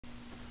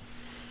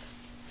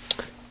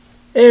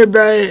Hey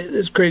everybody,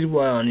 this Crazy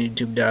Boy on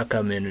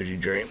YouTube.com energy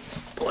drink.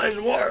 Let's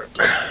work.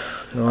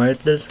 You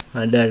like this?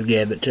 My dad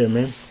gave it to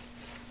me.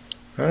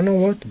 I don't know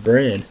what the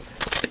brand.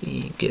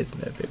 Pink is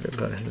my favorite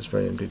color. It's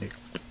very big.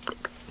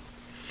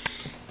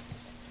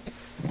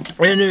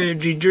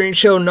 Energy drink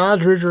show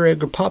Nas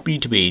Ridger Pop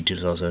UTB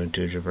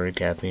 2002 for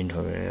caffeine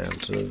 12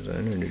 ounces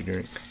energy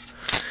drink.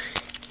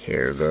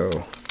 Here we go.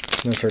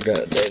 I forgot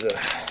to take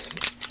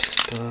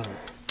the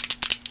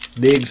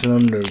Big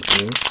Thunder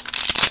too.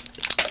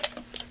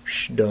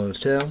 Don't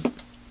tell.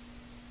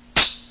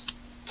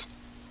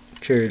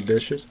 Cherry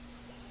biscuits.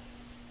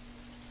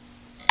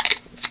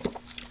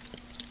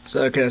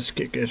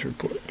 Sarcastic kick-ass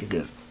report.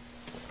 Good.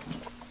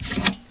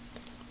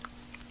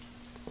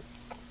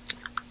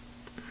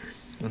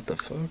 What the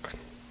fuck?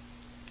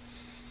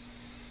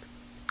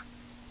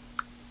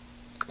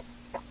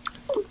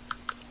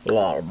 A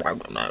lot of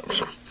broken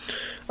notes.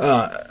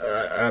 I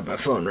have my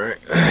phone right.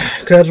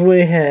 Because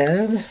we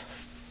have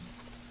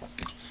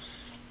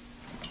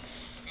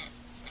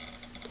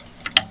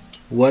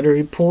weather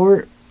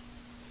report.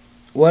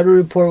 Weather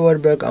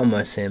about on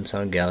my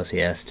Samsung Galaxy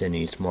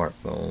S10e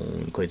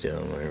smartphone. Quit it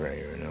on my right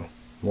here now.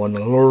 One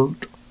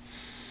alert.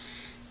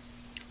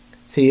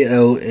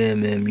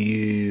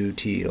 COMMUTR.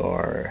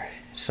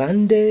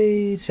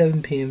 Sunday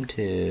 7 p.m.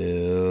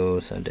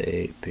 to Sunday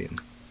 8 p.m.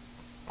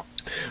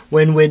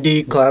 Wind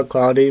windy,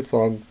 cloudy,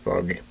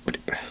 foggy.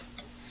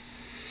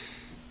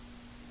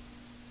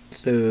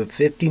 So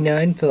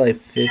 59, feel like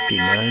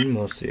 59,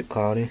 mostly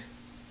cloudy.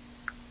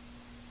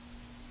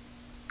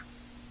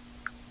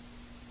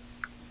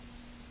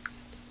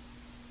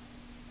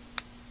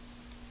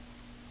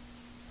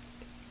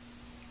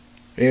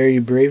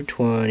 Area Brave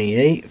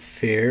 28,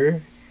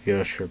 fair,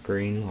 yellow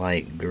green,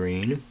 light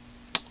green.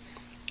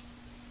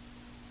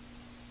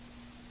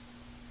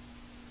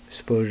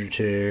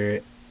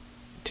 Exposure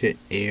to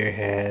air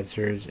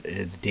hazards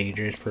is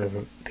dangerous for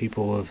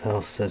people with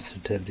health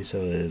sensitivity, so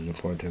it is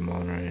important to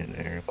monitor the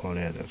air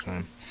quality at that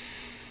time.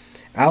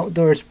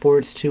 Outdoor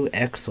sports too,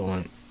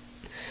 excellent.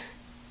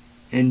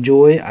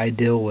 Enjoy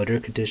ideal weather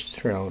conditions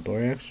for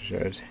outdoor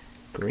exercise.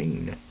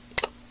 Green.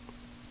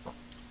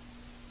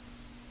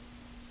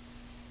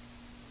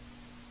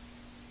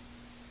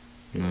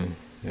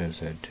 There's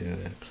that too,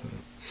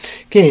 excellent.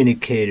 Key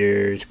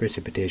indicators,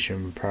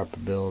 precipitation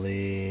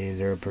probability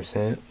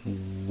 0%,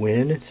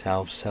 wind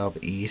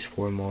south-southeast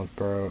 4 miles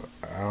per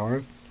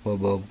hour,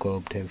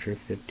 global temperature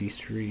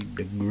 53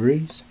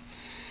 degrees.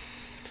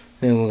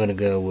 And we're going to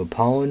go with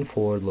pollen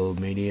for low,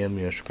 medium,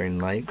 yellow green,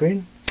 light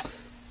green.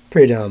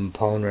 Predominant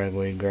pollen,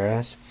 ragweed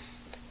grass.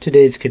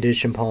 Today's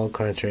condition pollen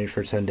concentration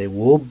for Sunday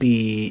will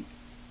be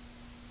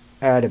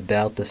at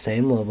about the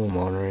same level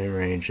monitoring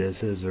range.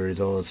 This is a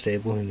result of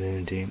stable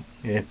humidity.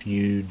 If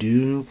you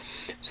do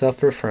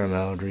suffer from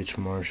allergies,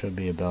 tomorrow should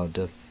be about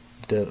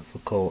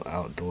difficult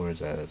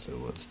outdoors as it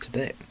was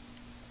today.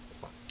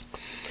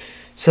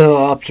 So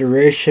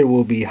observation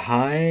will be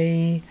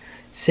high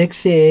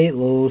 68,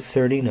 low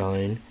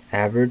 39,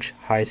 average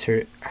high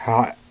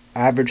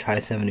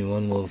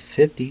 71, low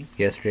 50.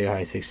 Yesterday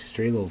high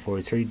 63, low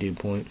 43, dew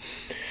point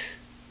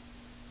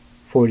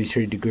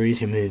 43 degrees,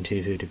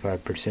 humidity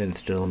 55%,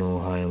 still no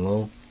high and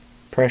low.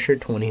 Pressure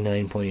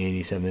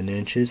 29.87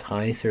 inches,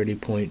 high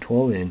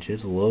 30.12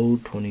 inches, low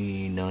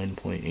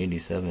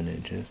 29.87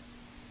 inches.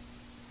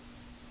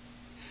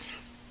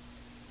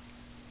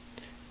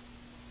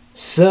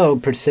 So,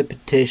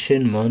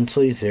 precipitation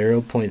monthly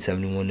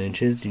 0.71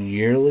 inches,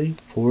 yearly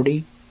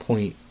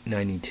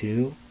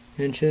 40.92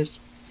 inches.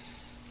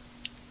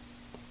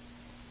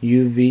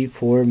 UV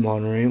for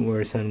monitoring,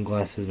 wear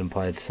sunglasses and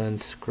apply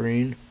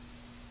sunscreen.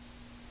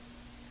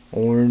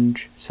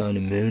 Orange, sun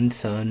and moon,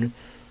 sun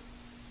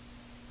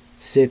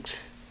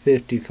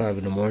 6:55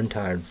 in the morning,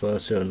 tired, so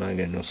not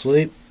getting no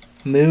sleep.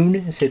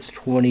 Moon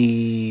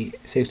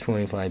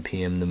 6:25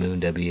 p.m. the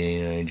moon,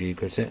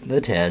 WANIG%, the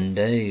 10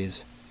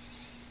 days.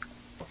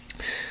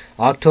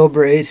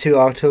 October 8th to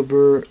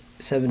October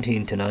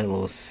 17th tonight,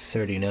 low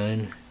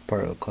 39,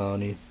 partly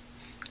cloudy.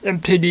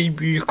 MTD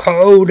be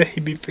cold,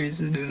 he be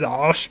facing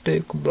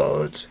exhausted,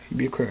 but he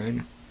be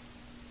crying.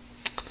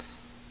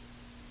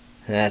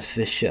 That's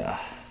Fisher.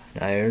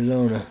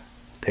 Arizona,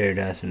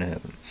 paradise in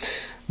heaven.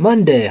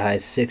 Monday, high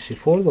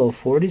 64, low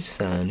 40,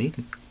 sunny.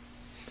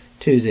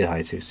 Tuesday,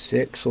 high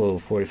 66, low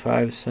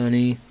 45,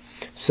 sunny.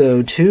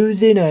 So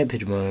Tuesday night,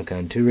 pitch on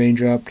 2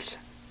 raindrops.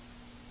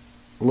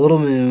 Little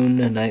moon,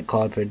 night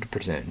cloud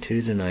 50%.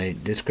 Tuesday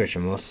night,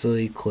 discretion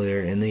mostly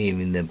clear in the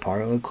evening, then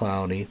partly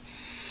cloudy,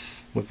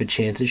 with a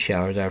chance of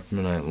showers after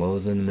midnight.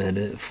 Lows in the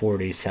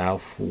mid-40s,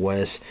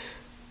 southwest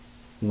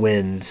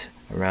winds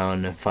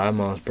around 5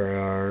 miles per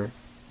hour.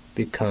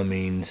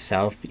 Becoming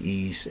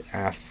southeast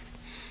after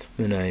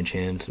midnight,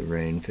 chance of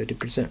rain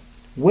 50%.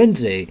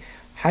 Wednesday,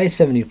 high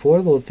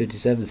 74, low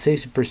 57,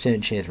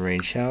 60% chance of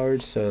rain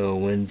showers. So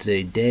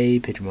Wednesday day,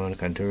 pitch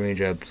contour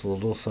raindrops,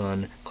 little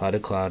sun,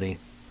 cloudy,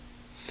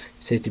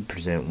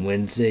 60%.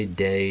 Wednesday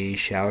day,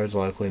 showers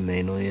likely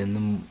mainly in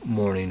the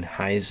morning,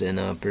 highs in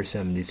upper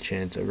 70s,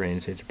 chance of rain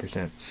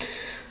 60%.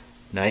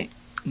 Night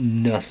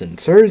nothing.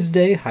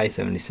 Thursday, high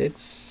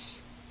 76,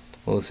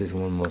 low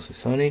 61, mostly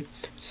sunny.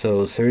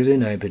 So Thursday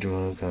night,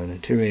 Pajama County,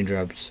 2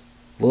 raindrops,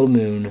 little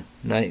moon,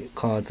 night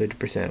cloud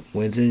 50%.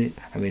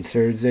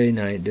 Thursday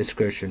night,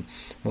 discretion,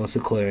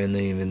 mostly clear, and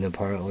then even the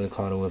partly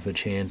cloudy with a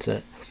chance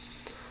of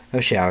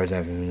showers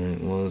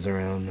afternoon. Lows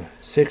around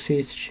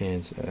 60s,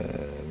 chance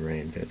of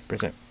rain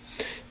 50%.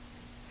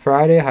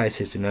 Friday, high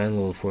 69,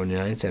 low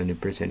 49,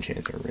 70%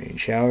 chance of rain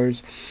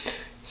showers.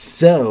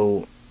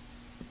 So,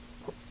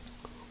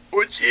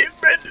 what's it?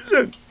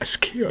 I'm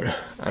scared.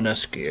 I'm not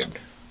scared.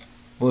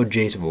 Well,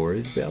 Jason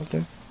Voorhees be out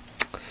there.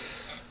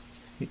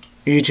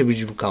 You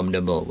should comment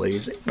down below what do you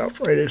think about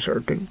Friday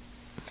 13th.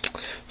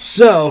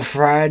 So,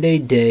 Friday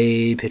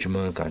day, picture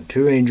monk on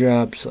 2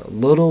 raindrops, a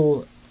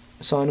little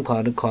sun,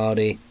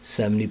 cloudy,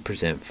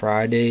 70%.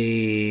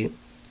 Friday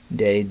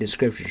day,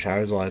 description,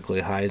 showers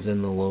likely, highs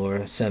in the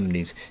lower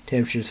 70s.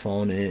 Temperatures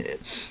falling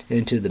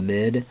into the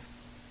mid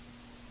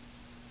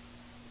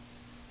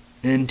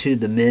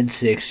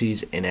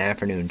 60s, and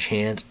afternoon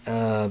chance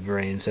of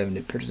rain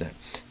 70%.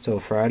 So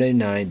Friday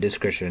night,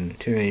 discretion,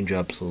 2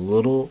 raindrops,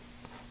 little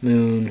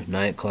moon,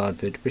 night cloud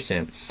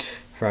 50%.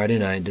 Friday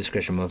night,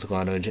 discretion, mostly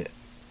cloudy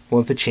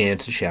with a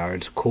chance of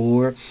showers.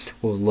 Cooler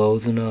with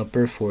lows in the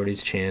upper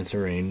 40s, chance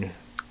of rain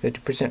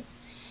 50%.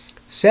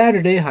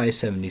 Saturday, high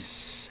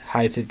 70s,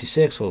 high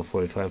 56, low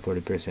 45,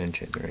 40%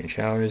 chance of rain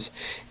showers.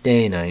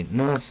 Day, night,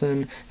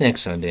 nothing.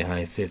 Next Sunday,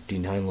 high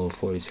 59, low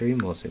 43,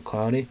 mostly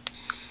cloudy.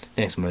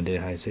 Next Monday,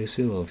 high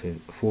 60, low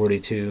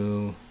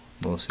 42,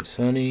 mostly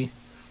sunny.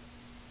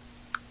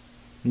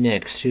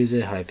 Next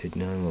Tuesday, high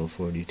 59, low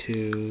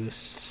 42,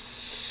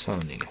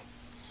 sunny.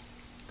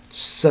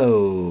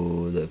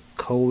 So, the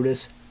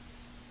coldest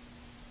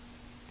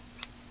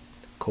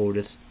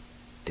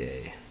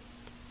day.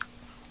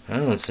 I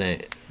don't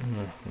think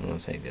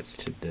it's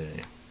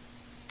today.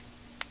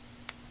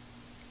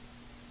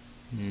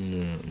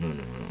 No.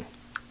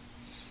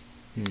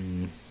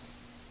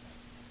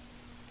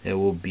 It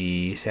will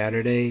be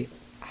Saturday,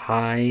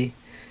 high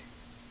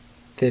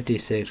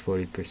 56,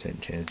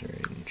 40% chance of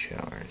rain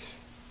showers.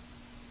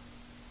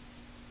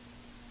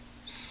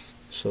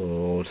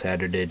 So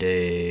Saturday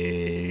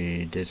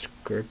day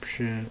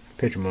description,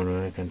 picture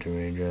motor, country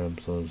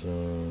raindrops, lows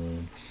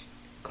on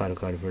cloudy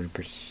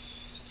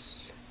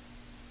 40%.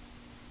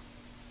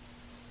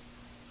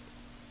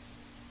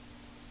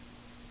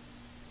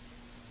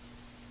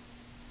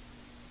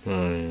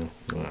 Oh yeah,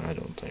 well, I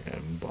don't think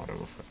I'm bothered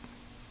with it.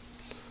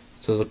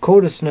 So the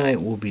coldest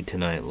night will be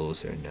tonight, low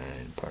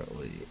 39,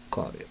 partly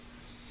cloudy.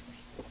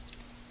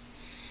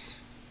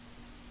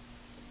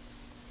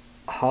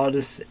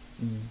 Hottest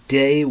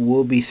day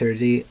will be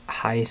Thursday,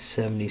 high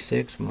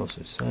 76,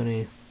 mostly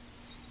sunny.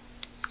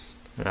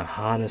 And the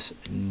hottest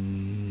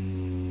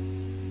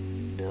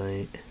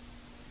night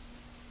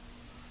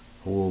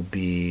will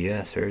be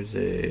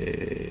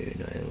Thursday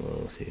night,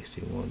 low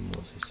 61,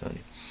 mostly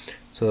sunny.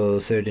 So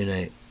Thursday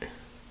night,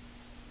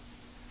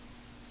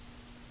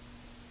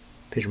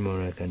 picture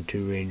moon on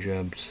 2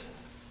 raindrops,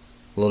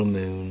 little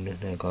moon,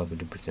 night cloud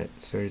 50%.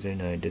 Thursday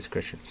night,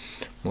 discretion.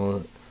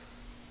 Well,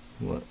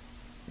 what?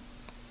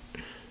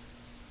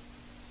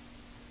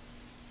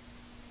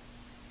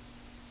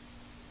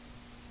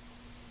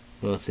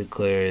 Mostly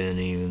clear and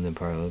even the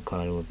partly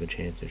cloudy with a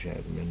chance of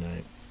showers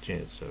midnight.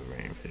 Chance of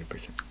rain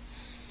 50%.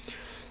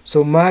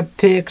 So my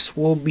picks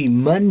will be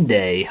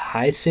Monday,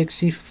 high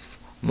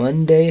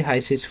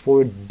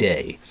 64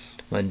 day.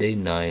 Monday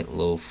night,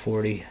 low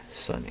 40,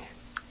 sunny.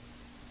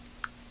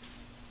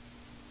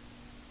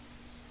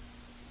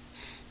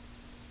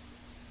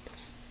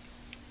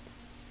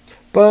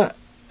 But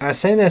I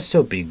think that'd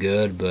still be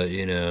good, but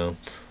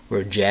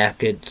wear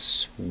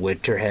jackets,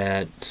 winter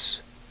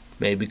hats,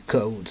 maybe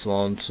coats,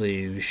 long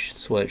sleeves,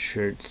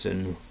 sweatshirts,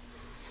 and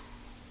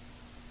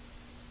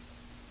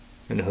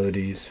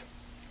hoodies.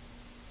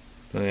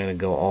 I'm gonna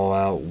go all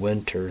out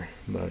winter,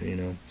 but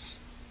be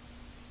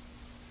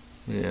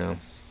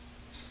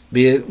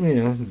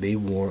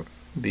warm,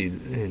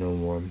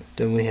 warm.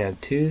 Then we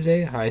have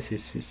Tuesday, high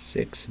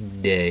 66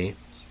 day,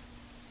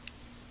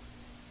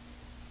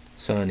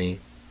 sunny.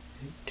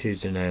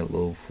 Tuesday night,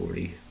 low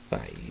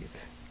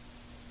 45.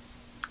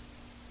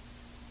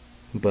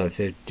 But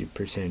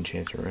 50%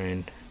 chance of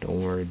rain.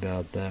 Don't worry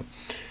about that.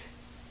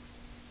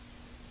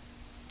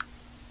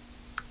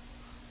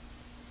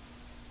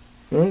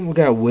 Well, we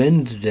got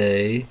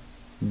Wednesday,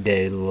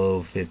 day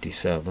low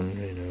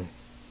 57,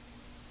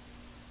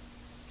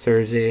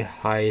 Thursday,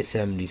 high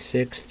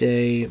 76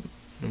 day,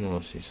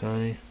 mostly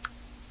sunny.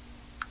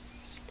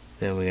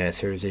 Then we got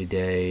Thursday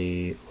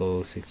day,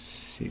 low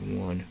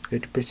 61,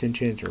 50%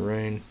 chance of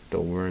rain.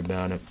 Don't worry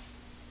about it.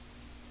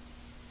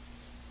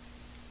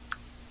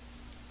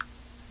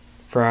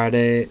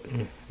 Friday,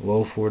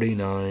 low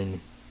 49,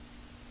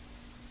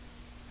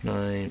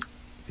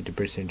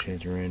 50%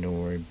 chance of rain. Don't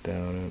worry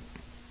about it.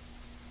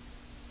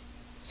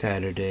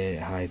 Saturday,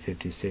 high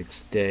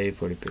 56 day,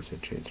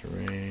 40% chance of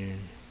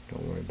rain.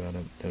 Don't worry about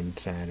it. Then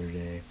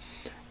Saturday,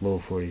 low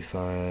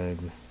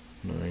 45,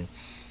 9.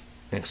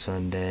 Next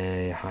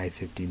Sunday, high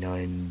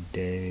 59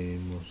 day,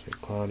 mostly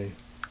cloudy.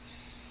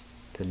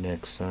 to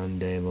next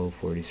Sunday, low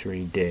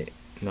 43 day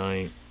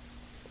night.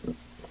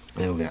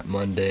 Then we got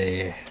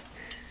Monday.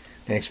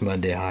 Next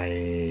Monday,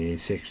 high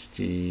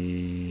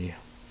 60.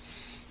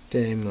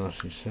 Day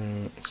mostly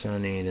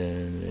sunny.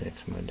 Then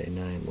next Monday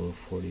night, low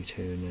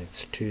 42.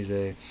 Next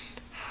Tuesday,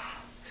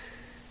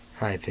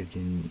 high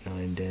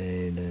 59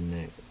 day. Then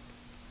next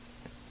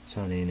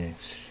sunny.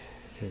 Next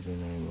Tuesday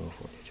night, low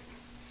 42.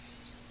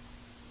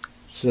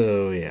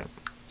 So yeah.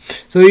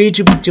 So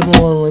YouTube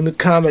people, let me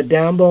comment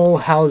down below.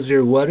 How's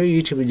your weather?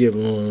 YouTube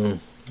people,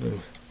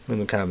 let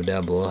me comment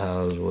down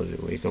below. Was your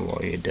weekend while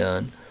you're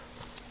done?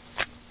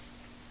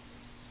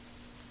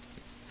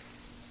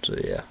 So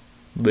yeah,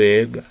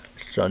 big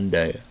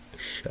Sunday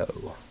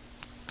show.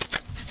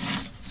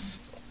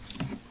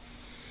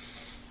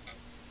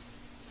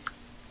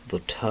 The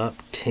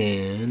top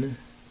 10.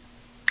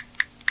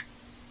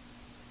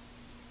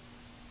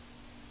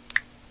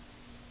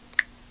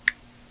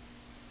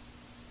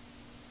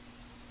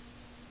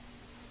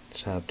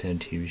 Top 10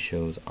 TV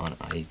shows on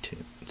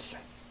iTunes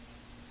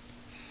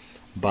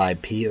by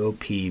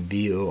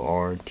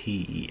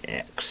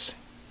POPVORTEX.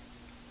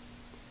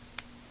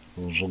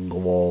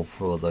 Go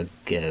for the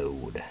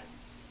gold.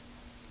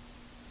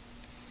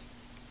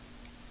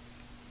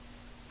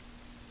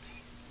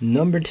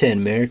 Number 10,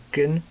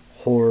 American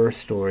Horror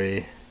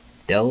Story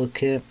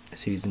Delicate,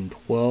 Season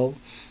 12.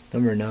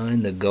 Number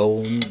 9, The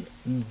Golden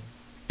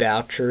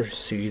Boucher,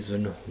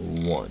 Season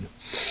 1.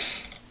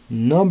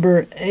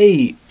 Number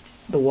 8,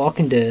 The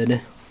Walking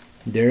Dead,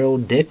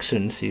 Daryl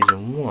Dixon,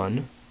 Season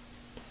 1.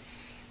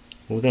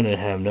 We're going to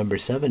have number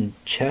 7,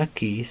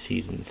 Chucky,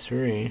 Season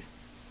 3.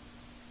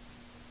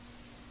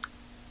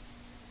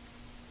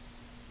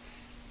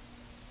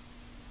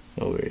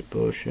 Oh, very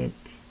bullshit.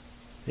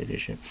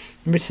 Edition.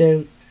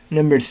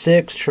 Number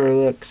 6,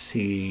 Sherlock,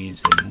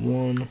 Season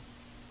 1.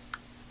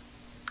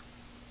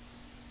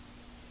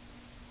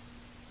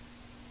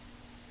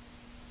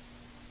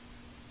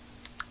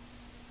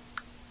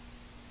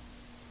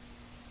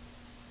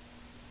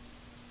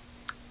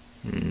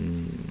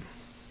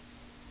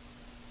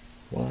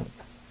 What?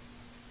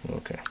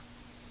 Okay.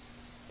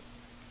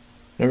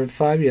 Number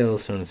 5,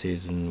 Yellowstone,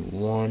 Season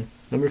 1.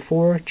 Number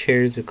 4,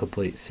 Cheers, a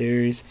complete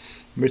series.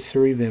 Number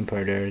 3,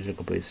 Vampire Diaries, a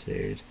complete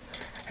series.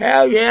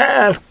 Hell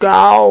yeah, let's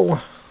go!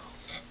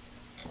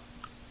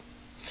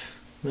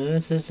 Man,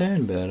 that's the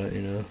thing about it,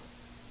 you know.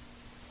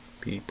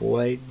 People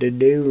hate the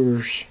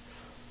news.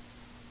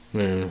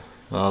 Man,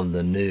 all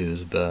the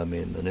news, but I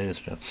mean the news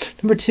stuff.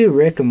 Number 2,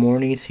 Rick and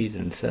Morty,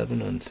 Season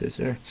 7 on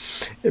Sister.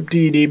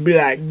 FTD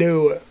Black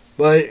do it.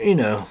 But, you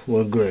know,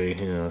 we'll agree,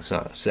 you know, it's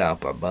not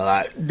South Park, but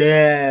like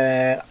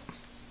that.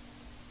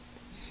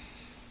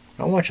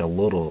 I watch a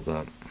little of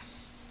them.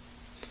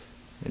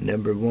 And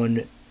number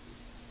 1,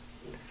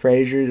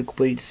 Frasier, the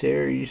complete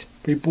series.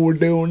 People were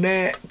doing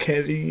that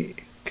because you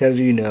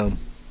know,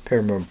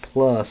 Paramount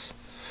Plus.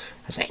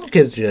 I think it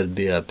could just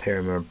be a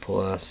Paramount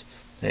Plus,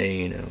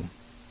 you know,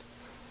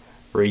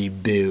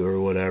 reboot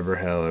or whatever,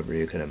 however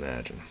you can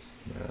imagine.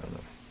 I don't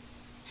know.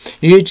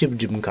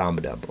 YouTube, you can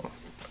comment down below.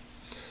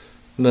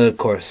 But of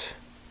course,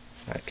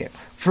 I can't.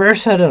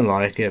 First, I didn't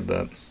like it,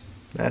 but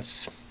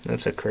that's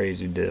a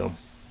crazy deal.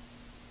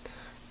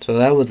 So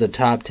that was the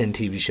top 10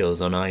 TV shows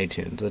on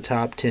iTunes. The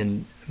top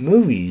 10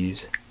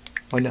 movies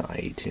on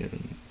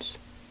iTunes.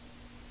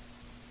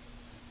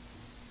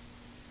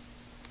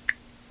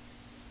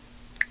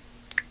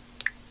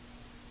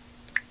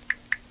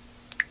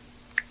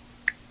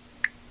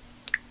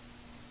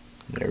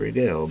 There we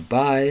go.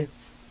 By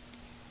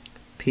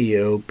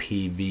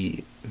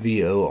POPVORTEX.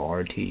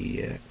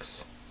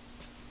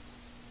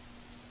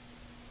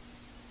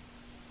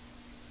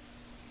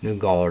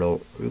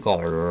 Nugardo.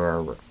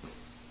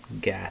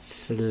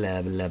 Gas.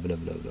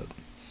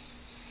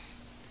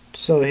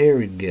 So here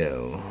we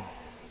go.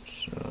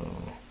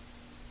 So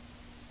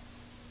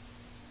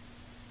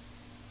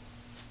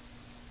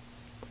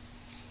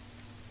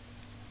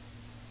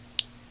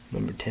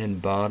number 10,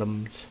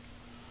 Bottoms.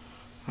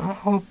 I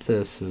hope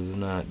this is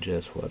not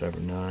just whatever.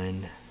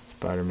 9,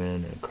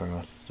 Spider-Man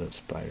Across the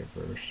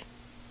Spider-Verse.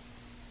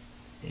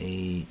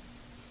 8,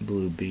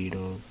 Blue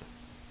Beetles.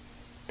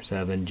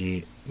 7,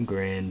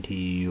 Gran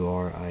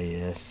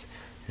Turismo,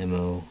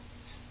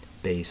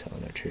 based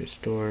on a true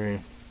story.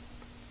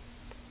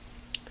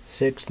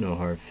 6, No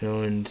Hard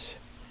Feelings.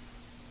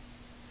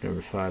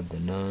 Number 5, The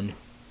Nun.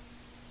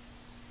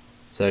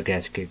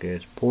 Suckass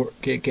Kick-Ass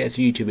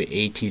YouTube at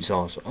 18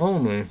 sauce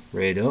only.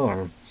 Rated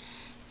R.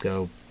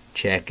 Go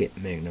check it.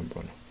 Make number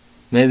 1.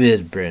 Maybe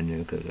it's brand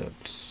new because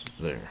that's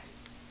there.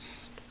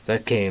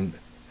 That came,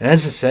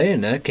 as a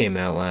saying, that came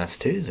out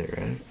last Tuesday,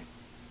 right?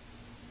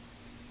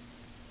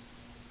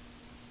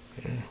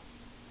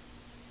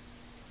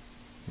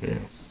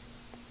 Yeah.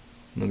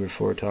 Number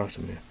 4, Talk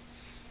to Me.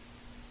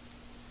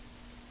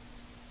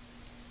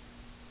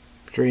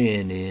 3,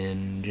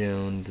 Indiana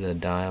Jones, The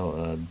Dial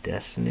of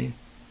Destiny.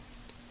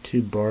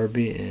 2,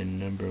 Barbie, and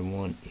number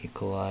 1,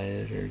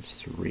 Equalizer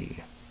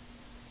 3.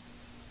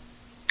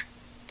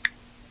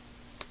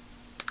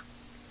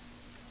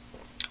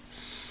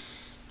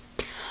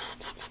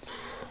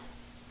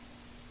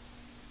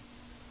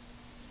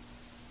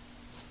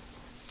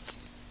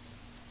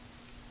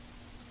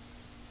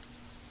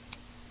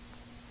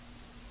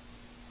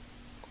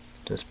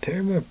 Does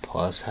Paramount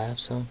Plus have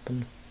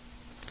something?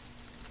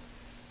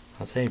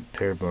 I'll say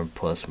Paramount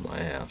Plus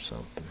might have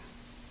something.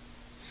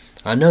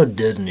 I know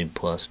Disney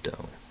Plus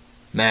don't.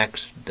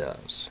 Max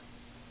does.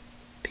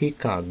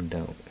 Peacock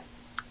don't.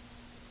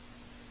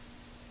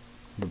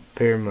 But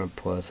Paramount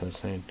Plus, I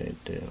think they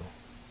do.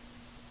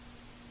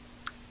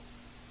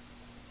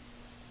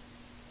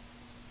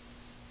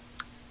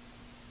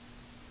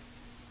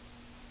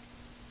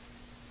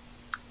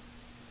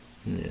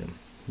 Yeah,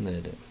 they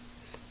do.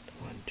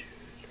 1, 2,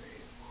 3,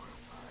 4,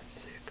 5,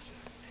 6,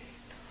 7,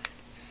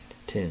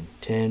 8, 9, 10.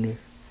 10,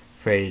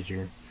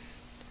 Frasier.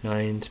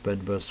 9,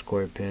 SpongeBob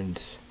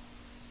SquarePants.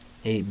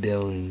 8,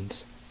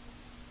 Billions.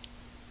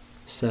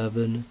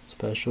 7,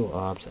 Special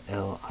Ops,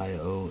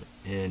 LIONESS.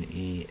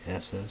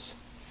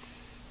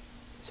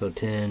 So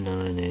 10,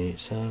 9, 8,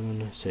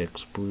 7,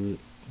 6, Blue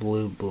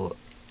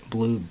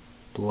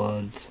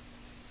Bloods.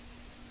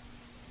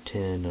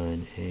 10,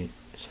 9, 8,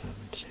 7,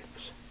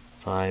 6.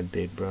 5,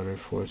 Big Brother.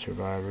 4,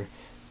 Survivor.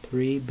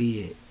 3,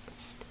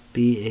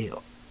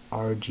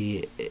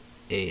 BARGAIN.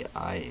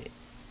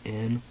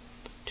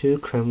 2,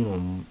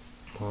 Criminal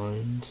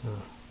Minds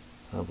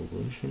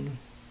Evolution.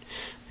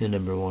 And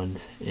number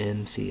 1's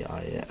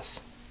NCIS.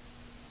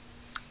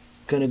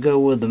 Gonna go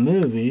with the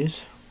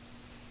movies.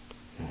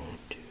 1,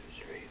 2,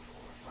 3,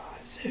 4,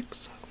 5, 6,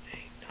 7,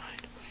 8, 9,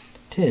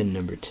 10.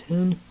 Number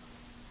 10.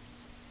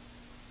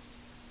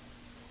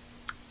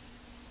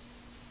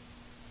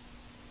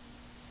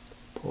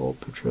 Paw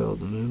Patrol,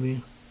 the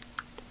movie.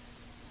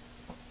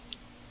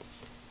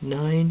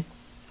 9,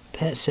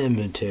 Pet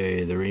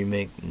Sematary, the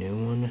remake, new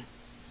one.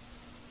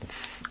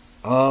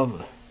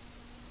 Well,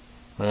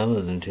 that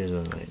was in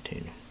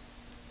 2019.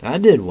 I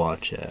did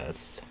watch that.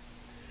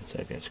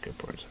 Second skip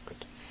for a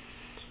second.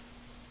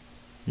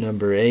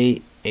 Number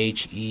 8,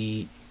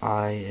 HEISTA.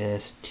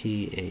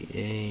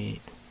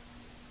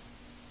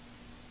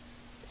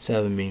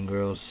 7, Mean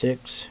Girls.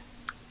 6,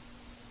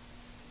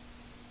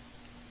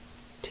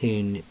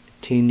 Teenage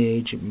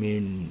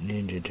Mutant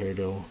Ninja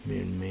Turtle,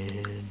 Mutant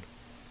Man.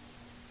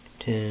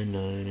 10,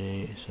 9,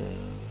 8,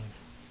 7.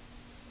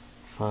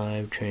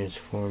 5,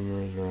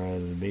 Transformers,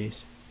 Rise of the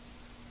Beast.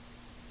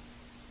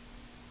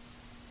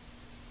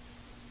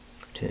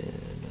 10, 9,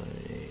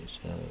 8,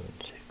 7,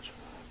 6, 5.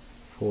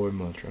 4,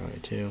 Monster High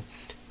 2.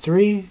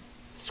 3,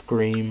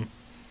 Scream.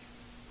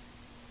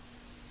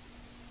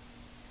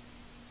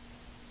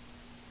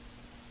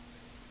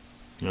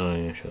 Oh,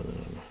 yeah, show the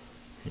number.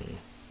 Yeah.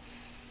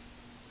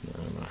 I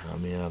don't know how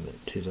many of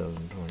it.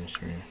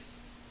 2023.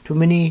 Too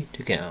many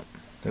to count.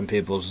 Some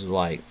people's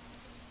like,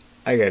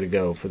 I gotta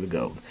go for the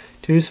gold.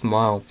 Too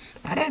Small.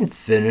 I didn't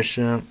finish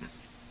that.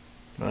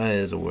 That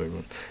is a weird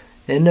one.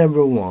 And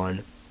number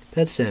 1,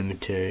 Pet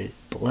Sematary,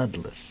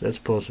 Bloodless. That's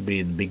supposed to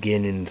be the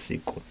beginning of the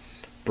sequel.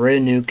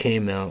 Brand new,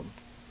 came out.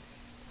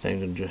 I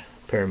think it's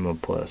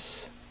Paramount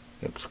Plus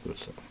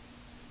exclusive.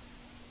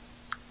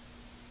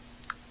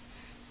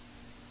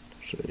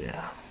 So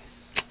yeah.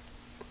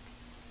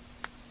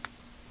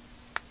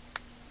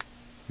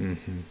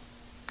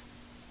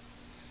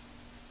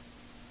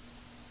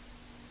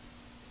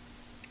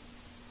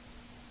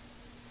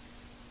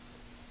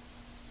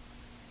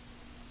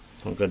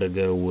 I'm gonna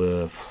go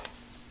with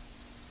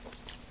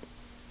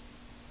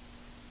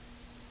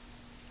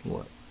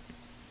what?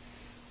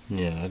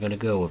 Yeah, I'm gonna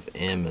go with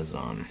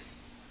Amazon.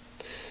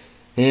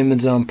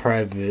 Amazon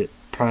Prime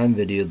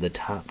Video, the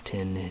top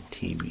 10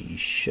 TV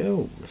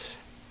shows.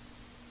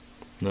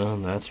 No,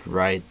 that's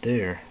right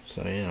there.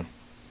 So yeah.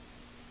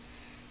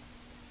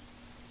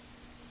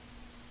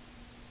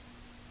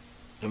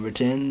 Number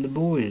 10, The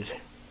Boys.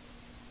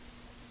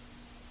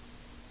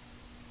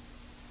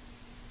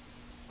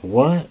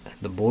 What?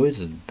 The Boys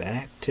is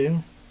back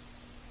too?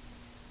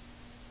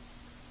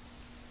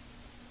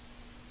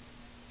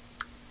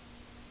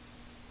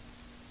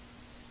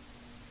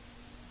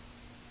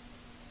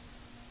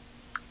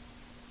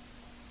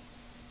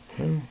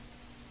 Huh?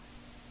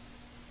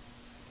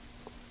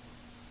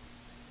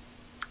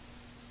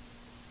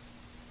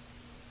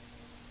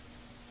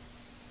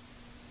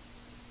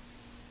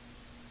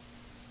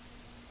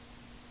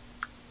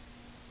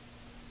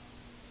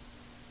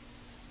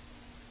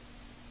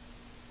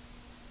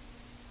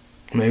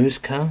 Maybe it's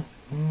kind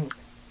of,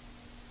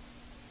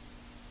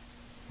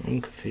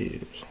 I'm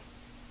confused.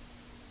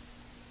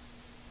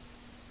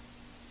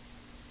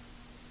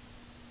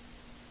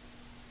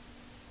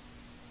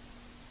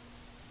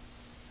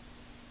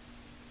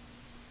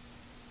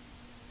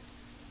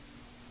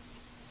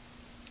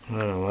 I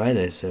don't know why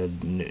they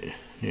said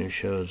new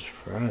shows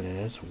Friday.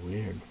 That's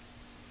weird.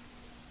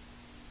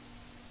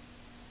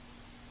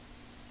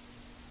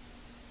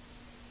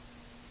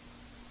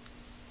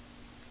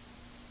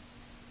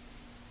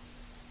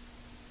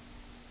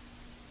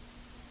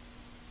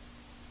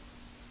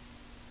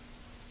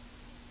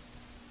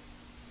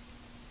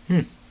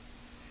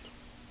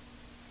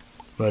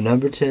 But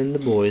number 10, The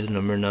Boys.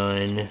 Number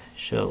 9,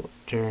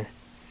 Shelter.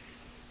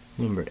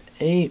 Number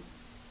 8,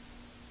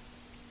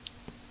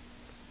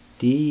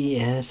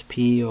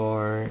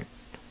 DSPR.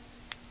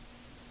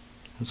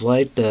 It's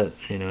like that,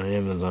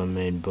 Amazon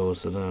made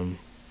both of them.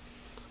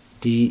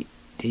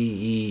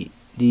 Despratel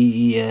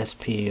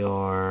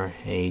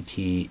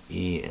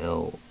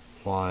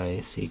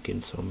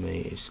seeking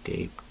soulmate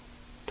escape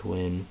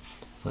twin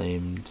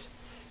flames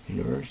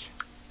universe.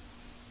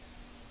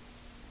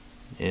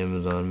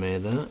 Amazon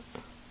made that.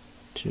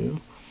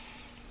 2.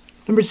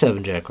 Number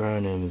 7, Jack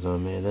Ryan.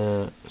 Amazon made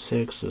that.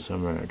 6, The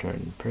Summer I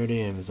Turned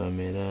Pretty. Amazon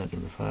made that.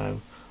 Number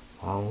 5,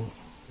 Wild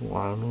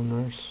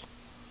Nurse.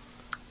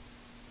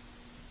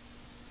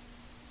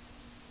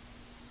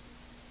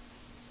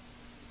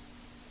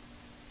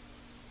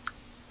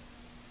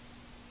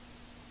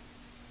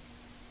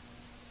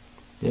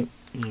 Yep,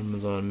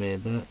 Amazon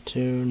made that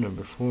too.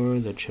 Number 4,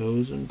 The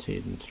Chosen,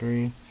 Season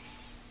 3.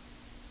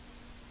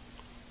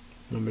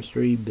 Number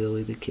 3,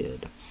 Billy the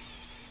Kid.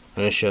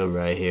 I'm going to show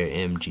right here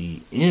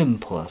MGM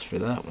Plus for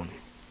that one.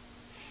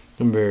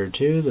 Number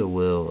 2, The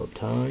Wheel of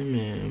Time.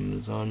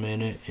 Amazon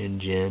made it.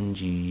 And Gen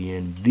G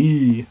and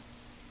V.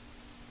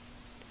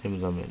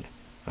 Amazon made it.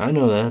 I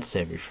know that's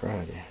every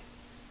Friday.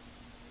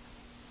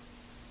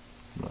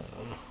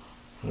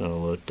 I'm going to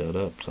look that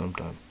up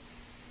sometime.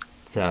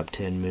 Top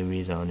 10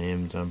 movies on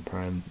Amazon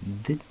Prime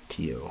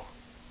Video.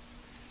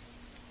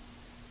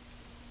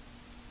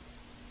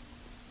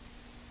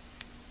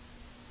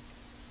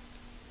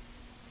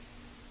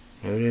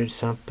 Maybe there's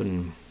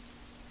something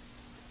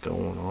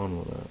going on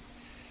with that.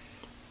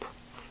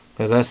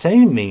 Because I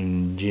say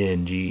mean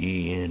Gen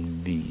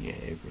G-E-N-V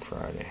every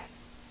Friday.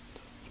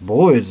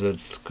 Boys,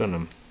 it's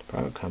gonna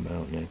probably come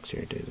out next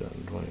year,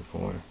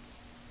 2024.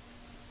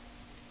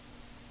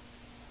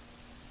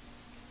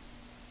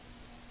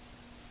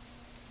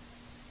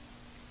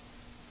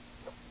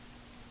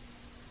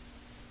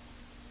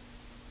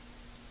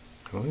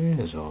 Where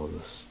is all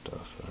this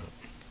stuff at?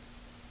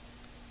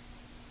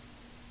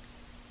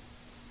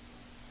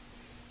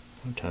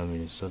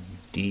 Sometimes it's so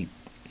deep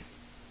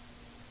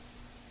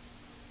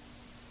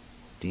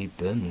in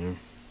there.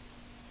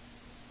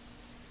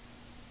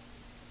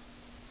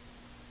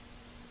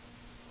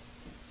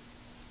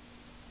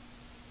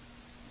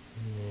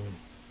 Yeah.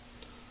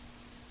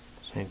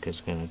 I think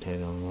it's gonna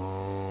take a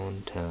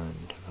long time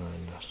to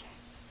find us.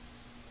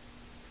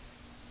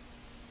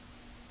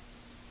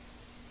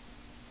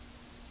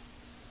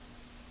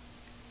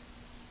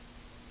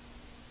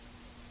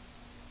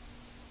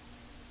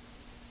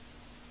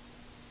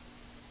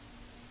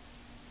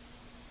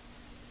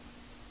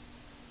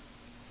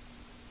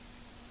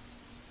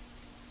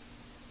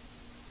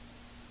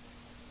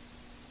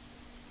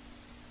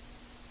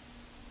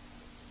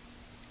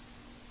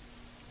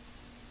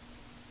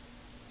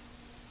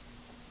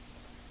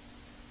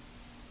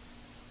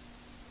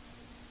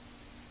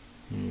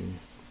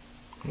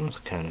 I was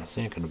kind of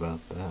thinking about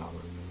that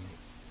one.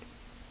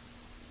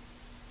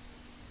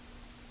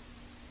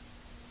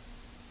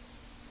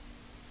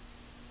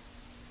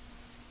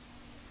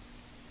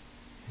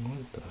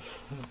 What the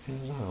fuck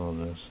is all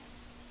this?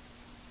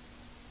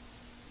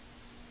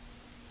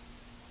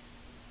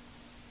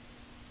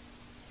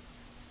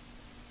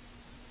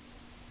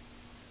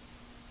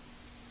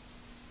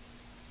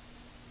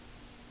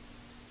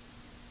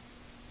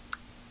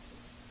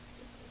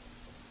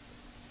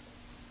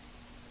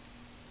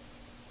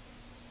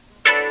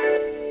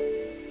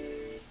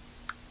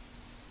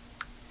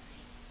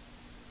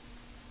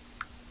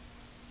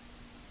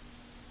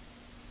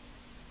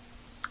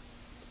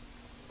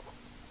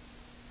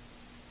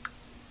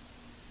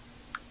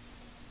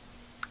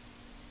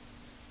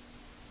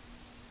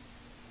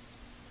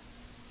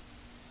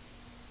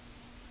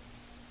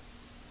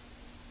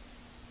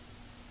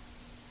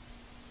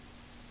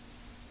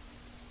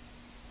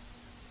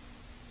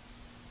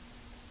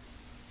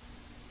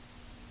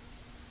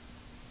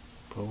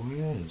 But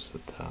where is the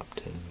top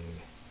 10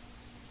 movie?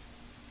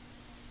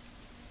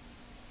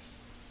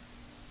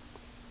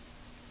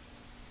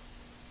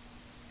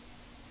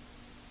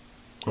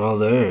 Oh,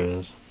 there it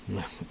is.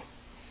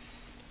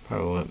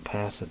 Probably went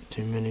past it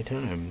too many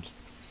times.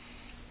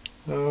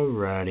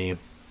 Alrighty.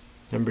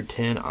 Number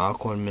 10,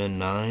 Aquaman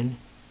 9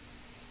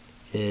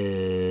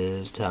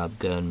 is Top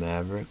Gun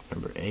Maverick.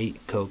 Number 8,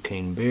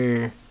 Cocaine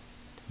Bear.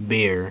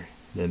 Beer.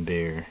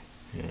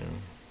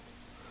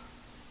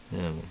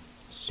 Yeah.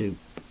 Soup.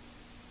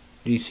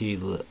 DC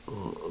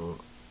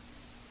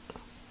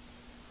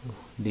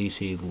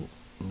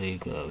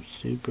League of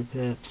Super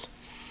Pets.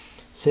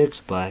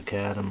 6, Black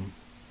Adam.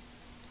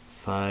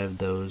 5,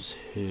 Those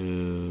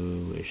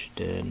Who Wish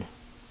Dead.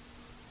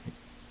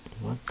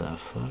 What the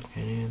fuck?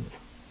 Any of that?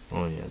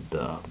 Oh yeah,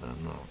 duh, but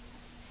I'm not.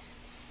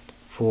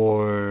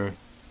 4,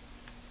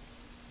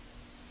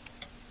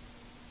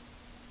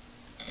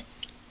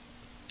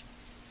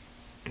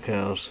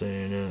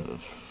 Kelsey,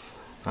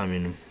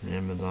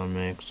 Amazon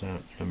makes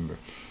that. Number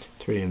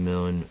 3, A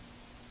Million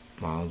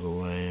Miles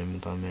Away.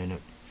 Amazon made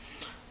it.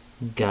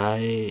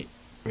 Guy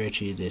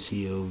Ritchie, the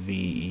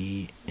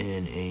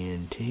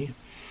Covenant.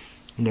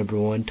 Number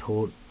 1,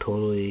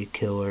 Totally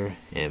Killer.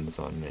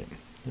 Amazon made it.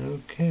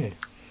 Okay.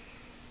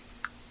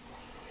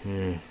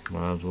 Yeah,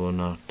 might as well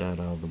knock that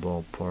out of the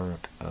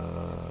ballpark.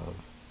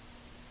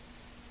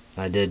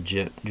 I did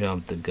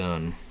jump the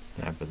gun.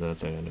 After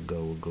that, I'm gonna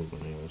go with Google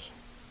News.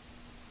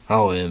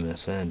 Oh,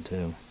 MSN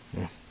too.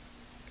 Yeah.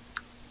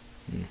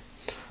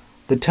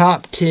 The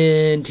top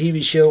 10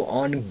 TV show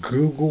on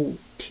Google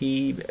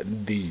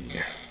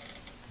TV.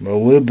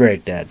 Well, we'll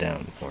break that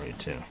down for you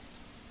too.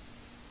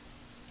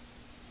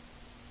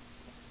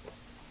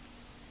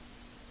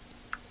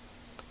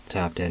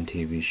 Top 10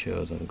 TV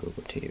shows on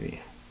Google TV.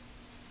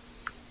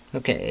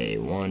 Okay,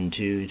 1,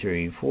 2,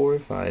 3, 4,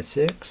 5,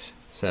 6,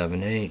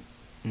 7, 8,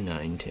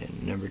 9, 10.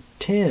 Number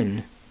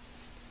 10,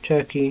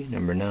 Chucky.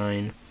 Number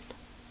 9,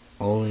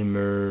 Only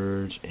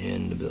Murders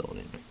in the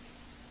Building.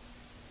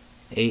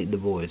 8, The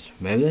Boys.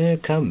 Maybe they'll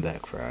come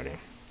back Friday.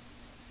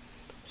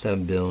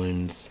 7,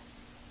 Billions.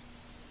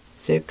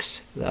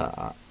 6,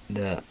 the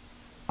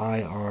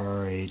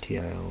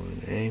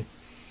IRATIONA.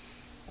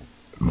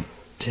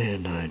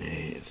 10, 9,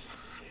 8,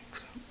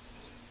 6,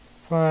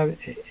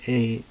 5,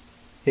 8,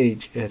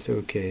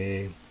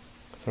 HSOKA.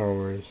 Star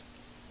Wars.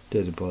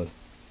 Disney Plus.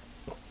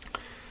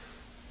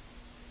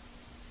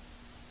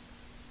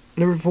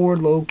 Number 4,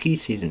 Low Key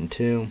Season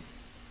 2.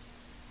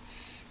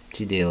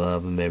 MTD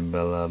love him,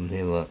 everybody love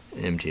him.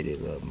 MTD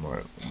love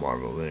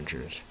Marvel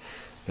Ventures.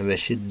 Maybe I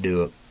should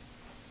do it.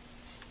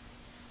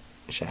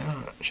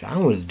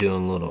 Sean was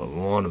doing a little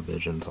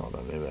WandaVision, so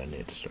maybe I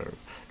need to start.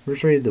 Number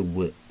 3, The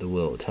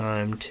Wheel of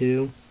Time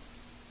 2.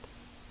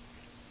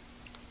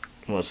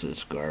 What's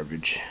this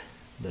garbage?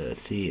 The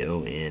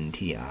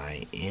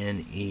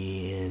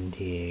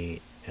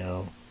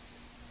CONTINENTAL.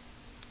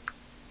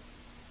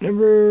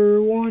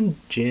 Number 1,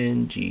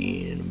 Gen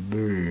G and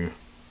Brr.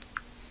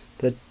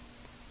 The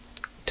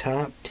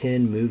top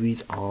 10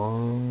 movies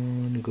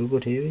on Google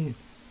TV.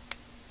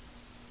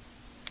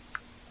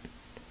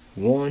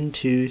 1,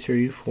 2,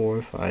 3,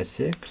 4, 5,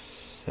 6,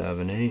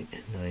 7, 8,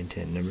 9,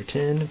 10. Number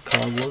 10,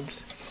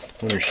 Cobwebs.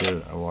 Wonder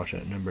should I watch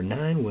it. Number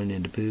 9, Winnie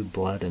the Pooh,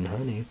 Blood and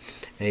Honey.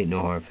 8, No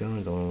Hard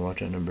Feelings. I want to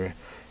watch it. Number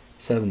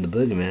 7, The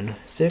Boogeyman.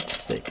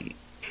 6, The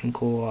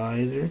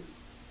Equalizer.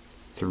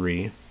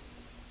 3,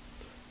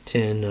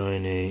 10,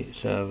 9, 8,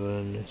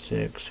 7,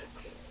 6,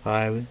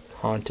 5,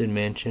 Haunted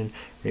Mansion.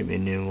 Read me a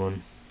new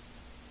one.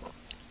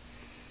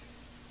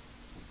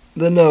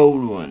 The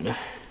old one.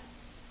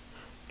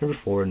 Number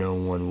 4, No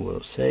One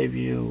Will Save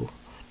You.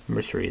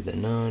 Number 3, The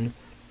Nun.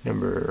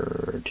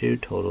 Number 2,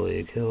 Totally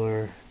a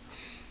Killer.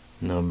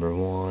 Number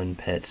 1,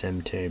 Pet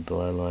Sematary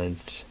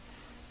Bloodlines.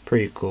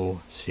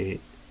 Prequel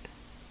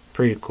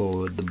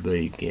with the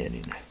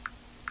beginning.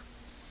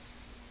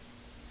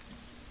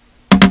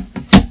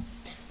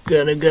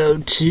 Gonna go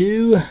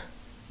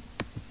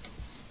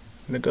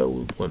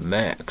with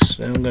Max.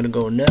 Then I'm gonna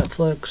go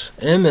Netflix,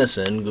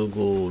 MSN,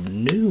 Google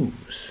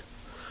News.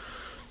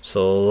 So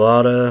a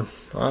lot of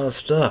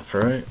stuff,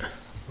 right?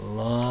 A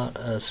lot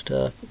of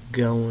stuff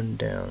going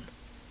down.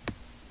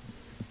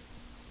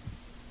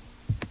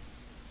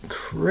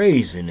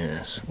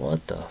 Craziness.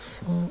 What the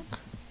fuck?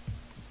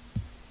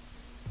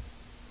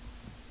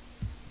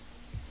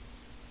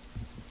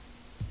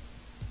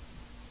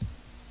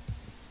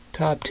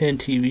 Top 10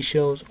 TV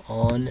shows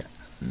on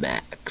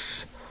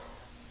Max.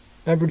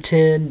 Number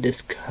 10,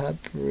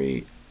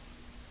 Discovery.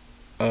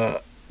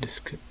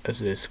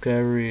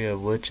 Discovery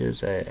of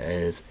Witches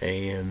as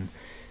AMC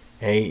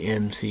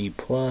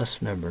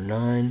Plus. Number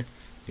 9,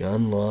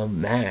 Young Love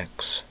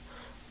Max.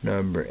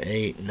 Number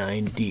 8,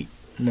 90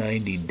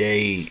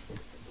 Day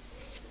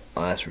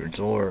Last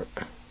Resort.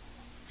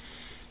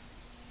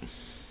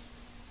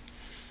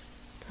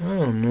 I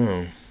don't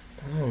know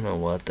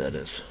what that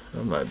is.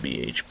 That might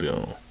be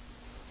HBO.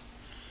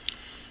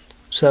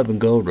 7,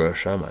 Gold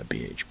Rush. That might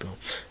be HBO.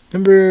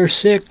 Number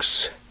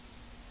 6,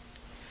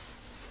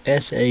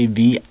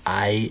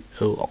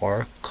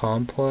 SAVIOR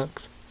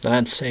Complex.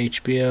 That's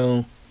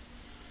HBO.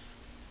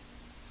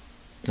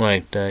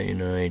 Like that,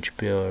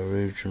 HBO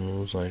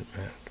originals like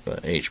that.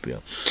 But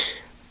HBO.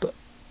 But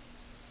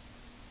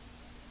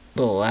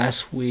The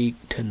Last Week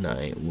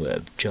Tonight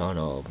with John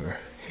Oliver.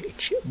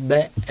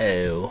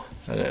 HBO.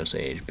 I gotta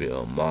say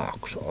HBO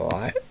Max,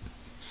 alright?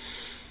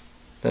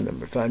 Then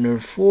number 5, number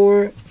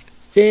 4,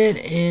 Finn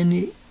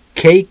and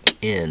Cake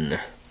In.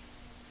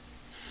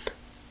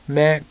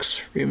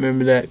 Max,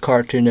 remember that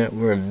Cartoon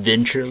Network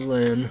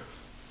Adventureland?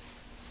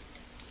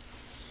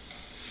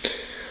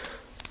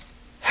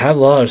 Had a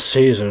lot of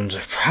seasons.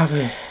 I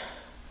probably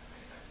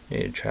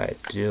need to try to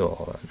do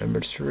all that. Number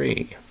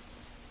 3,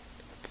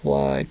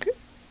 Flag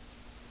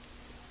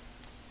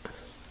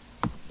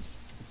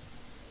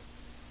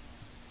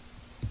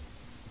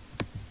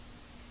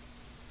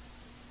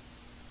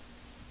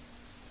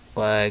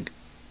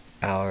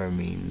Hour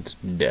Means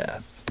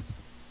Death.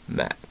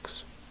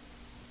 Max.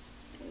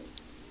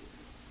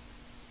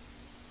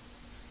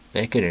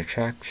 Naked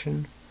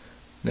Attraction.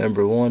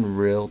 Number 1,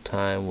 Real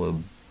Time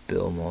with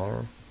Bill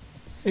Maher.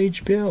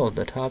 HBO,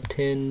 the top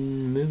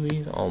 10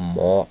 movies on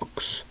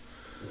Max.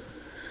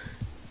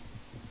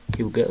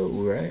 Here we go,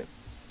 right?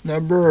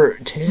 Number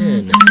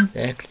 10,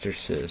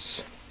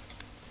 Exorcist.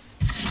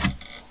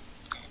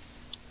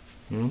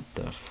 What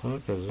the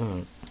fuck is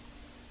that?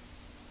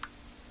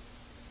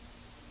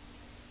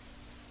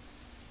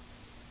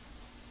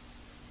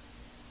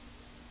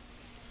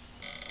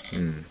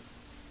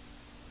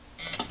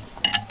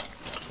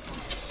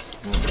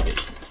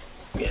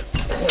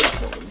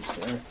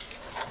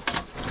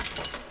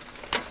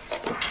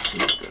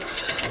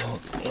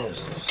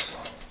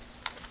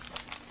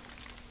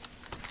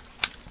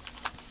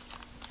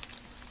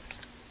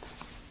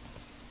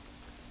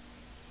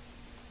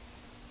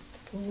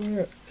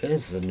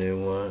 is the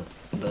new one.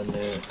 The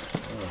new.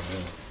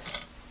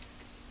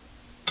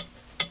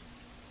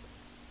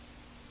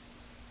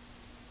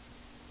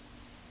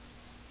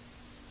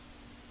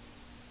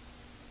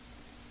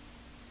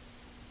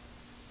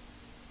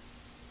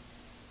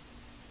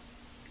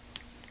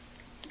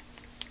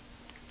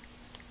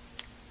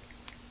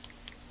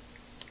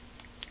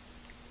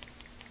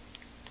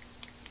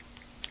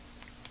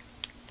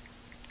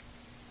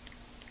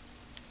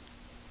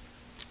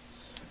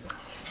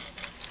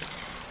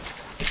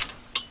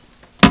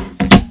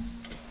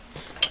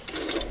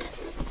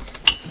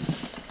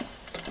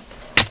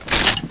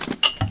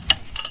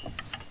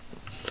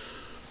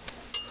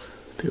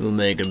 People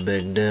make a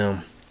big deal.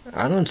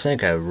 I don't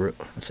think I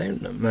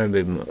think that might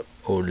be my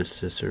oldest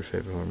sister's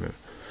favorite horror movie.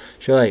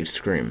 She likes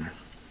Scream.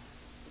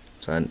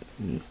 So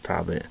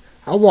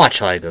I'll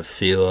watch like a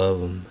few of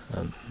them.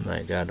 I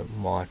might gotta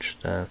watch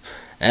the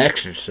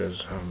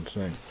Exorcist. I'm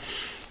saying.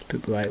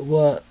 People like,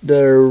 what?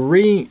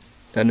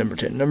 Number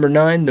 10. Number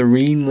 9, the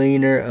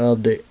ringleader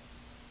of the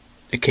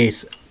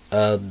case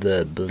of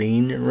the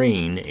Bleeding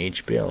Rain,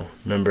 HBO.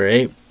 Number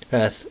 8,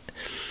 Fast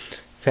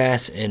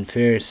and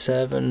Furious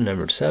 7.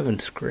 Number 7,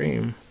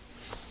 Scream.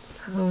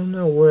 I don't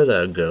know where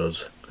that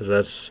goes, because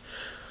that's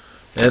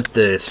if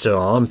they're still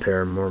on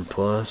Paramount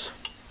Plus.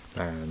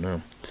 I don't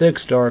know.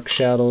 6, Dark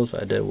Shadows.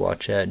 I did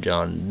watch that.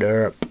 John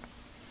Depp.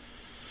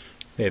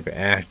 Favorite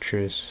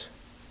actress,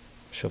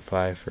 Michelle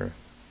Pfeiffer.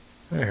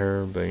 I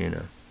heard, but you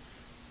know.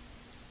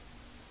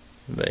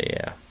 But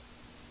yeah.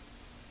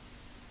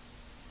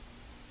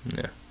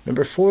 Yeah.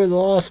 Number 4, The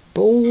Lost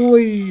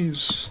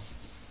Boys.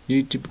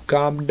 YouTube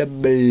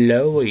comment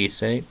below what you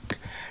think.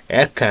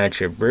 That's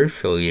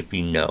controversial if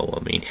you know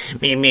what I mean.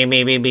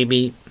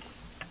 Beep.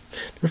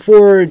 Number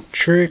 4,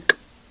 Trick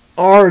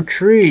or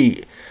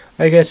Treat.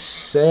 Like I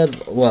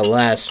said,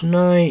 last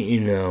night, you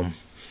know.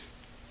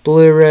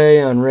 Blu-ray,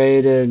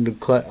 unrated,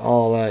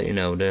 all that, you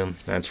know, them.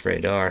 That's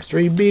rated R.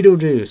 3,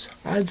 Beetlejuice.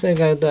 I think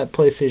I had that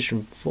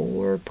PlayStation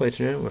 4,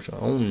 PlayStation, which I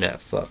own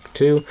that fuck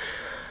too.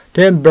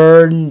 Tim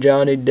Burton,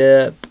 Johnny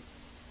Depp,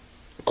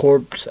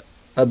 Corpse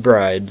of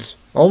Brides.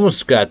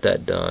 Almost got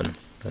that done.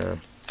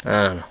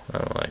 I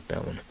don't like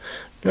that one.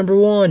 Number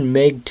 1,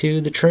 Meg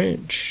 2, The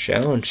Trench. She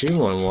want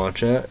to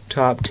watch that.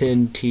 Top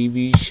 10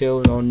 TV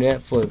shows on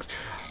Netflix.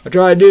 I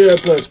try to do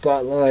that plus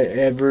Spotlight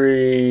every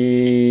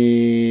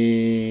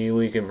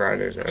weekend,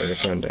 Friday or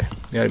Sunday.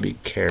 You gotta be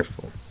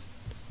careful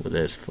with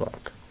this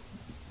fuck.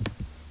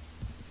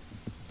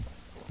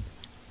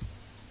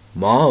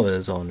 Ma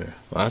is on there.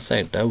 I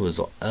think that was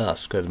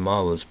us because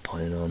Ma was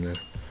playing on there.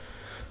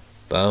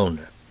 Bone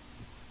it.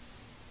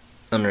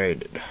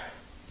 Unrated.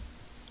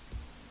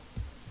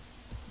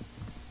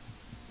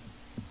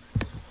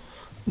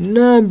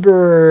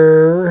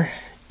 Number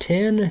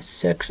 10,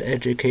 Sex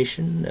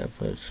Education.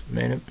 Netflix,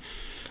 man.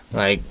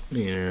 Like,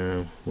 you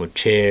know, with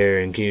Cher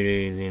and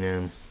Cuties, you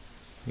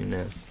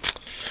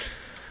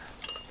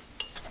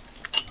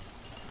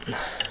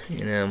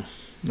know.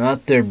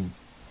 Not their.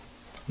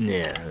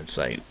 Yeah, it's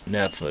like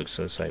Netflix,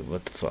 so it's like,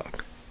 what the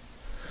fuck?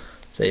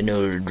 Say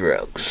no to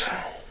drugs.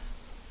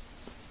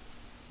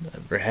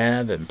 Never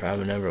have and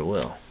probably never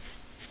will.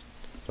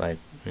 Like,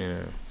 you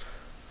know.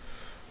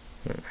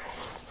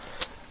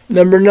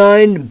 Number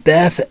 9,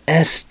 Beth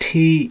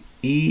Stelong.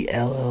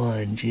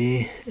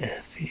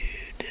 If you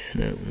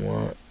didn't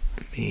want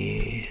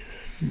me,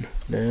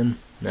 then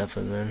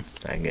nothing. Then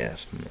I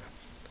guess it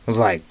was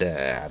like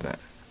that.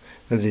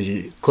 If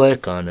you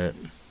click on it,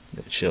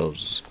 it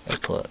shows a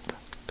clip.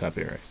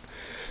 Copyright.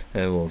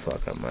 And it won't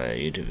fuck up my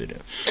YouTube video.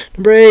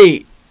 Number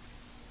 8,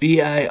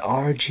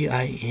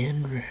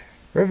 Virgin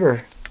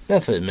River.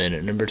 Nothing a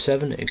minute. Number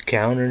 7,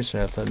 Encounters.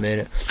 Nothing a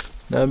minute.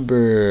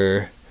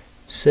 Number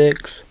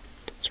 6,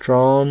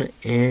 Strong,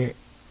 Namsoon.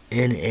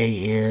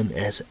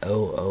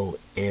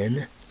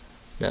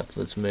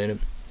 Netflix minute.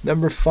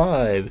 Number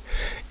 5,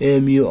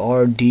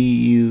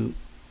 Murdaughh,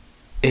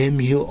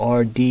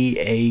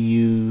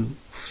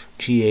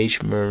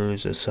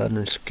 Murders, A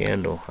Southern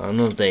Scandal. I don't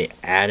know if they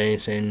add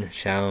anything.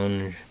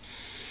 Challenge.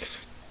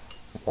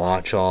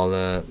 Watch all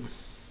that.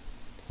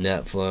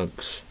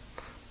 Netflix.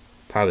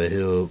 Probably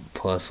Hulu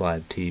plus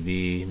Live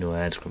TV. No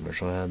ads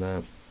commercial had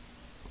that.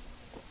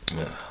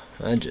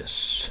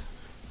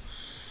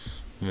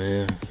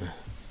 Man.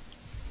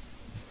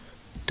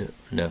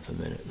 Enough a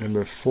minute.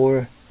 Number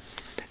 4,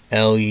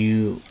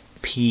 Lupin.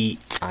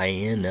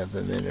 Enough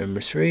a minute.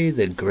 Number 3,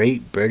 The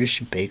Great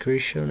British Bakery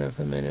Show. Enough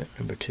a minute.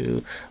 Number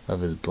 2,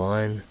 Love Is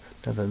Blind.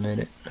 Enough a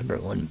minute. Number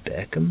 1,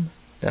 Beckham.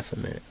 Enough a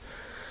minute.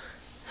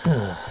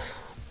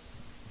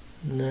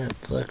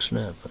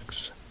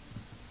 Netflix.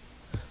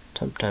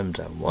 Sometimes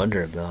I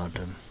wonder about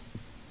them.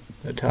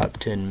 The top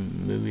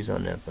 10 movies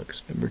on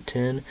Netflix. Number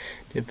 10,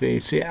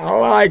 see, I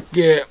like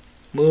it.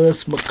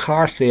 Melissa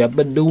McCarthy. I've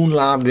been doing a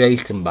lot of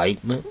Jason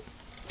Bateman.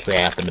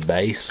 Slapping the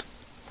bass.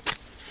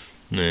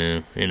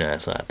 No, you're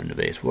not slapping the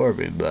bass for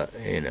me, but,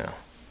 you know.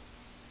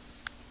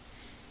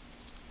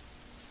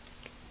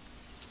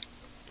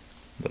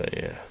 But,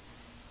 yeah.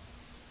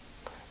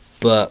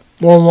 But,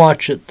 we'll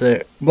watch it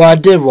there. Well, I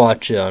did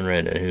watch it on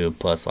Reddit, Hulu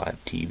Plus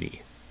Live TV.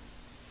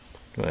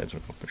 Well, that's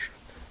for sure.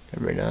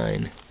 Number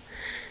 9.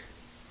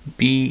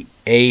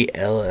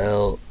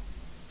 BALLARINA,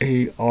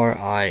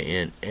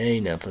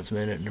 Netflix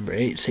Minute. Number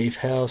 8, Safe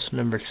House.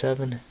 Number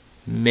 7,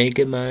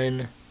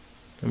 Megamind.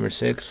 Number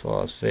 6,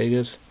 Las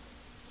Vegas.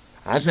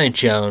 I think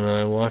Joe and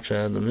I watch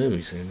that in the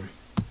movie theater.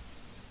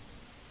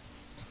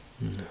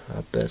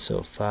 I bet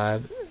so.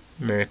 5,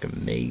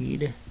 American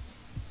Made.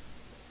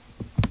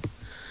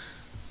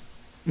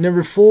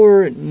 Number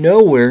 4,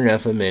 Nowhere,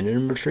 Netflix Minute.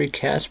 Number 3,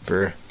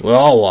 Casper. We'll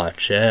all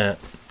watch that.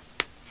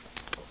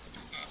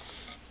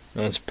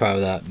 That's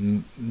probably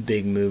that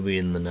big movie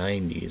in the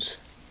 90s.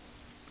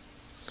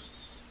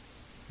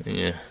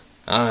 Yeah,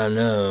 I don't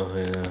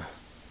know.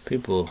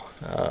 People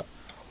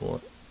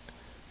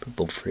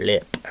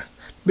flip.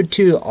 Number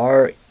 2,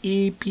 REPTILE,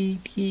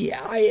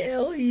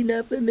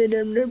 Netflix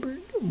Minute. Number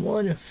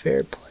 1,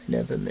 Fair Play,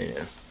 Netflix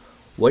Minute.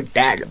 What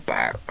that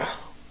about?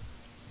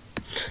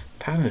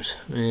 Promise.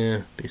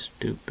 Yeah, be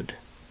stupid.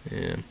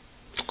 Yeah.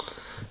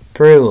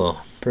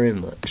 Pretty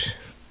much.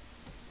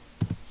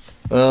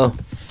 Well,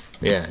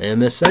 yeah,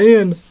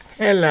 MSN.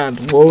 Hello,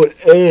 what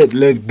up?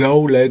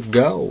 Let's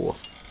go.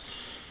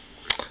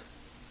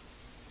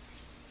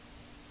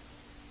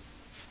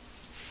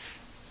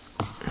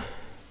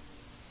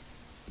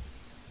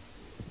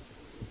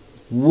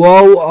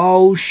 Whoa,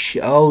 oh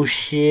shit, here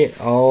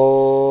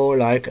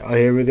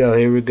we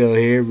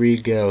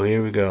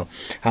go.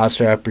 House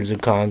of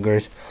Representatives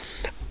Congress.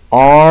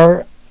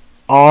 RASHIDA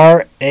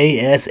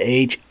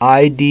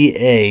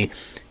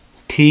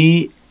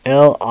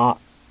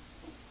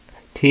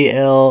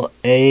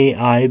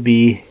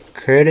TLAIB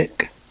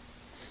critic.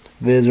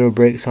 Israel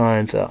breaks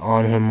silence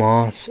on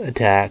Hamas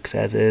attacks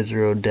as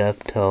Israel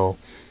death toll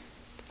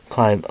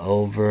climb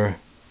over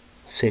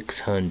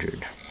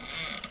 600.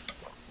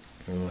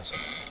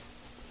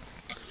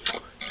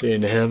 See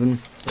into heaven.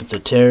 It's a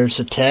terrorist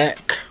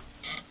attack.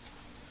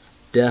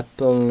 Death,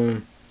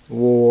 war,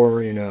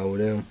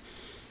 whatever.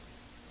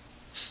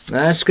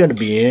 That's going to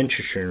be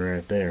interesting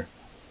right there.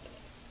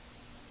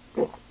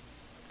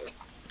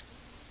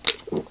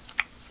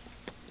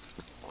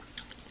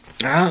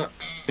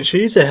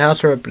 She's a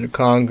House Representative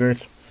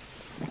Congress.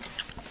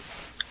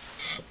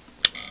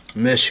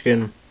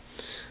 Michigan.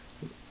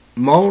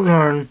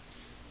 Monharn,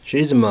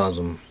 she's a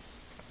Muslim.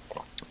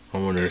 I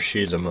wonder if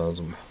she's a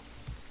Muslim.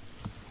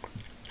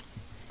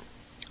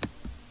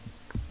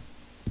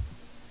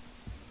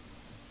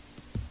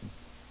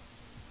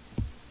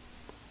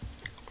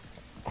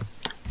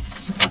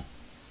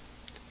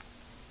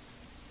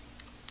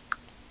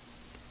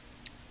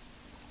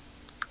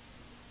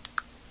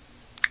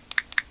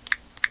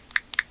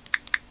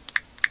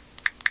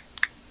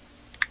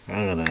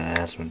 I'm gonna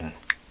ask him that.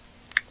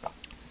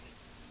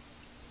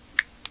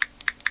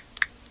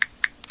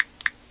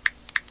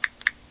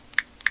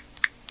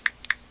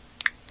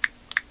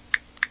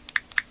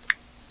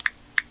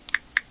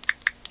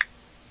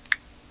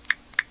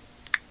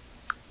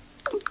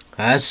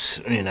 That's,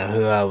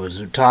 who I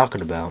was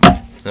talking about.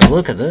 Now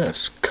look at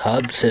this.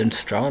 Cubs sitting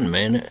strong,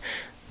 man.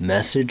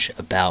 Message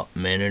about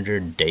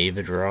manager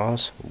David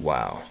Ross.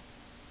 Wow.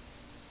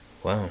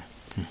 I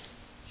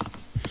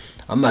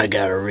might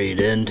gotta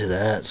read into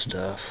that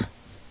stuff.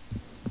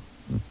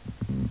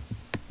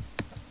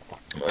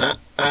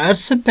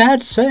 That's a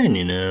bad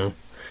saying,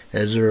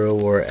 Israel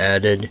were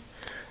added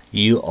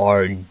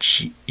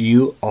URGENCY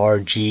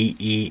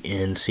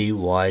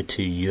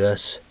to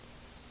U.S.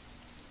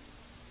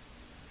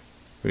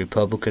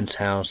 Republicans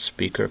House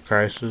Speaker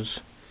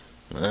crisis.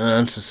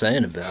 That's the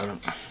saying about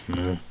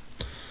it.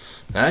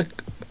 That,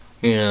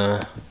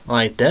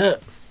 like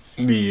that,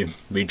 be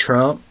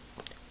Trump,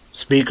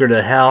 Speaker of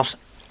the House,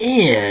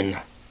 and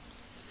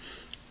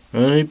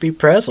he'd be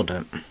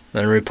president.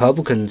 And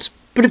Republicans,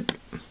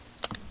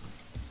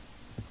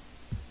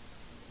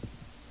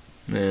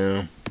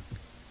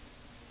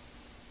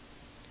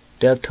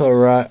 death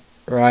toll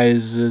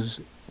rises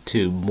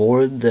to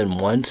more than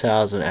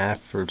 1,000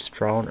 after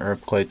strong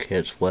earthquake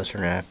hits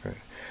Western Africa.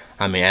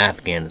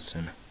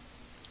 Afghanistan.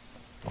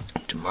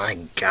 My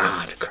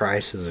God,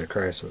 crisis.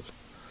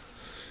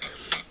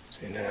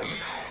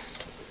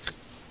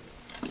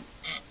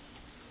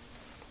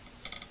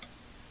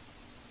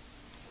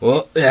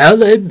 Well, yeah,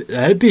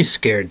 they'd be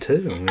scared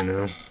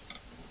too,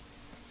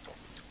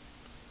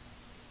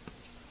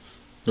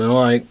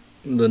 Like,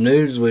 the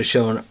news was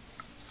showing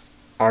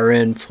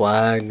RN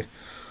flag.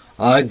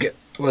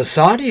 Was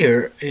Saudi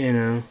or,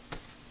 who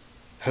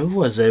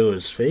was they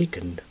was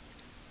speaking?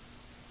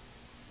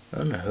 I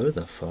don't know who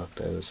the fuck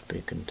they was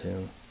speaking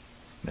to.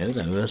 Maybe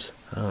that was,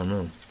 I don't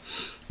know.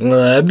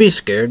 Well, I'd be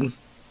scared.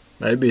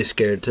 I'd be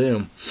scared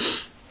too.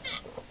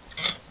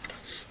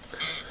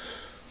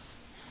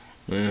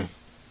 Yeah.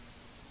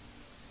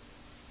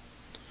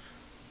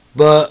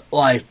 But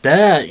like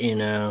that,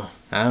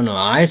 I don't know,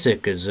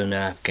 Isaac is in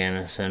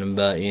Afghanistan,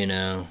 but,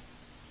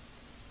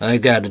 I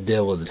got to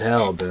deal with the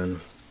Taliban.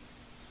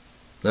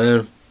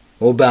 Then,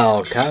 what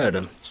about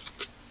Al-Qaeda?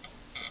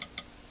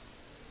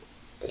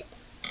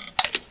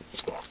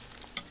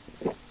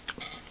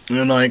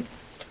 And like,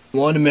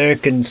 one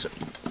American's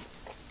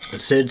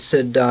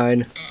Sid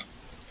died.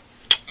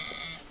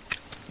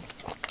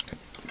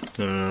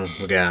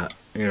 We got,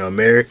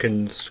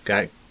 Americans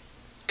got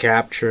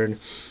captured.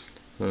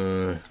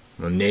 The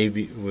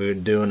Navy, we were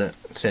doing it,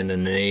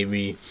 sending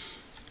Navy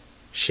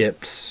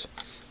ships,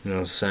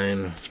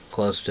 saying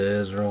close to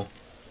Israel.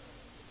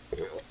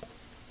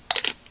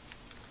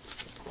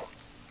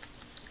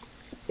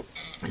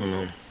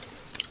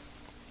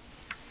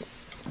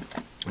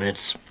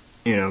 It's,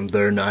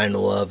 their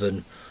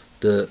 9/11,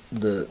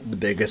 the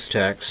biggest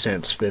attack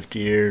since 50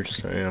 years.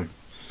 So, yeah.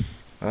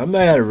 I'm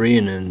not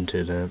reading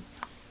into that.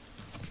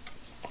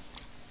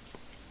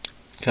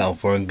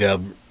 California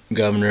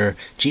Governor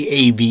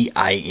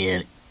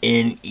Gavin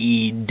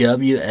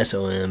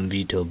Newsom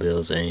veto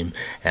bills aim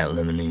at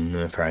limiting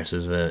the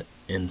prices of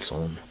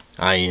insulin.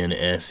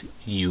 Insulin.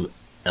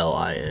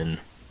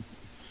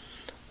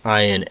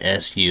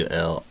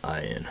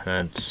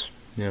 That's,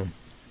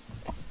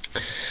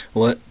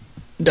 what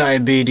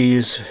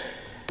diabetes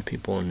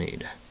people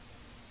need.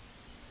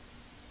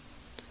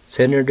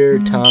 Senator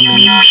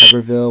Tommy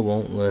Tuberville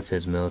won't lift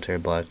his military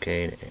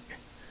blockade.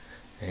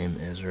 Aim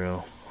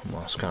Israel.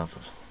 Hamas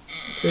conflict.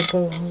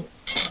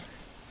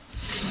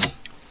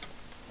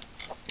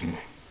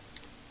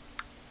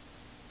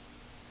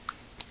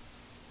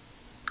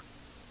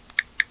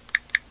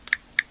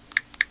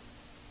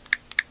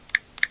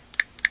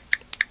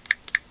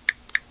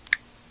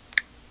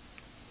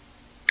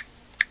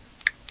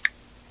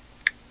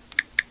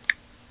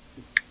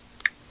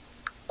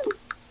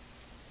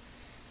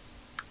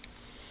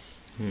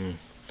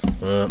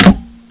 Well,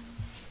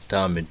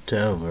 Tommy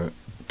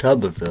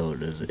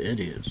Tuberville is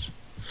idiots.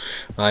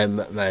 My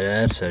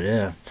dad said,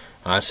 yeah.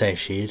 I think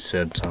she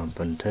said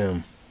something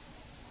too.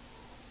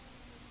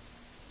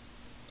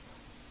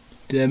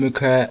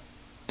 Democrat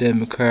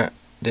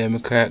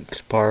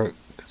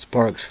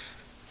sparks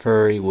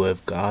fury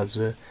with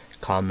Gaza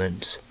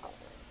comments.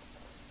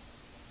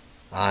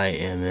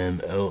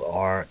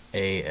 IMMORAL.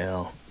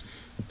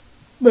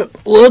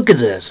 But look at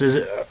this.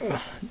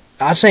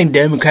 I think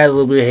Democrats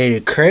will be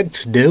hated.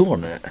 Crick's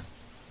doing it.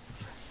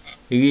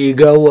 You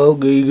go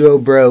woke, you go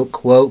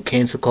broke. Woke,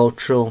 cancel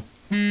cultural.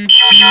 The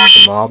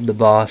mob, the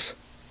boss.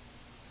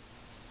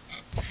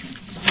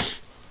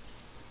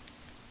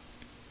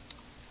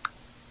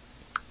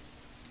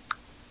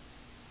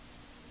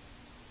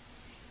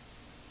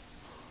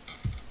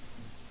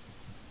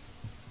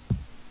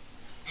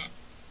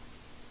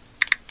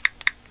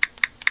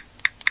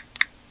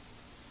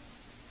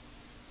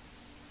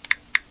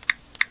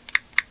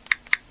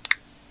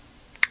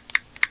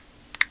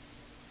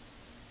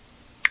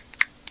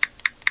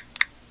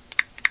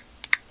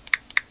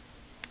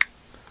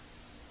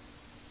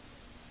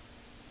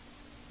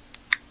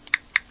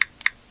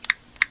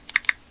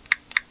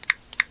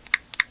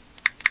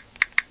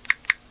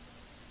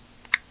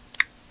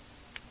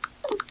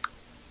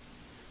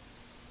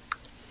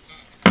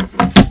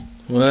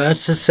 Well,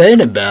 that's the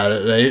saying about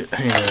it. They,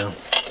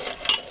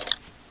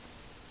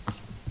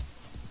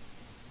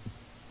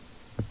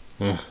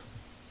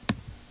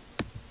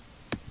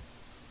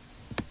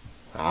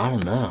 I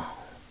don't know.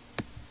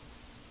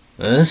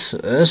 This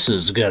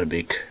has got to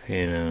be,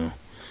 man.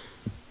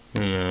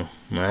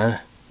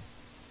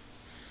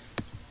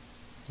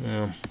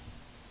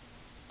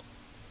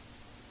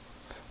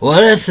 Well,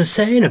 that's the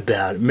saying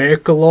about it.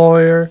 Miracle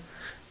Lawyer,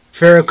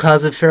 Feral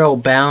Cousin, Feral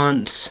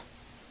Balance,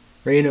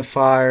 Ring of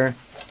Fire.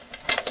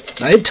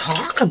 They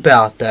talk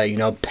about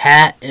that,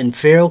 Pat and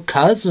Feral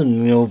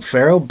Cousin,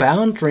 Feral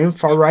Balance, Ring of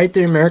Fire, right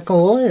there,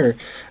 Miracle Lawyer.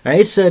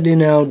 They said,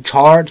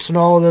 charts and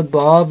all the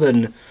above,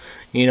 and,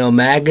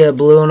 MAGA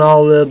blue and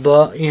all the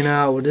above,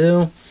 how we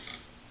do.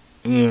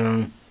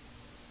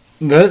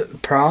 The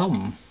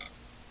problem.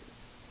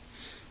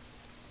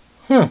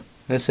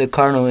 They said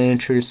Cardinal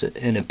interest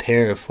in a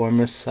pair of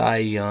former Cy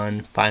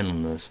Young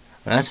finalists.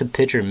 That's a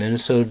picture of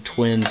Minnesota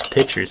Twins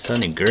pitcher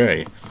Sonny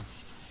Gray.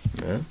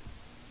 Yeah.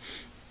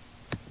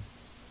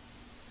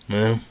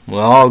 Yeah, we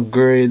all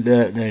agree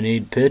that they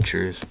need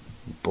pitchers.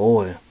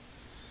 Boy.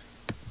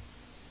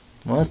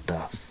 What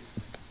the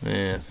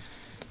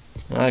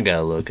I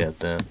gotta look at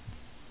that.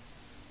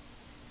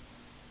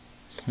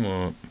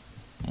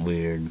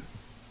 Weird.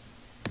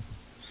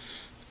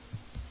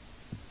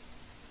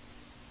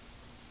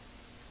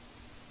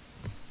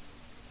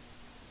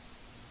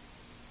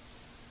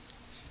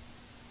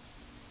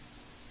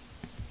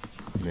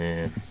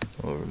 Man,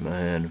 over my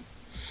head.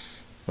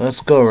 Let's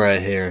go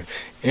right here.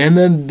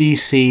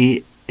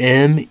 MMBC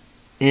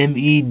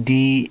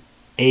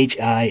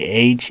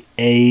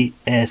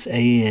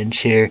MEDHIHASAN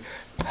share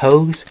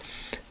post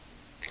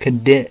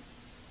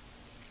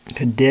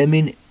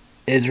condemning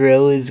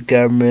Israel's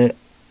government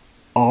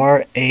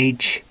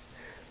RHETORIC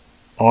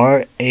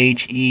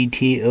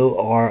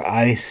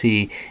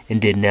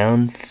and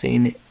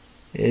denouncing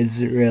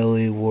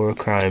Israeli war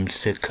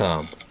crimes to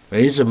come.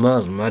 He's a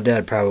Muslim. My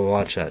dad probably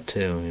watched that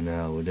too, we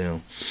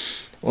do.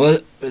 Well,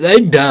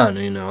 they done,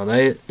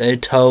 they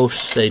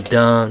toast, they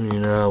done,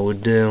 we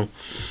do.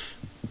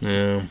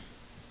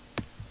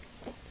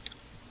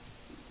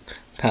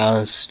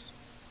 Palestine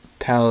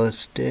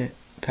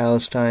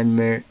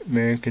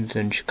Americans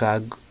in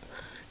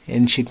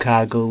In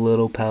Chicago,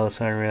 little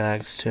Palestine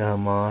reacts to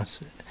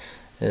Hamas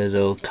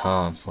Israel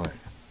conflict.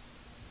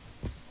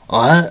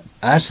 Oh,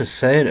 that's the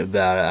sad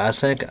about it. I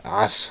think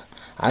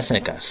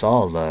I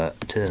saw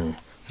that too,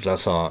 because I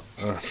saw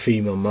a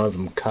female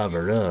Muslim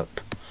covered up.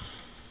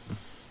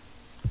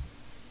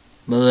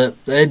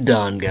 But they're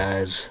done,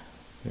 guys.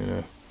 You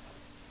know.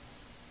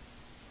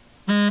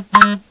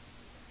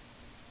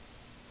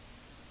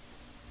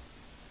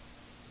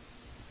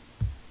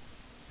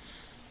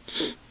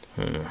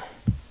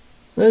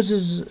 This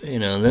is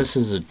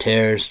a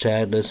terrorist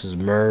attack. This is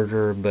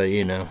murder. But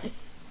yeah.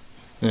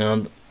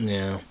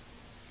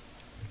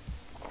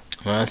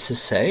 Well, that's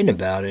just saying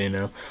about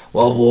it.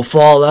 Well, with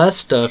all that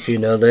stuff, they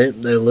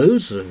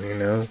lose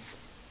them.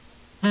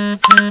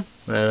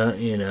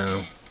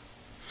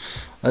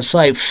 It's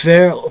like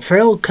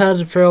Feral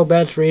cousin Feral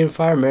Bats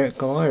Reinfire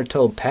American Lawyer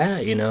told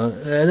Pat, they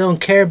don't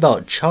care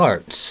about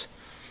charts.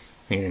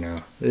 They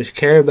just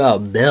care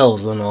about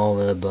bills and all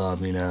the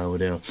above,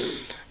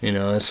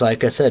 it's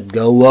like I said,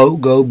 go woke,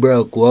 go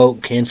broke,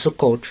 woke, cancel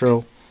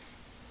cultural,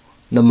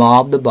 the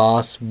mob, the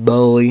boss,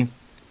 bully.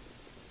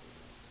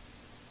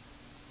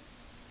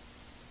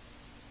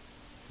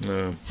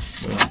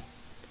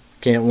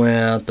 Can't win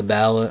out the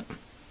ballot.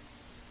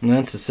 And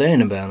that's the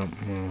saying about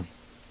them.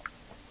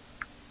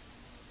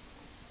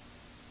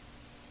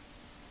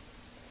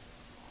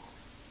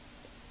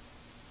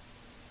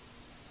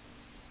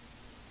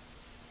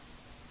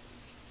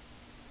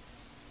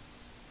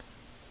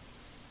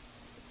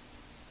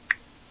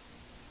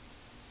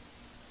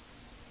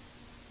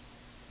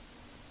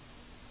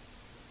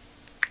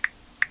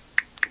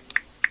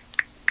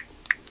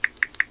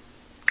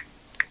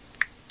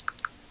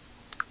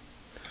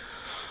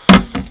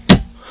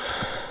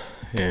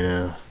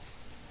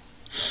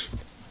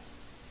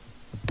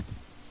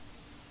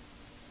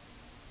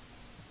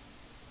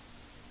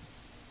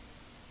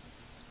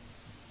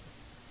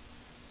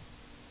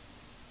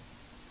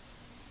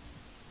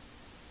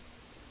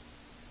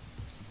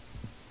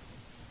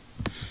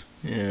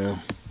 Yeah.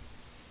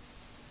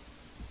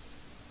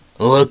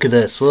 Look at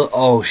this. Look.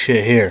 Oh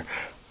shit! Here.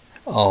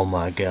 Oh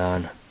my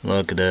god.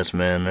 Look at this,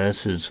 man.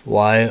 This is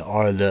why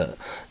are the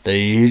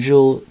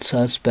usual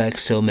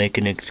suspects still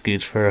making an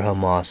excuse for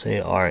Hamas?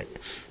 They are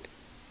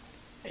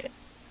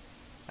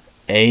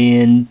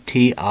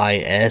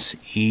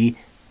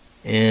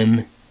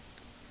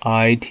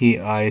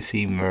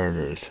ANTISEMITIC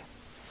murders.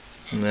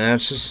 And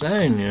that's the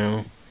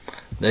saying,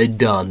 They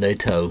done. They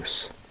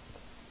toast.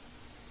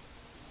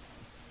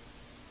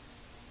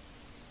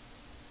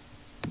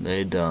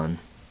 They done.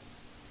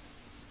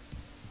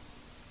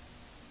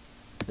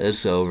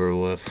 It's over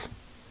with.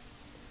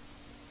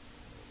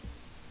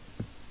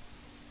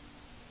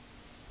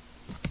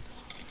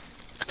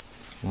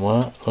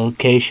 What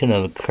location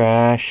of a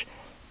crash?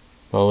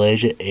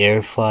 Malaysia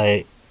Air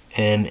Flight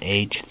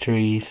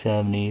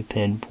MH370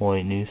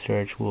 pinpoint. New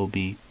search will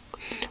be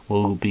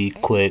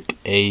quick.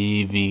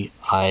 AVIONICS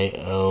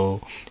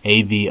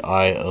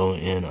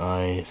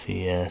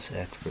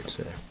experts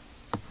say.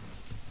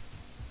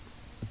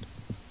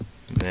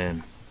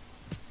 Man.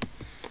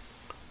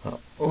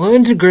 Well,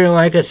 integrating,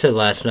 like I said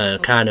last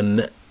night, kind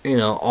of,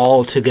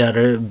 all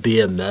together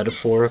be a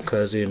metaphor,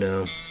 because, they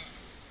don't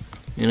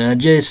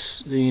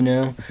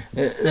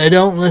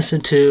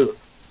listen to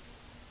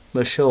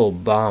Michelle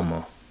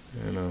Obama,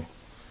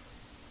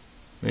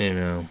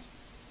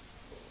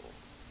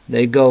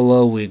 They go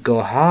low, we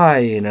go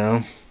high,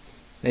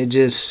 They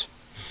just,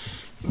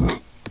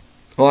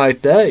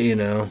 like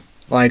that,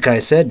 Like I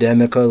said,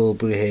 Democrat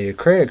behavior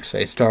critics,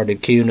 they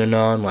started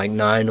QAnon like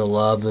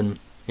 9/11,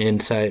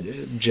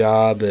 Inside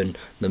Job, and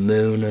the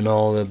moon and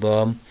all the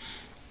above.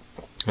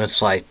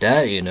 It's like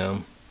that,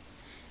 Yeah,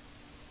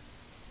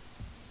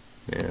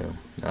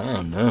 I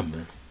don't know,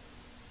 man.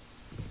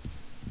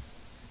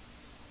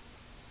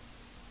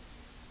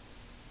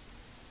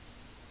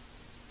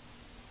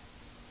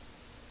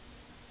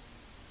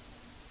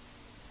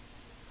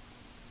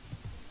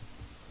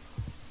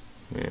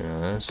 Yeah,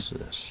 that's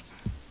just...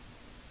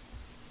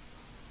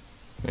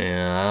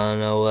 Yeah, I don't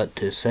know what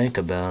to think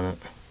about it.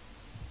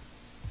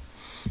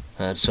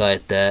 That's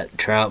like that.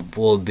 Trump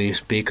will be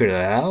Speaker of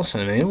the House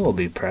and he will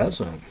be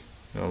President.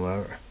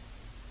 However,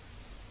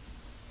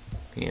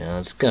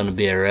 it's going to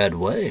be a red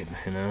wave,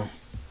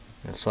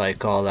 It's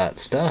like all that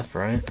stuff,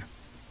 right?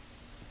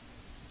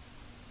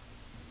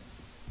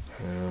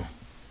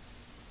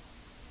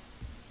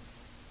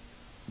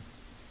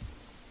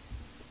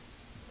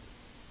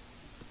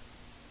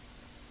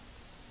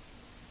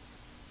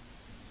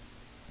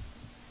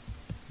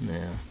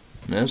 Yeah.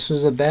 This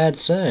is a bad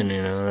thing,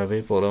 that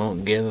people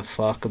don't give a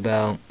fuck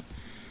about,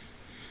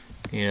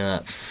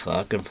 that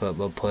fucking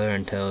football player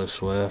and Taylor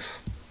Swift.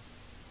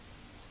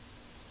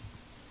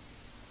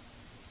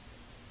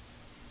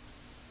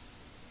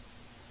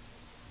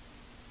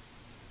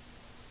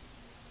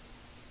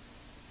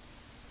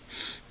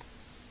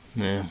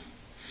 Yeah.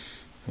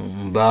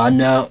 But I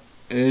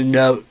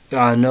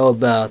know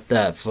about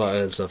that.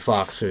 It's a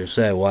Fox who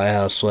said White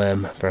House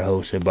Slim for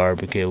hosting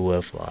barbecue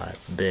with live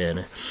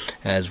Ben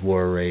as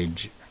war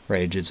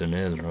rages in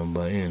Israel,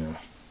 but you know.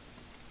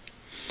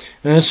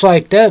 And it's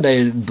like that,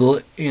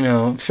 you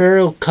know,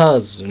 Pharaoh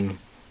cousin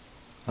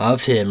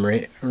of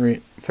him,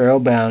 Pharaoh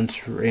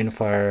Bounce, Rain of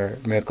Fire,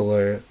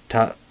 Mickler,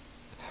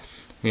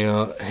 you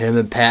know, him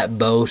and Pat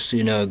Bose,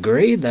 you know,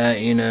 agreed that,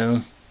 you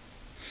know,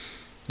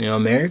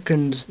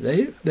 Americans,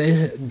 they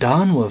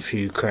done with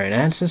Ukraine.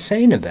 That's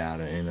insane about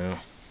it, you know.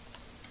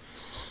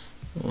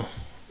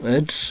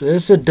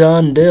 It's a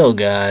done deal,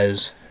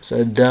 guys. It's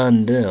a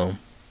done deal.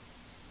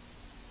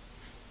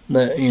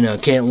 That, you know,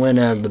 can't win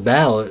out of the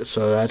ballot,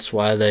 so that's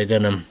why they're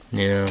gonna,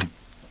 you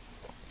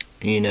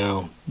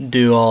know,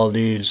 do all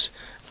these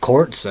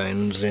court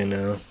things, you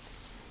know.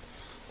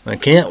 I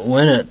can't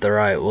win it the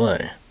right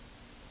way.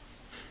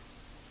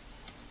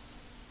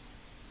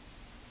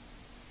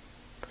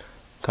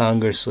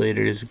 Congress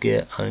leaders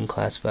get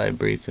unclassified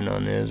briefing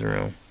on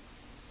Israel.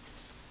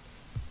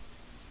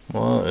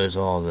 What is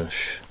all this?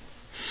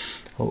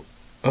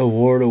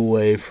 Award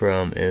away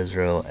from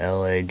Israel.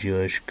 LA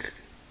Jewish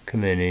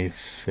community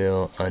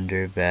feel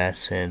under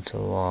vast sense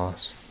of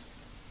loss.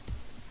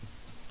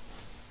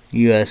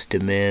 U.S.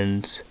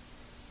 demands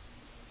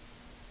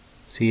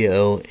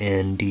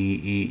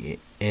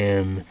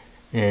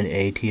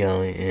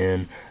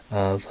CONDEMNATON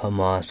of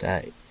Hamas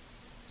at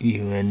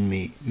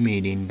UN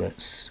meeting,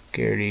 but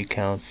Security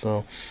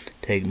Council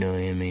take no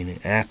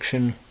immediate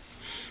action.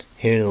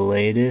 Here the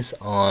latest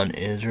on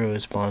Israel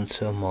response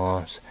to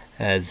Hamas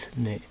as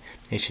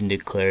nation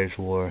declares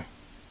war.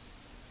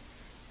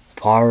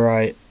 Far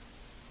right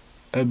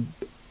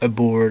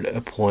aboard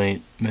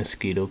appoint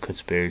mosquito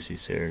conspiracy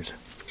theories.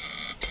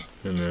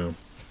 You know.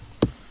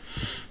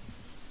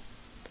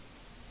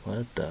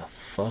 What the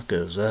fuck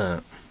is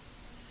that?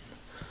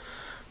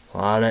 A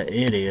lot of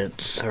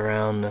idiots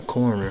around the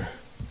corner.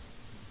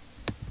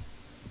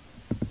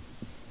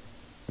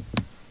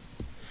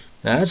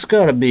 That's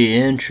gotta be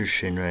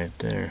interesting right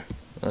there.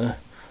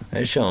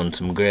 They're showing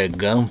some Greg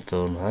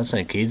Gumfield. I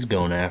think he's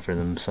going after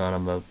them son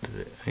of a,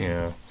 you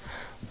know.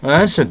 Well,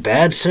 that's a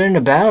bad thing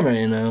about it,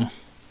 you know.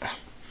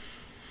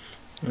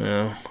 You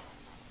know.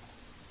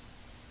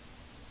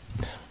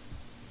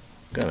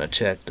 Gotta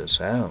check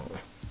this out.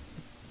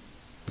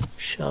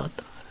 Shut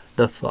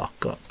the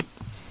fuck up.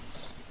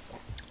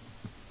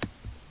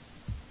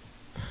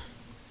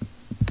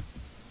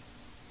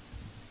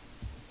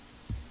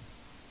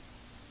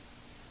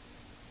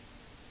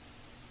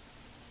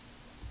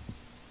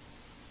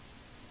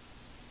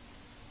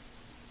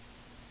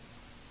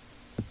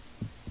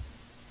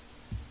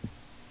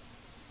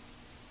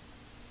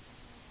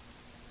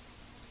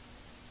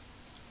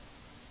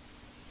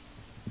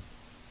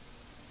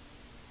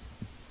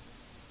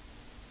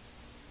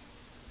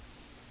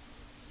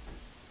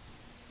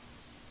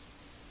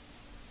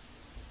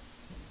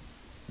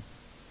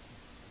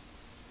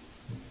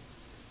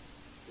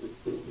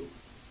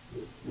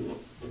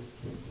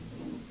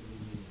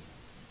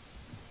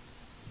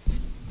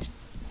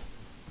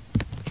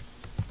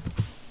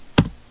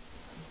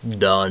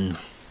 Done.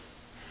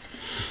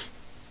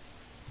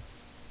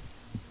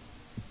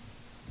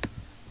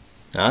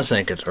 I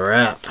think it's a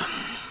wrap.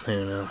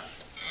 You know.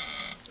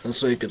 I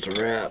think it's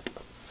a wrap.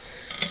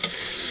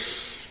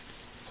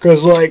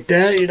 Because like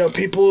that, you know,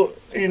 people,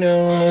 you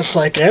know, it's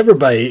like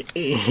everybody,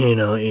 you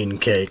know, eating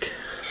cake.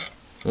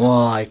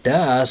 Well, like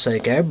that, I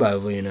think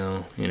everybody, you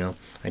know,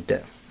 like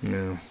that, you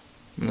know.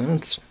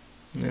 It's,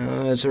 you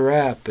know, it's a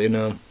wrap, you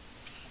know.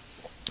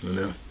 You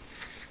know.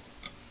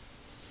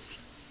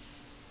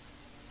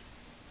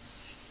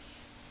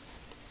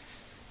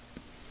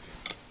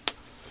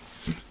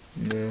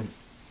 Yeah.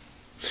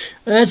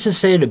 That's the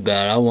say about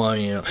it. I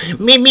want, you know,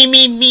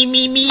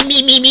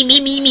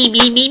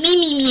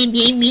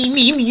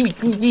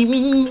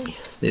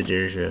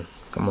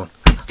 come on,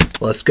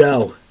 let's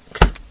go.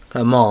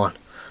 Come on.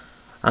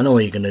 I know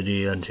what you're gonna do,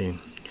 you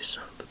team. You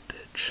son of a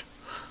bitch.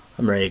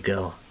 I'm ready to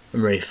go.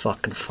 I'm ready to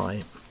fucking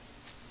fight.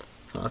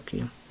 Fuck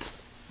you.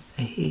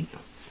 I hate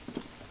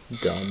you,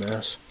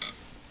 dumbass.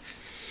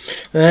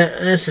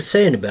 That's the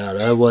saying about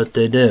it. What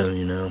they do,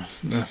 you know.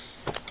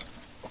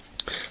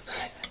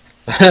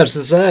 As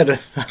I said,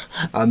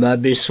 I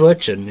might be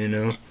switching, you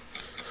know.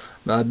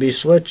 Might be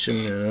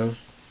switching, you know.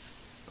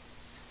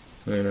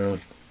 You know.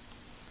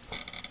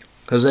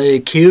 Because they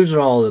accuse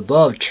all the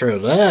above, true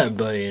that,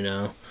 but, you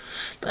know.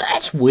 But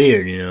that's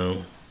weird, you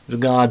know. The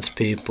God's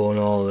people and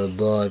all the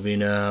above, you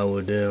know how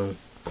we do.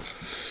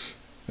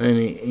 And,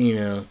 you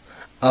know,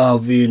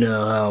 you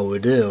know how we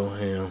do,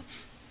 you know.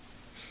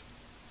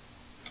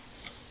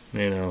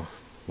 You know,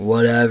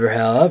 whatever,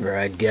 however,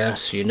 I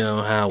guess, you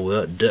know how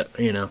we do,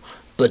 you know.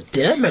 But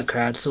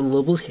Democrats and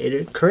liberals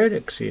hated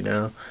critics, you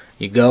know.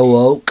 You go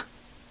woke,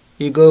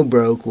 you go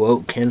broke,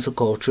 woke, cancel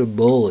culture,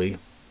 bully.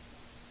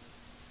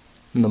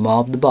 And the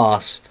mob, the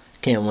boss,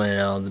 can't win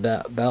out of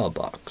the ballot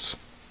box.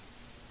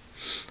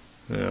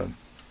 Yeah.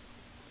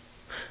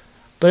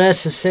 But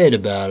that's to say it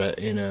about it,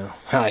 you know.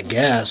 I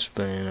guess,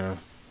 but, you know.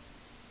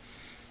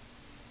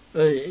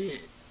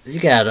 You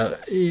gotta,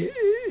 you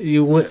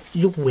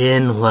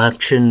win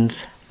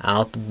elections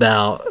out the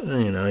ballot,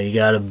 you know. You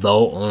gotta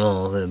vote on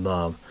all the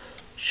above.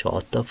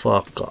 Shut the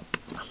fuck up.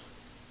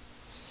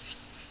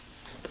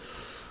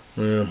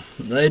 Yeah,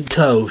 they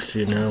toast,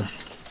 you know.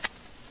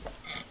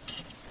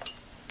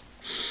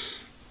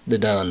 They're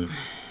done.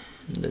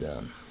 They're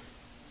done.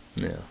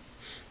 Yeah.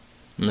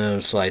 No,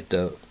 it's like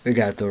they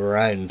got the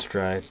riding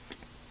strike.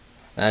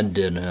 That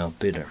didn't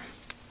help either.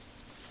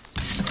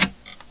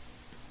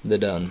 They're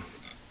done.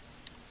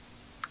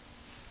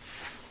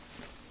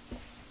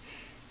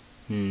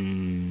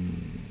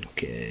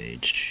 Okay.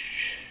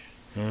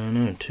 I don't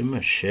know, too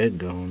much shit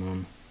going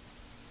on.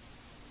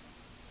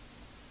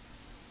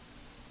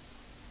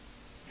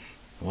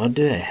 What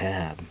do I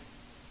have?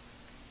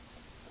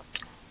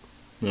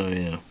 Oh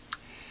yeah.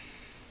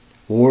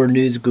 War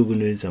News, Google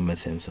News on my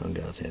Samsung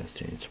Galaxy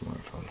S10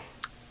 smartphone.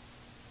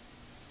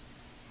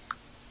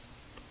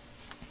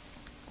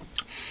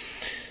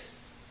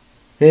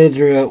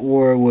 Israel at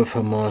war with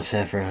Hamas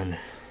after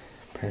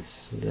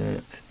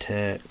unprecedented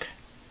attack.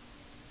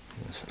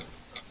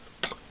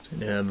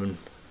 Having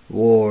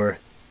war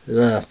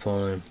left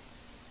on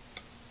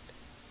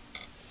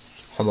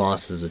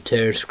Hamas is a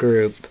terrorist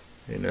group,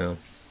 you know.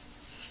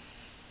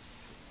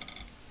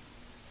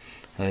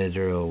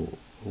 Israel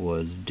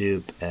was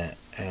duped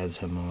as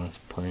Hamas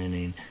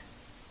planning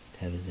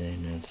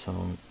devastating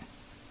assault.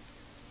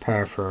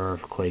 Powerful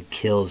earthquake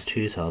kills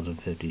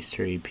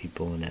 2,053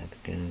 people in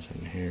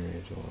Afghanistan. Here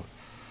is all.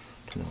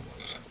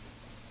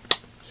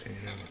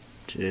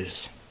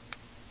 Jeez.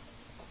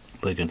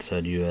 Blinken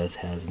said U.S.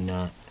 has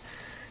not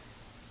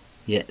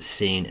yet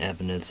seen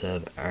evidence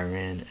of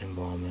Iran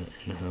involvement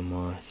in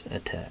Hamas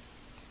attack.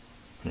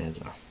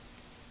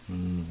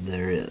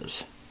 There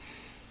is.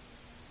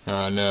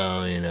 I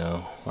know, you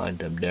know, like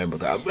them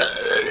Democrats.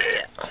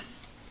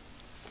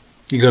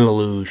 You're gonna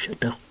lose. Shut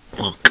the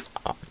fuck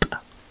up.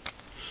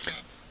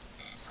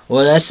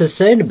 Well, that's the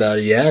thing about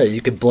it. Yeah,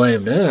 you could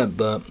blame that,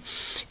 but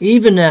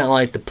even at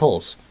like the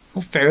polls,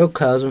 well, Pharaoh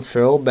Cousin,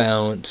 Pharaoh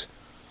Balance,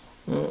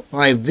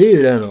 like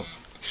viewed, I don't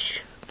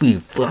know.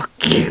 Fuck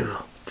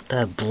you.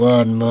 That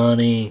blood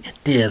money,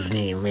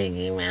 Disney,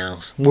 Mickey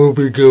Mouse. Where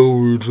we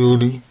going,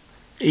 Sonny?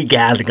 You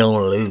guys are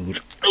gonna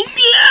lose. I know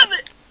you love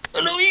it. I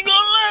know you're gonna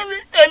love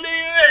it. I know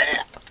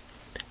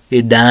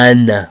you're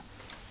done.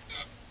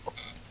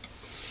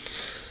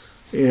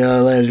 You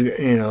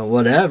know,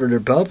 whatever, the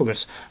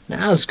Republicans.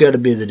 Now it's got to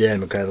be the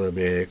Democrats that'll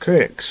be the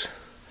critics.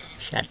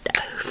 Shut the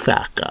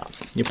fuck up.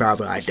 You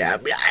probably like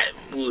that.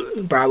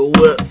 Probably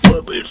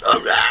would be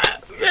something.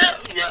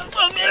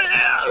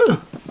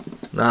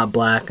 Not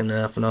black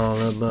enough and all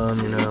that,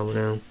 you know,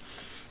 them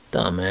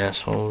dumb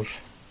assholes.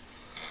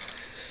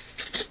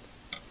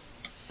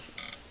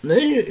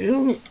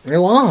 You're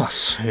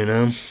lost, you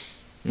know.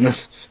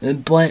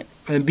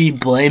 It'd be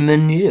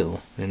blaming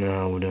you, you know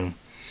how we do.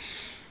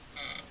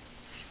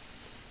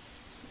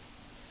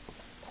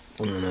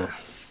 I don't know.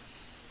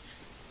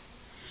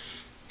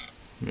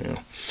 Yeah.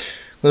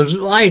 Because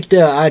like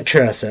that, I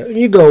trust that.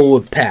 You go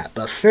with Pat,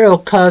 but Pharaoh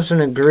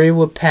Cousin agree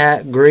with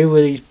Pat, agree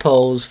with these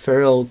polls.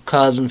 Pharaoh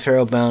Cousin,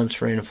 Pharaoh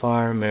Balance, Rain of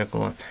Fire, American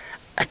One.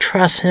 I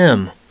trust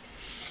him.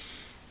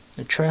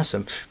 I trust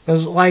him.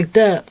 Because like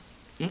that,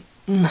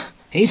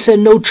 he said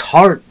no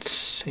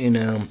charts, you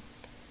know.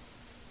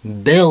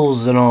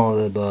 Bills and all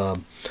the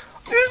above.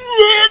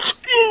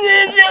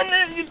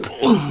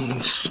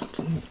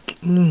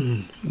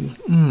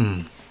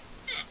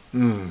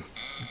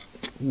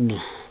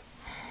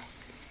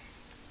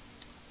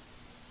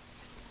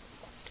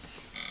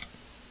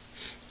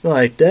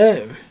 Like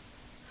that.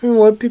 And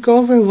wipe your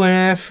girlfriend went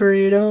after,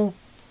 you know.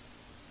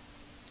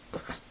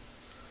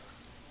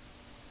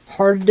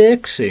 Hard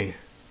Dixie.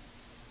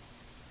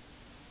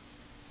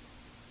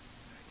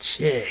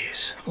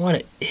 Jeez, what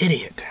an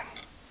idiot.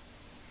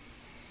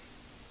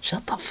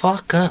 Shut the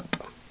fuck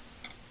up.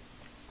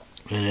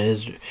 And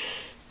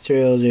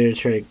Israel's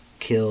airstrike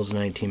kills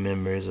 19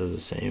 members of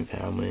the same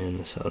family in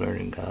the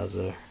southern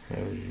Gaza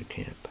refugee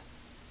camp.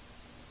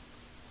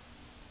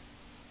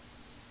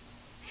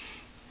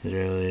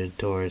 Israeli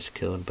tourists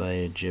killed by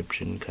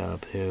Egyptian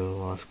cop who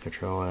lost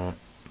control at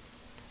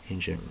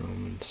ancient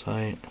Roman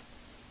site.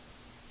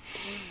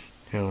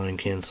 Airline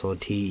canceled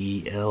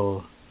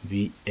TELAVIV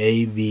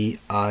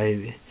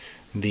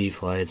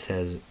flights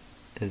as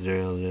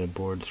Israel did a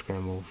board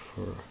scramble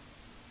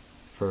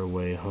for a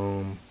way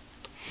home.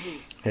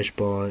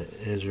 Hezbollah,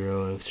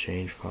 Israel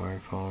exchanged fire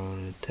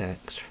following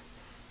attacks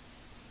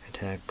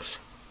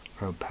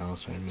from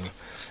Palestine.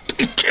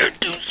 Shut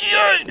the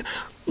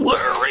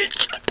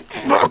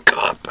fuck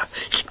up.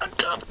 Shut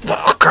the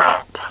fuck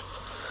up.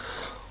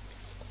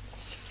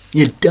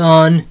 You're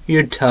done.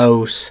 You're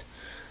toast.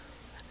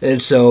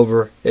 It's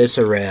over. It's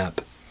a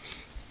wrap.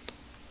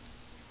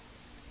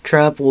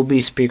 Trump will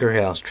be Speaker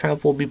House.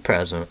 Trump will be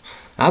president.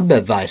 I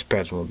bet Vice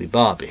President will be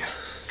Bobby.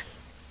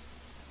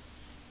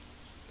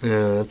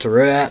 It's a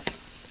wrap.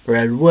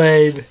 Red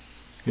wave.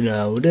 You know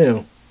how we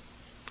do.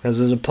 Because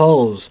of the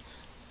polls.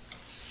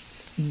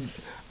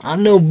 I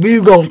know B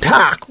gonna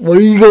talk. What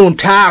are you gonna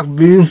talk,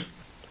 B?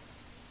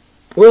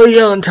 What are you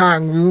gonna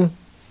talk, B?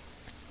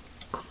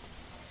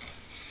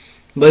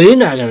 But he's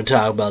not gonna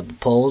talk about the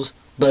polls.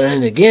 But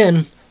then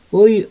again,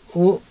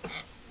 View,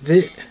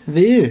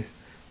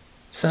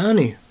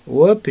 Sonny,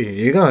 Whoopi,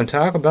 you gonna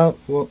talk about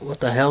what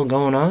the hell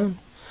going on?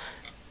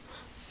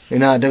 You're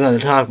not gonna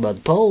talk about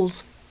the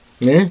polls,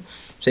 yeah?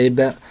 See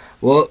about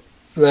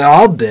they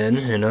all been,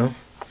 you know.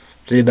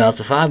 See about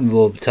the five,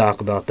 we'll talk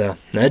about that.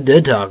 I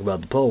did talk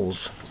about the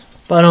polls,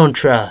 but don't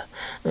try.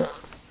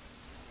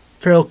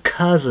 Pharaoh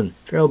Cousin,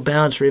 Pharaoh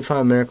Bounce,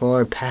 Refine American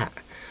Lord Pat.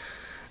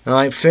 And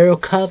like Pharaoh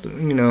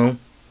Cousin, you know,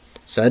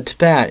 said to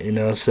Pat, you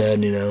know,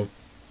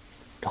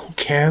 don't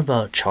care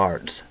about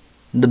charts.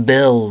 The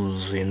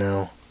bills, you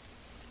know.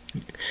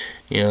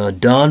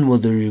 Done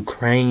with the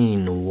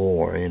Ukraine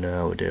war, you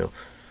know, we do.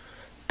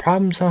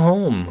 Problems at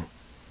home.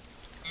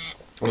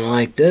 And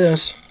like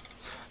this,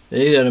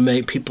 you gotta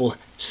make people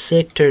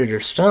sick to their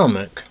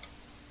stomach.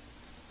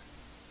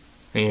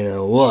 You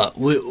know what?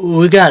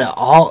 We gotta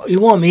all.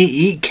 You want me to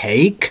eat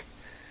cake?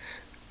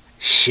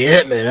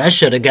 Shit, man, I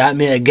should have got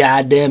me a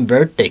goddamn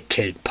birthday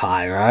cake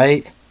pie,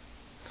 right?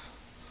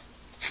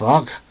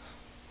 Fuck.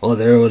 Well,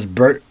 there was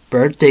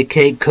birthday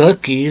cake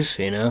cookies,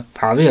 you know.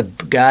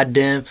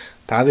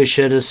 Probably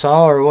should have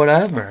saw or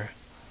whatever.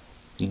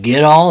 You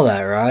get all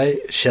that, right?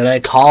 Should I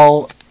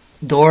call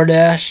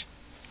DoorDash?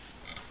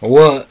 Or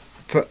what?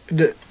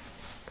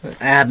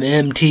 App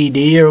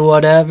MTD or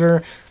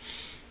whatever?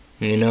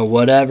 You know,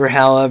 whatever,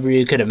 however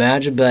you could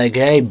imagine. Be like,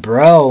 hey,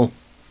 bro,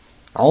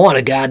 I want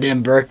a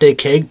goddamn birthday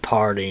cake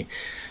party.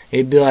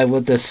 He'd be like,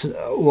 what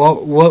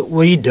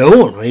are you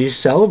doing? What are you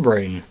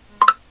celebrating?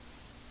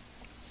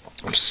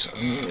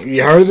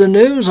 You heard the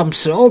news? I'm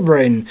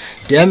celebrating.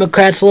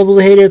 Democrats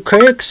liberally hated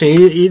critics.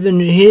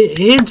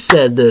 He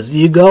said this.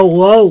 You go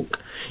woke.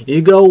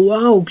 You go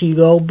woke. You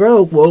go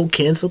broke. Woke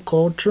cancel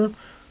culture.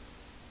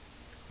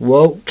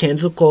 Woke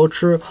cancel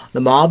culture. The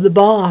mob, the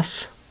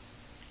boss.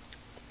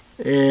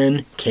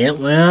 And can't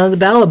win out of the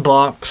ballot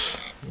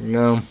box. You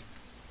know.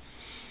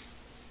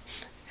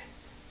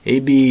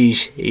 He'd be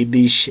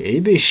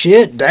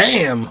shit.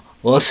 Damn.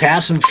 Let's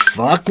have some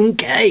fucking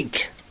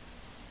cake.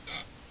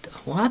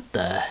 What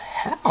the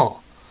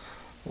hell?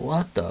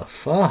 What the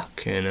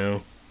fuck, you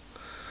know?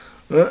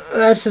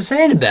 That's the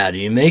saying about it.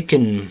 You're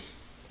making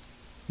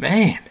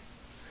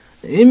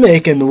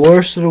the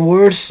worst of the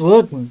worst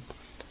look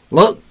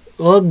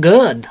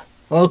good,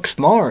 look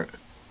smart.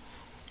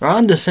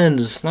 Ron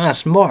DeSantis not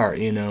smart,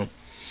 you know.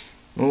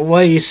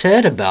 What you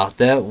said about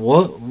that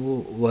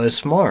was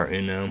smart,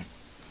 you know.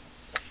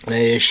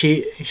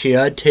 She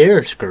had a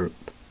terrorist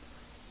group,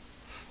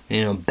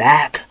 you know,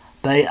 backed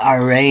by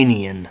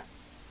Iranian.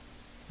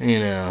 You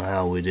know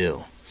how we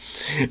do.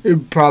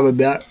 Probably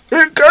about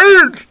it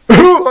hurts.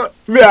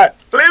 Leave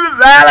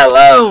that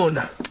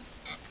alone.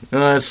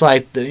 It's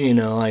like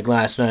like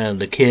last night,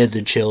 the kids,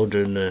 the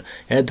children, the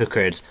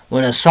hypocrites.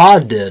 When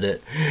Assad did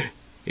it,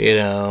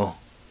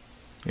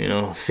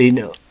 see,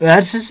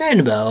 that's the thing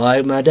about it.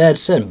 Like my dad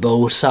said,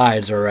 both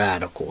sides are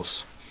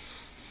radicals.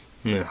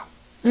 Yeah.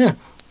 Well,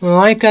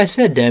 like I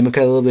said,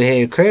 Democrat a little bit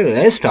hated critical.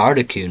 They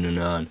started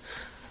QAnon.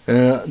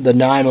 The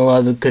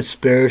 9/11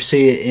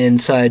 conspiracy,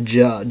 inside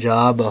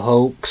job, a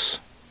hoax.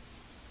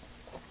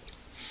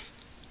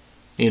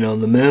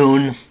 The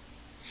moon.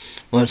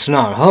 Well, it's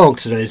not a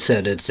hoax. They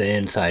said it's an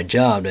inside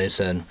job. They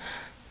said,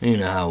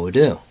 how we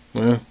do.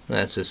 Well,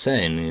 that's the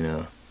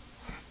saying,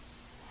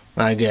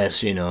 I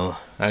guess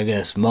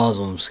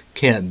Muslims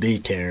can't be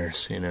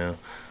terrorists, And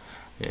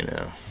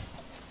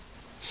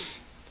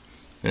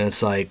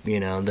it's like,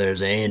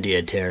 there's an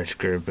India terrorist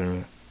group.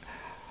 And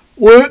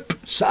whoop,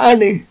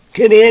 Sonny,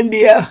 can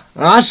India?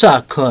 I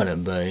saw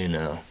couldn't, but,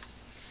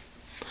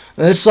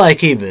 It's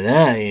like even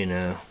that,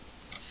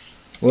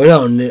 We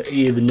don't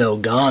even know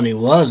Ghani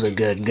was a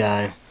good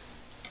guy.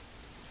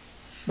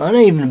 Not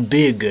even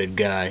be a good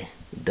guy.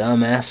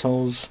 Dumb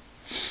assholes.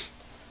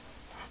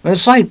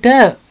 It's like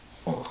that.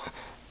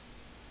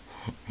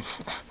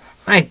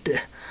 Like that.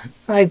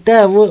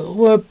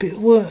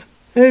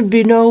 There'd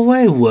be no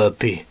way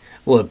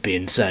Whoopi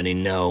and Sonny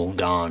know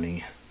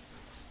Ghani.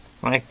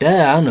 Like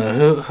that, I don't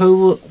know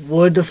who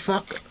would the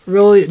fuck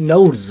really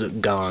knows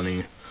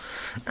Ghani.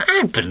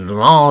 I've been a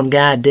long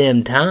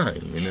goddamn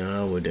time,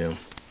 I would do.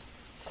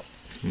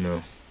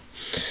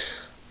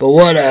 But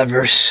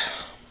whatevers.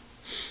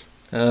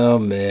 Oh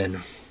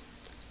man.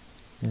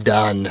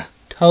 Done.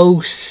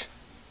 Toast.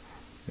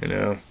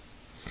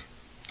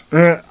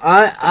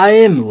 I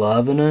am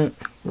loving it,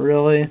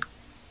 really.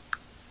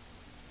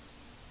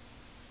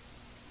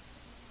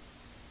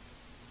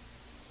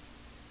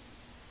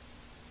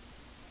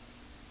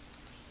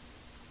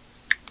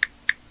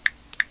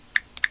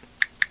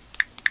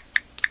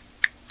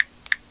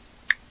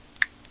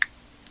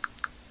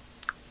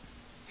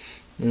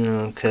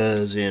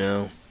 Cause,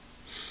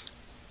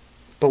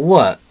 But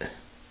what?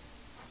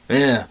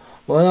 Yeah.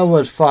 Well, that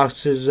was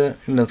Fox in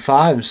the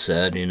 5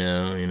 said,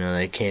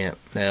 they can't,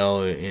 they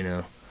all,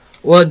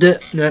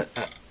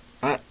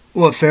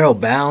 What Pharaoh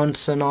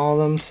Bounce and all of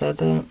them said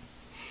that?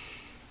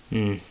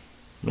 Man,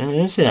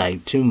 this is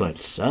like too much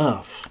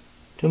stuff.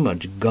 Too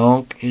much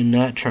gunk in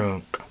that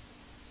trunk.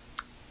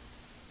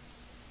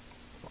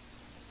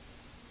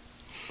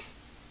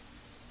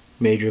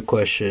 Major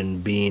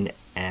question being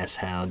asked,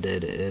 how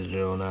did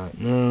Israel not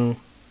know?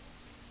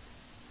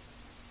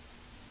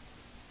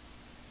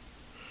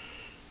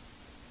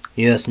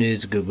 U.S.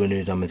 News, Google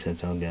News, I'm a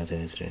Samsung gas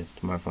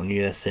smartphone.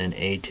 U.S. sent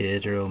aid to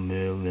Israel,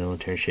 move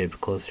military ship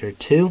closer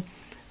to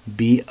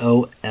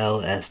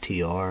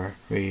BOLSTR,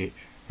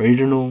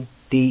 regional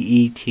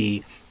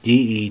DETGETERENCE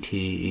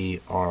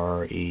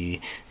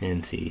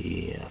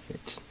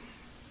efforts.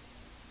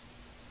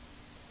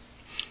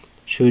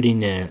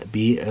 Shooting at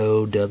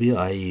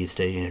BOWIE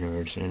State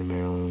University in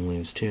Maryland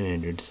leaves 2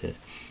 injured,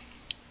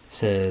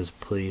 says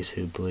police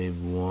who believe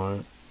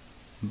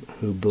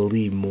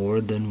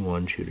more than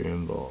one shooter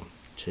involved.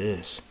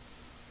 Jeez.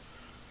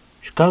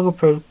 Chicago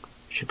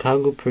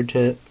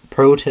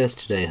protest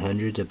today.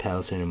 Hundreds of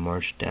Palestinians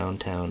marched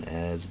downtown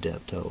as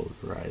death toll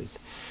rise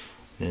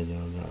in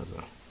Israel,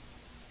 Gaza.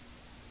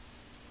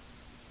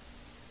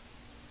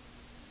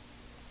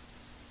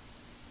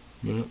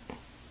 Yep.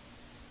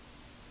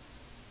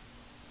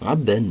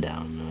 I've been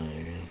down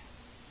there.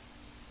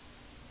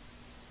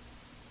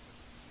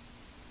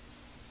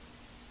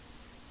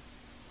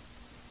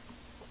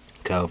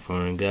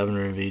 California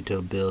governor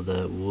vetoed bill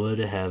that would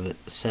have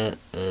set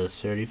a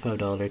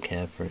 $35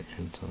 cap for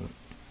insulin.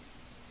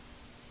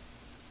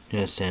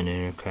 Just sent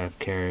aircraft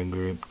carrier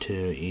group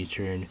to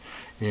Eastern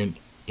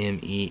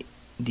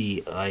Mediterranean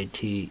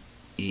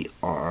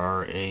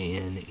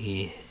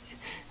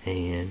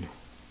in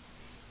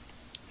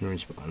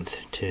response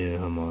to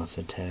Hamas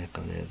attack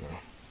on Israel.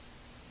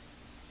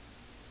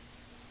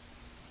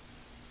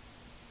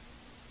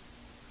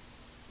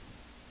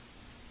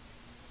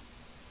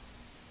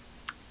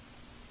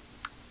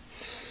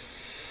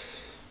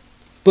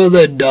 But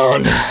they're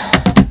done.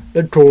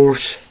 Of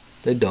course,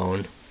 they're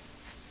done.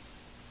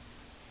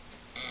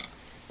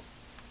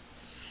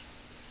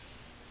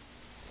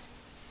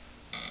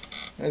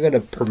 I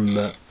gotta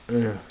promote.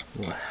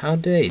 How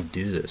do they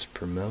do this?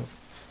 Promote?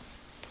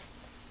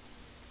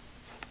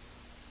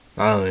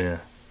 Oh, yeah.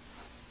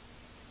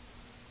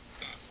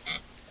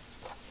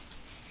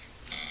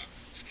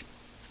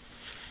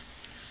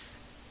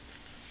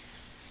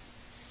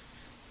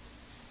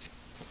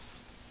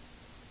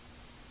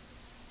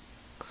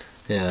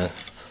 Yeah,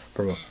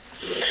 promote.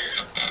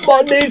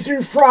 Monday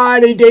through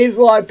Friday, Days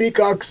Live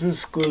Peacock's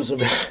exclusive.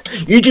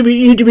 YouTube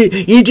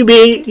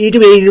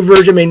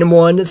Universal made number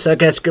one.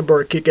 Sarcastic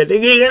Bar Kick. Leave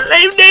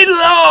it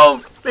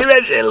alone. Leave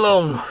that shit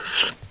alone.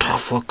 Shut the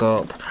fuck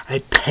up. I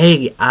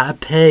pay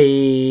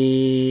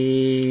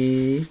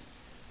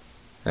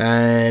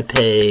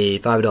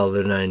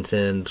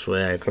 $5.09.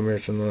 Where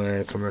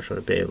commercial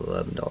I pay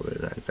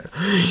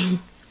 $11.09.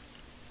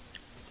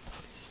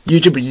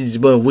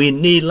 YouTube, we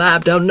need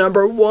laptop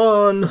number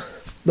one.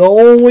 The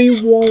only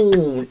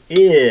one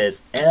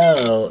is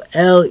Lenovo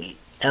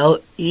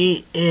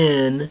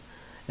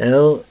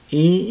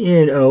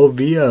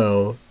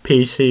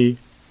PC,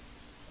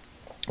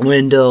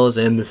 Windows,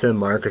 MSN,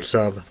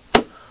 Microsoft,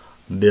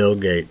 Bill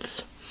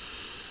Gates.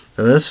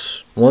 And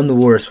this one of the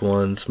worst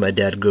ones. My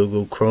dad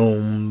Google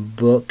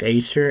Chromebook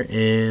Acer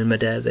and my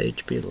dad's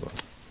HP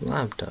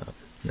laptop.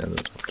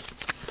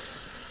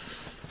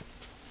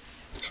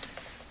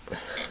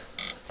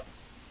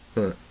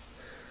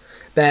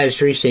 Bad is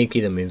 3 stinky,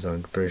 that means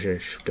I'm pretty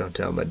sure. Don't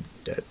tell my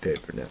dad paid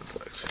for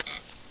Netflix.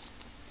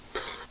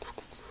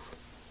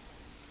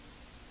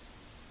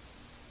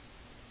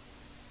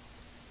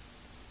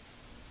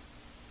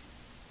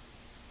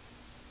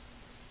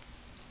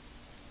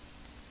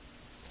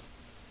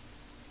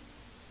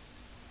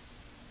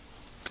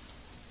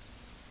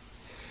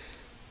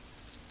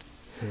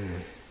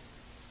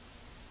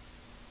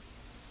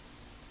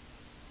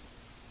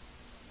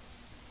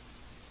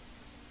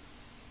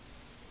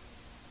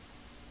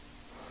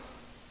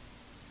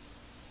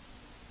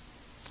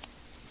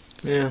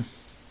 Yeah.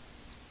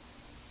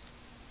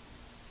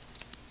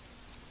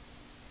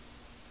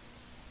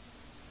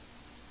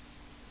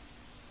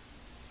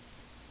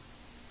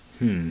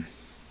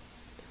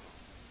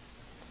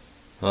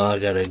 Well, I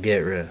gotta get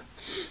rid of.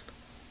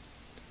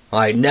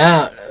 Like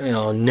now,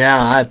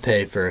 now I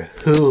pay for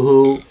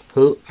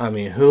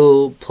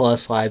Hulu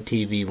plus live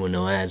TV with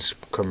no ads,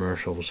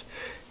 commercials.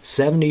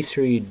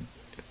 $73,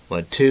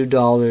 what, $2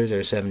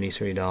 or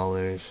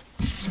 $73?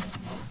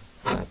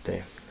 Not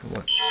there.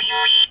 What?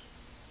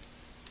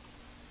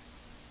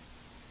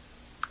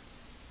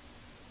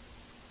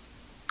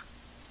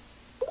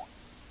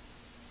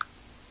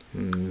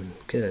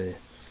 Okay.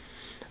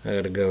 I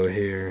gotta go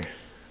here.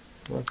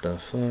 What the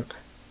fuck?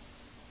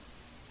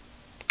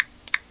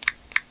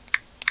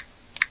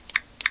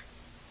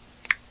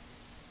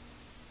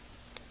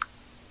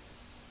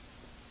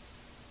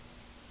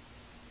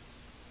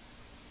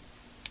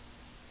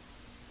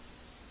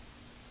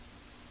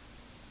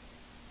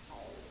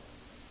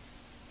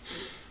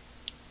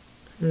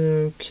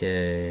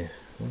 Okay.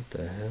 What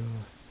the hell?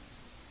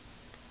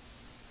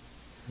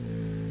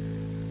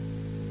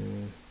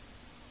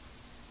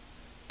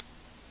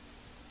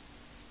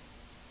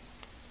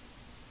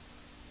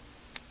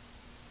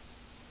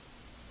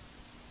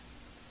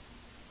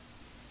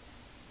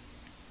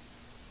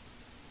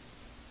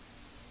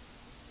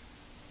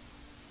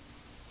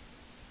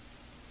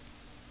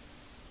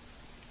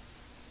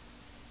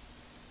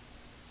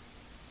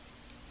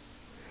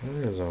 What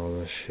is all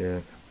this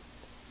shit?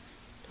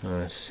 Oh,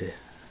 let's see.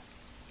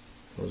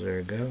 Well, there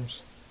it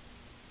goes.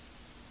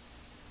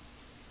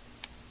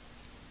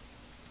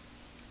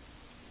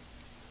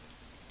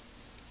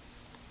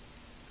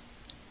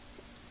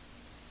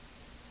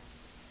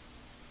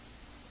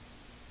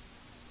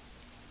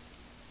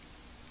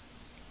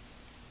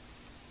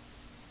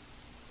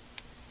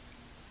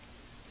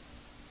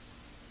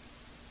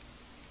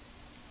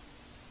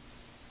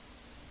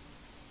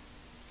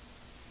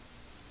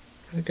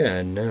 I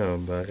gotta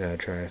know, but I gotta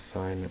try to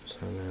find it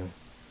somehow.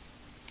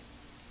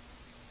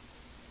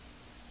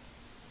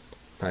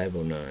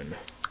 509.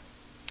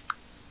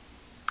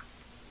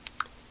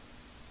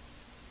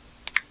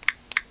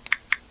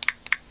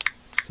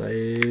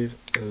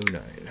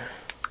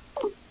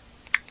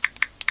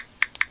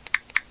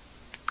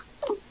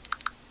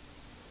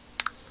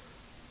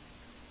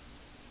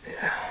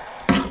 Yeah.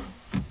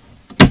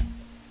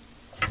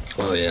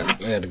 Oh yeah,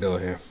 I had to go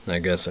here. I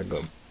guess I'll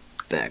go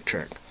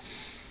backtrack.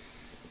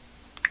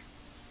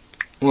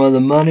 Well,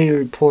 the money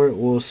report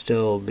will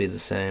still be the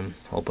same.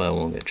 Hope I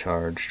won't get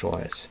charged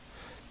twice.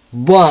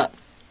 But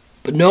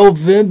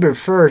November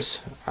 1st,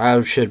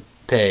 I should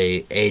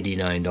pay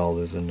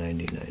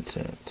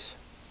 $89.99.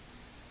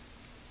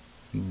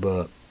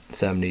 But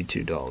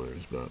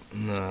 $72. But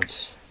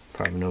that's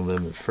probably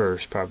November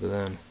 1st, probably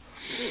then.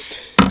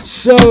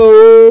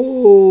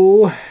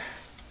 So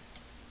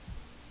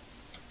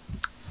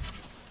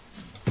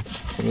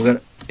we're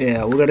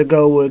gonna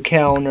go with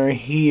calendar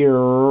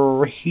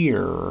here.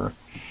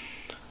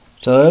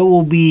 So it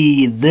will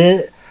be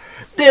this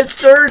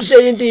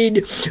Thursday,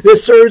 indeed.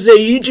 This Thursday,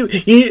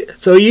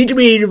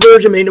 YouTube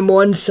version made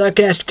one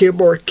Suckass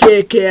Keyboard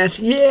Kick-Ass.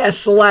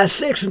 Yes, the last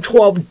 6 and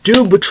 12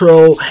 Doom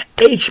Patrol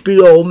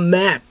HBO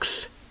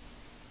Max.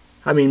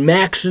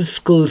 Max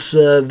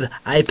exclusive.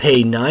 I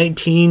paid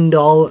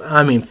 $19.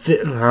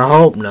 I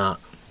hope not.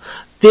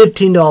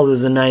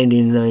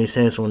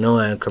 $15.99 with no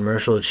ad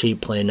commercial.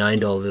 Cheap play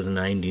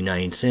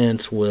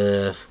 $9.99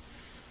 with.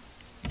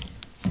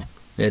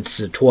 It's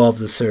the 12th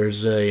this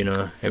Thursday,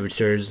 every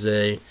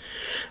Thursday.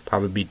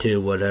 Probably be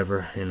 2,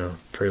 whatever,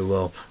 pretty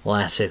well.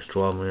 Last 6,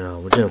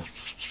 12, we do.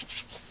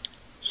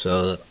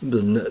 So,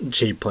 the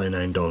cheap play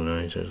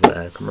 $9.99 with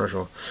that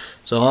commercial.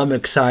 So, I'm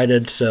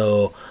excited.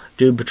 So,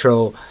 Doom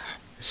Patrol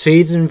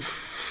Season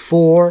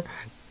 4,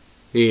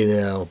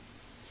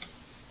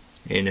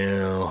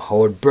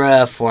 hold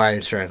breath,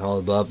 flying strike, all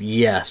above.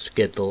 Yes,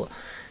 get the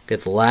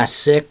last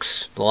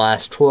 6, the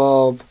last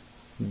 12,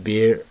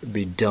 be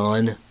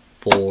done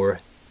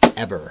forever.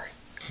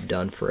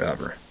 Done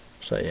forever.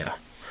 So yeah,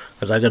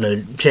 because I'm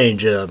gonna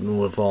change it up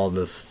with all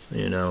this,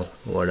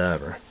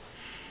 whatever.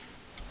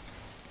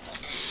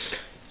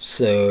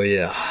 So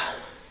yeah.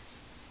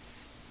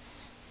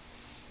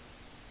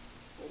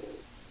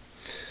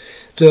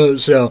 So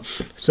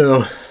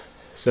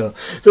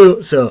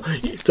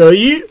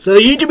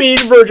YouTube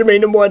media version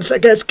made them one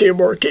Suckass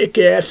Keyboard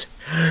Kick-Ass.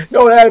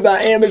 Know that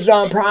about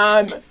Amazon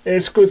Prime.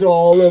 Exclusive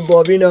all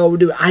above.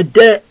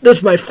 This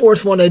is my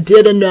 4th one. I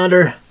did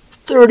another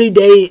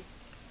 30-day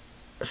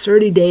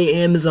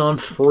Amazon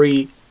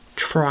free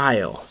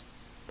trial.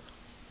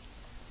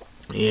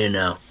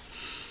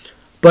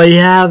 But you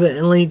have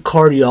a link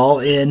card, y'all,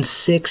 in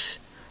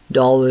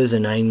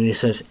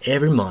 $6.90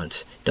 every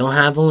month. Don't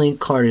have a link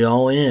card,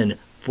 y'all, in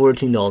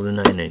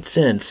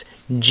 $14.99.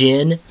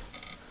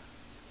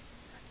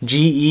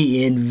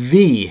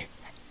 GENV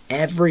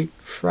every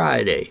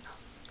Friday,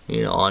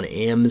 on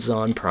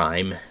Amazon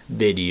Prime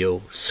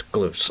Video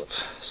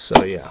exclusive.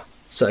 So yeah,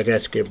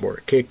 Suckass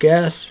Keyboard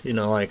Kick-Ass,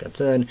 like I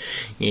said,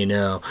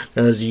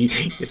 because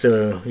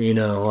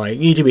like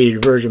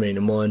YouTube version made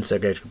them one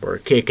Suckass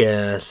Keyboard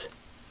Kick-Ass.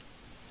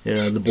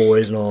 The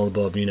boys and all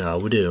above, we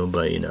do,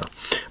 but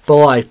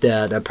like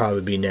that'd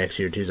probably be next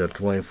year,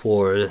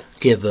 2024.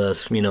 Give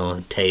us,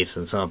 a taste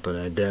and something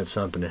like that,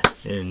 something to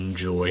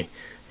enjoy,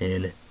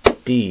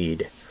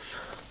 indeed.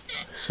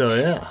 So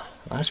yeah,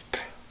 that's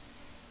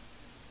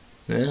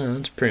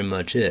pretty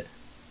much it.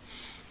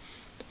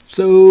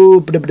 So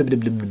like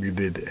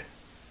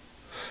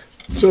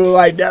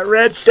that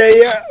Red State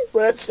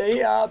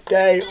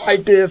update,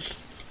 like this,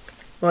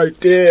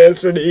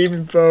 and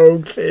even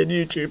folks in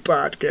YouTube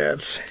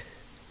podcasts.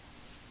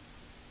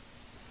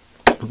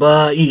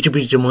 But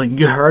YouTube,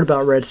 you heard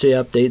about Red State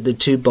Update, the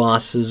 2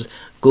 bosses,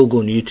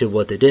 Google and YouTube,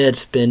 what they did,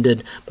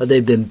 spended, but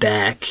they've been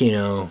back,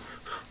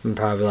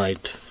 probably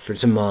like for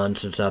some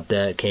months and stuff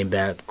that came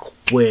back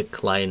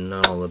quick, lighting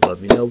all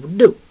above,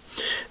 do.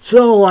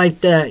 So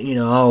like that, I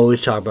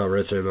always talk about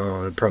Red State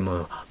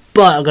promo,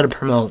 but I'm gonna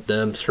promote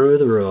them through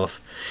the roof,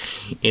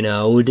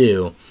 we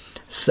do.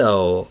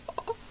 So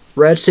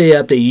Red State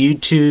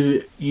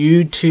Update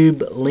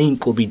YouTube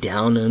link will be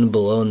down and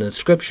below in the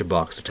description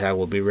box. The tag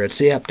will be Red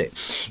State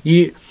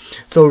Update.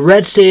 So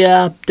Red State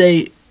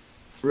Update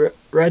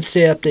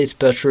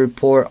special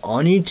report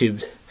on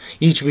YouTube.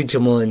 YouTube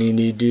channel, and you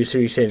need to do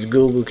 3 things: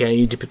 Google account,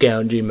 YouTube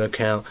account, Gmail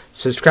account.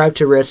 Subscribe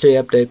to Red State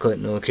Update. Click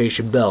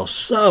notification bell.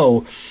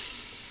 So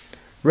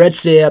Red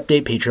State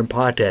Update Patreon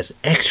podcast,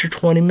 extra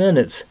 20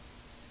 minutes.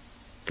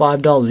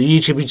 $5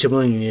 YouTube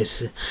Millennium.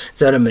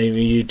 So that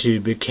maybe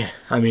YouTube account.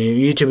 I mean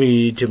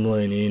YouTube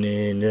Millennium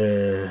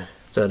and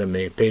so that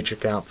make Patreon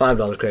account.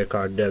 $5 credit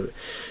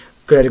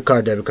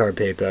card, debit card,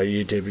 PayPal,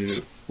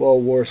 YouTube. Well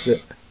worth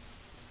it.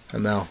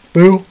 I'm out.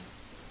 Boo.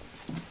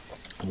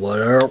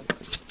 What up?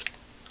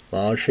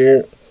 Oh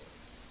shit.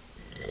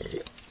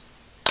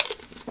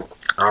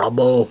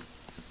 Elbow.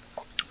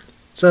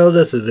 So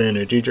this is the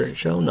Energy Drink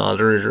Show.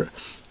 Nazareth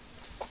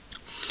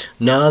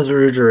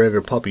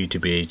regular puppy to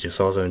be just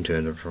also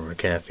intended for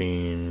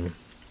caffeine.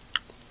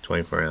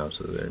 24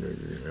 ounces of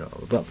energy.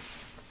 All about.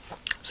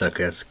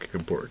 Suckers,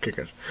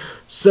 kickers.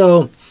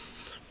 So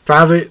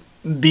probably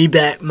be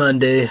back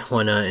Monday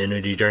when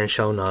Energy Drink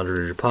Show.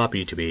 Nazareth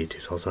puppy to be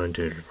just also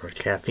intended for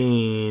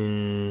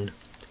caffeine.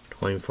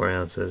 24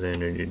 ounces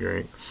energy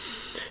drink.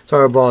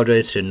 So I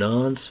apologize to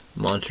Nons,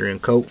 Monster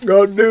and Coke.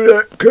 Gotta do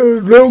that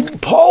cause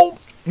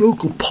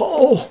Logan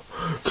Paul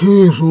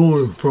keeps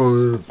rolling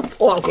from it.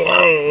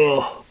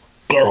 Okay.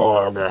 Get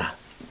harder.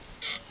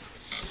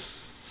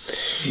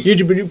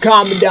 YouTube,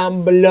 comment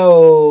down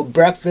below.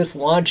 Breakfast,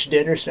 lunch,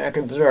 dinner, snack,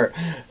 and dessert.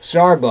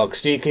 Starbucks,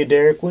 DK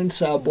Dairy Queen,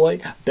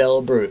 Subway,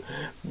 Bella Brew,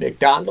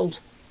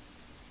 McDonald's,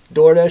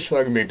 DoorDash,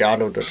 fucking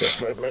McDonald's.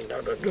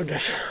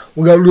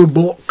 We got a little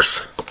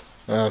box.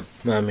 I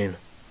mean,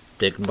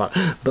 big buck,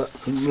 but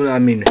I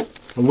mean,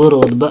 a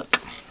little of the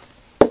buck.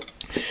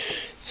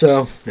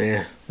 So,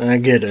 yeah, I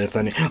get it,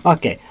 funny.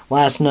 Okay,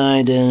 last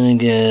night didn't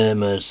get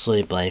much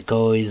sleep, like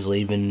always,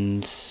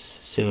 leaving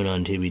soon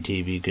on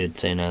TBTV. Good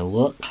saying I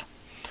look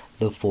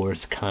the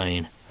fourth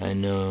kind. I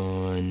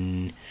know,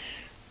 and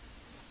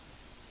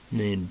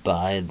need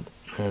buy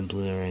the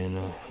Blu-ray. I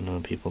know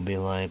people be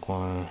like,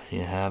 why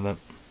you haven't?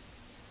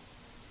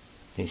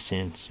 Makes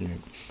sense.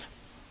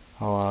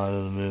 A lot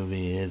of the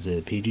movie is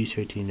a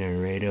PG-13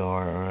 or rated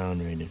R or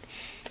unrated.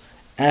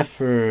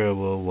 After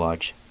we'll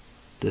watch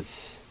the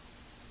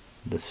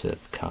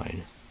fifth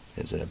kind.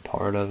 Is it a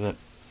part of it?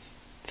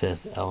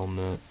 Fifth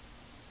Element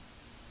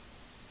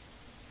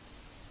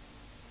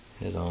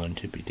is on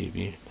Tubi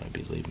TV. Might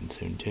be leaving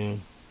soon too.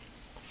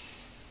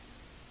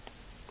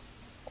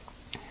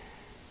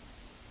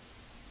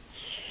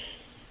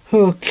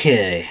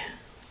 Okay.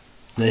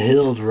 The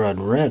Hills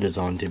Run Red is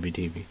on Tubi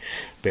TV.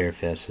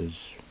 Bearfest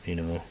is,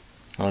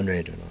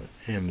 unrated on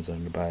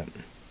Amazon to buy it.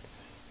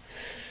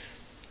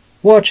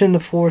 Watching the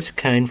fourth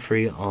kind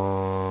free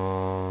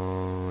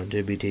on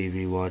Tubi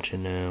TV.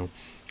 Watching now.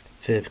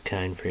 Fifth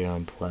kind free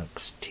on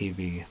Plex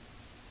TV.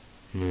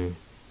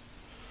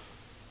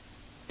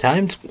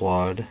 Time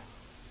Squad.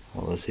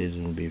 All the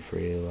seasons will be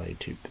free, like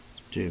Two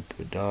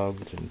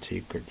Dogs and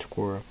Secret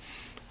Squirrel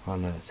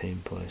on that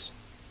same place.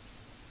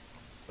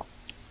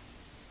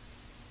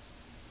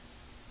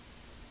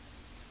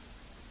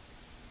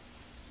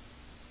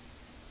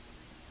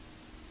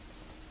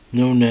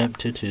 No nap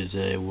to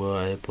Tuesday. Will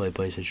I play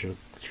PlayStation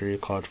 3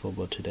 college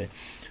football today?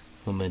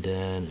 Will my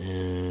dad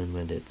and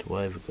my dad's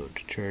wife go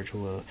to church?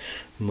 Well,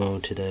 Mo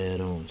today I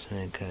don't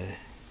think I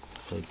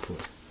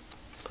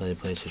play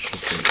PlayStation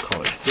 3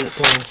 college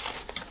football.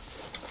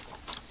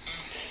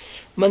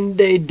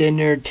 Monday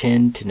dinner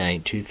 10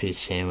 tonight. 2 fish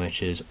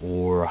sandwiches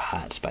or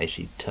hot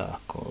spicy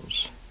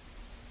tacos.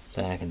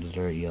 Snack and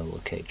dessert, yellow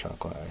cake,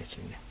 chocolate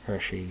icing,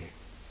 Hershey.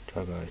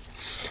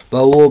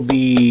 But will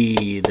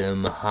be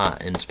them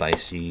hot and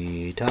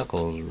spicy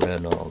tacos,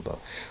 red all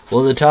about.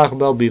 Will the Taco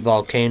Bell be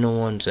volcano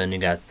ones? And you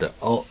got the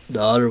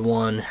other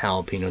one,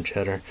 jalapeno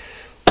cheddar.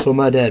 So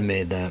my dad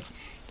made that.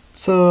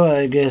 So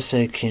I guess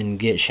I can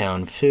get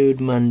Shawn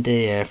food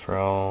Monday. After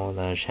all,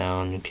 that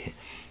Shawn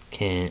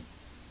can't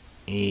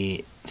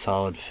eat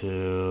solid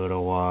food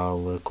a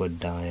while. Liquid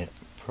diet,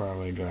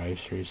 probably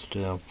drive-through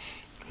still.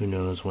 Who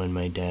knows when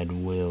my dad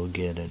will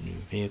get a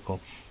new vehicle.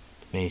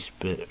 My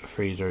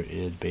freezer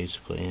is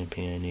basically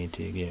empty. I need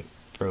to get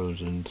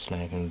frozen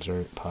snack and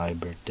dessert pie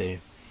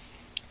birthday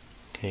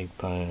cake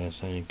pie. I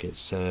think it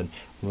said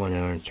 1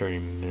 hour and 30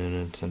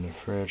 minutes in the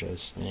fridge. I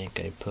think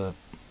I put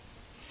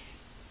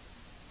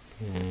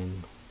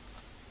and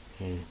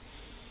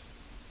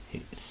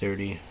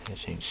 8:30. I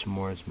think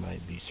s'mores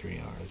might be 3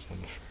 hours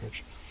in the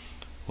fridge.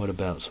 What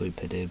about sweet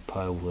potato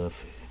pie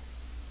with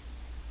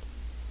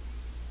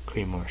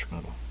cream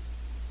marshmallow?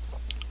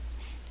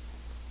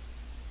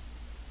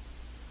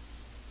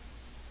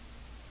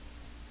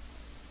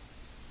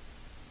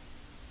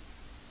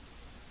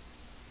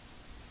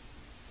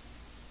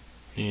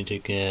 You need to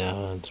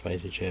get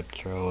spicy chips,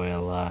 throw away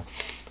a lot,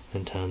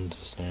 and tons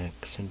of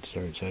snacks and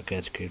desserts. So I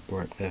guess good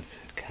work, fifth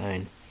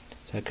kind.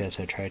 So I guess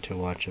I tried to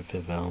watch a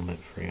Fifth Element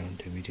free on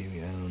Tubi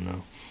TV. I don't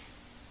know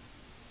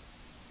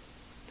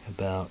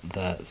about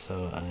that,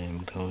 so I am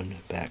going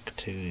back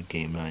to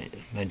game night.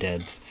 My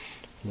dad's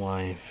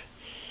wife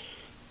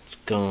is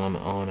gone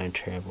on a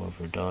travel with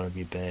her daughter.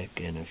 Be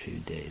back in a few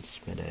days.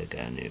 My dad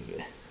got a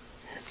new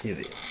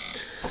TV.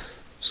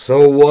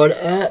 So what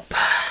up?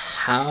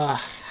 Hi.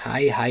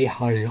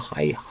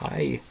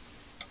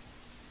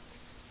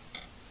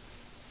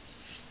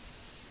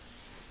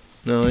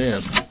 No,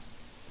 yeah.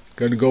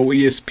 Gotta go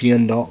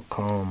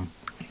ESPN.com.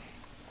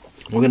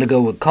 We're gonna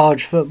go with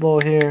college football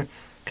here.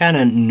 kind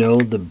of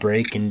know the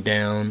breaking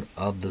down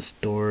of the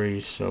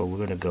story. So we're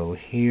gonna go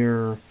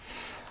here.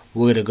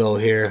 We're gonna go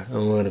here,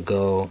 and we're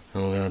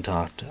gonna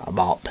talk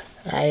about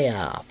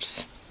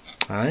playoffs.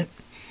 All right,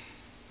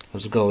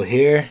 let's go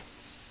here.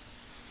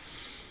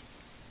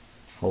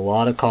 A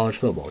lot of college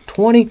football.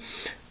 20,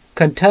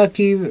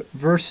 Kentucky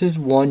versus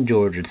 1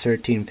 Georgia.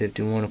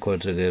 13-51. Of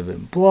course, they gave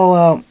it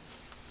blowout.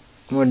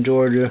 1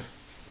 Georgia.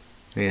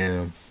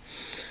 Yeah.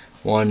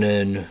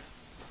 1-20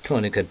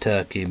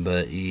 Kentucky,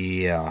 but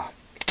yeah.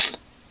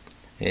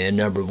 And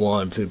number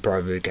 1, Food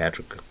Private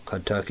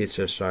Kentucky.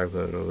 So sorry,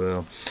 but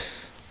well,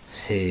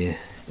 he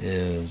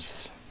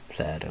is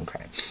sad and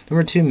crying.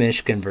 Number 2,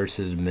 Michigan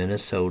versus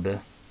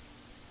Minnesota.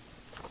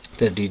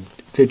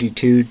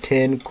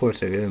 52-10. Of course,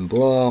 they're going to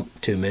blow up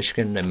to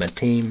Michigan and my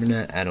team.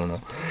 I don't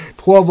know.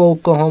 12,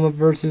 Oklahoma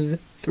versus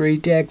 3,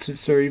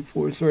 Texas.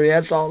 34-3.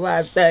 That's all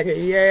last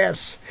second.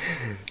 Yes.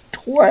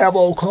 12,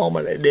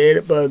 Oklahoma. They did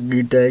it. Fuck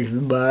you, Texas.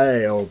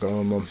 Bye,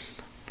 Oklahoma.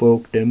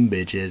 Fuck them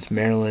bitches.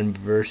 Maryland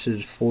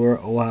versus 4,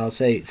 Ohio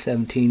State.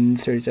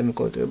 17-37. Of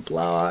course, they're going to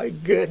blow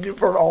out. Good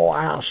for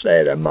Ohio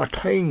State and my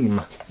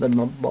team. They're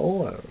my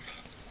boys.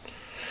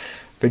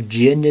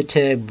 Virginia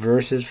Tech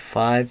versus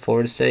 5,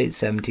 Florida State,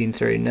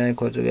 17-39. Of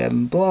course, we got a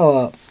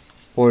blow up.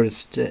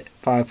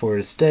 5,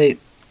 Florida State.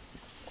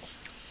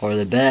 Or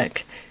the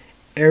back.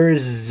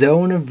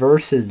 Arizona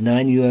versus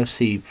 9,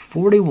 UFC,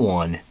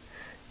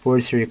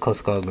 41-43.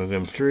 Close call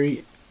game.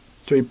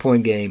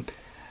 3-point game.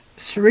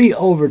 3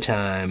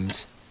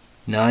 overtimes.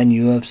 9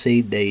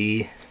 UFC,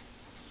 they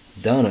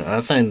done it.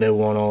 I think they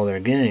won all their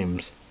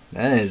games.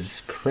 That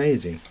is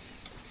crazy.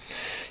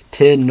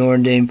 10,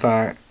 Notre Dame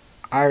Fire.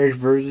 Irish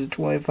versus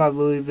 25,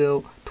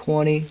 Louisville,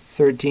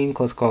 20-13.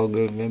 Close call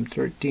game,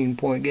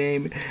 13-point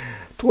game.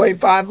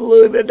 25,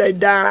 Louisville, they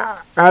die.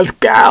 Let's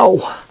go.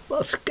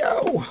 Let's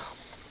go.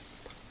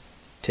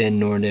 10,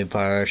 Notre Dame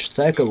Fire.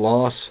 Second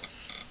loss.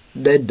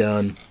 They're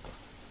done.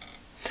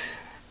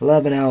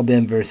 11,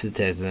 Alabama versus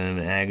Texas.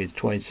 Aggies,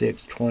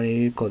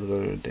 26-20. Close call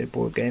game,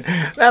 3-point game.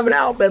 11,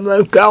 Alabama,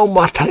 let's go.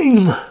 My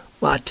team.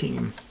 My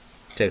team.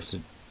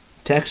 Texas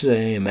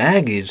A&M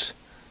Aggies.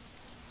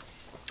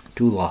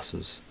 2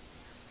 losses.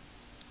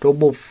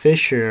 Double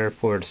Fisher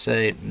for the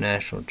state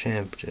national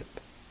championship.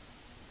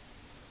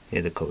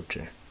 Yeah, the coach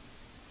there.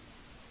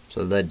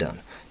 So they're done.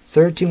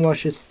 13,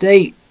 Washington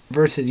State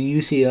versus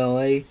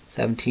UCLA.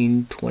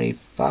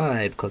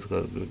 17-25. Close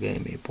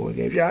game. 8-point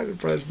game.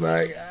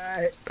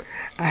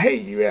 I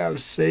hate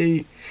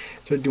UFC.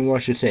 13,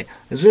 Washington State.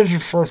 Is this your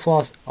first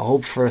loss? I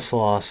hope first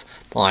loss.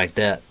 But like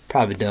that.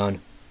 Probably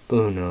done. But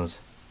who knows.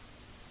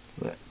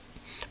 But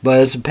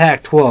it's a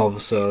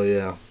Pac-12, so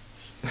yeah.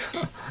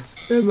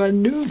 They're my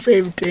new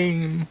favorite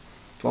team.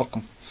 Fuck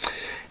them.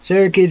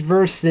 Syracuse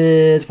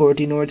versus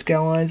 14, North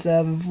Carolina,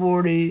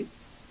 7-40.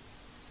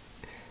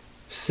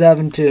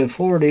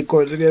 7-40. Of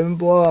course, they're giving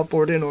blow up.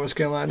 14, North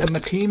Carolina. My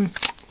team.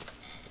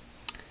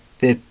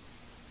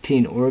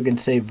 15, Oregon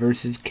State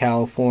versus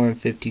California,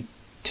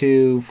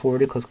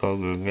 52-40. Close call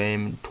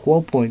game.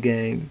 12-point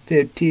game.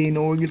 15,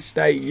 Oregon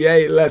State.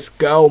 Yay, let's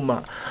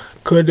go.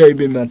 Could they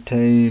be my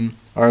team?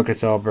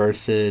 Arkansas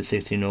versus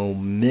 16, Ole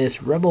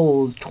Miss.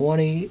 Rebels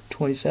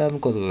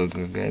 20-27. Close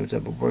game.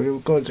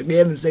 7-point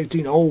game.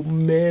 16, Ole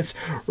Miss.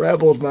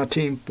 Rebels, my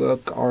team.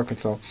 Fuck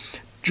Arkansas.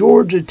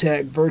 Georgia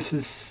Tech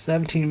versus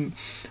 17,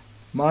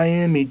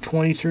 Miami.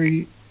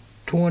 23-20.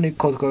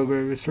 Close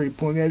game.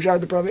 3-point game. Shot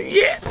the problem.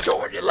 Yeah,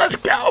 Georgia, let's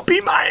go. Be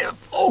Miami.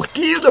 Fuck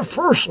you, the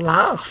first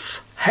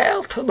loss.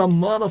 Hell to the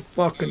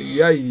motherfucking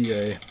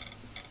yeah.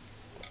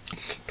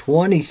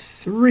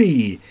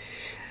 23.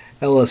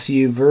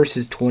 LSU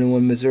versus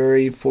 21,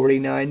 Missouri,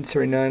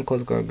 49-39,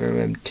 close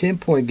game,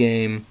 10-point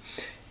game.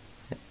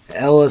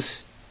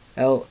 23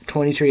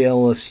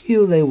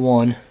 LSU, they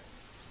won.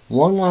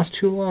 1 loss,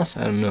 2 loss,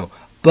 I don't know.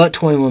 But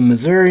 21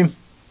 Missouri,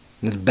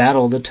 the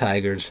Battle of the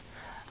Tigers,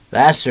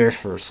 that's their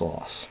first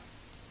loss.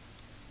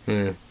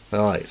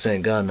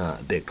 Thank God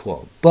not Big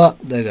 12, but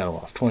they got a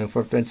loss.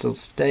 24 Florida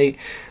State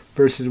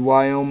versus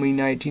Wyoming,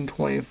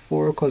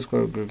 19-24, close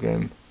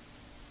game.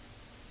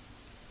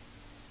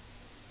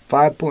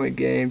 5-point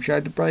game.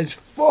 Shot the price.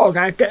 Fuck,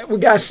 we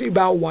got to see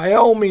about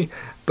Wyoming.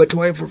 But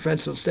 24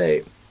 Florida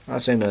State. I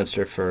say that's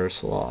their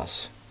first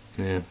loss.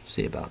 Yeah,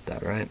 see about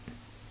that, right?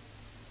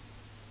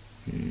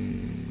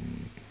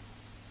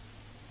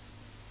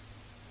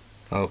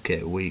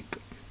 Okay, week.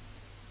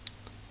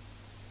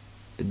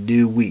 The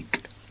new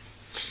week.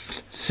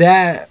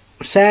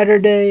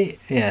 Saturday,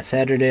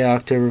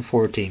 October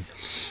 14th.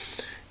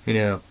 We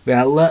got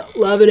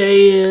 11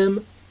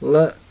 a.m.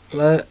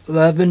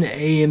 11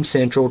 a.m.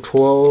 Central,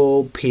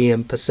 12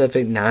 p.m.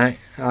 Pacific,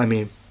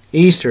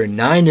 Eastern,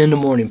 9 in the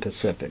morning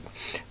Pacific.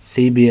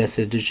 CBS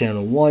is the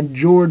channel 1.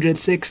 Georgia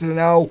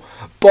 6-0.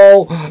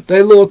 Bowl.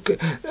 They looking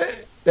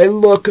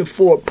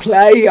for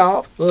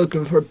playoff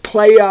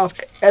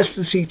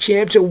SEC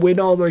championship, win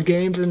all their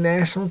games and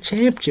national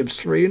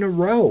championships 3 in a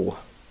row.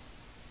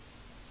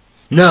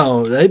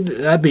 No,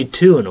 that'd be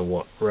 2 in a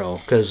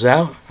row. Because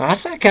I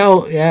think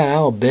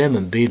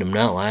Alabama beat them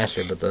not last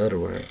year, but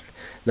the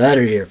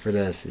other year for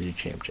the SEC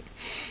championship.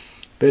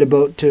 Beta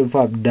Boat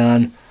 205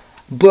 done.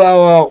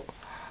 Blowout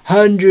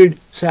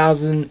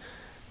 100,000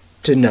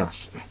 to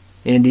nothing.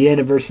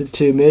 Indiana versus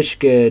 2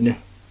 Michigan.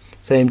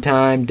 Same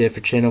time,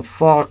 different channel.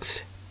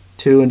 Fox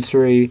 2 and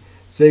 3.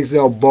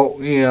 6-0 boat.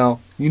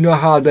 You know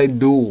how they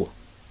do.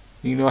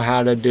 You know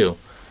how they do.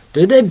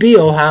 Did they beat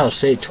Ohio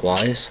State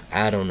twice?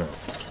 I don't know.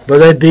 But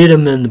they beat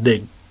them in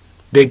the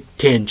Big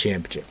Ten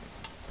championship.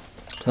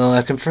 So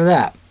looking for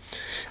that.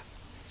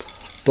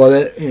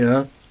 But,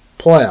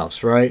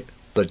 playoffs, right?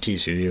 But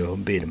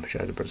TCU beat them.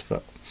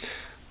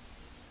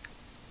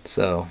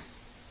 So,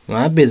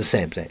 that'd be the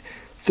same thing.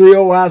 3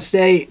 Ohio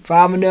State,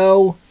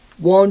 5-0,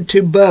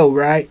 1-2 Bo,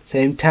 right?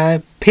 Same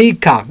time.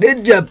 Peacock.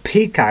 It's a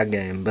Peacock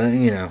game, but,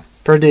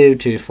 Purdue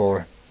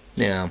 2-4.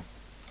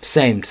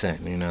 Same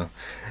thing,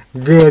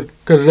 Good,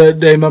 because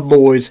they my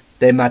boys.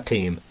 They my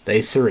team.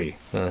 They 3.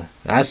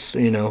 That's,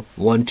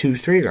 1, 2,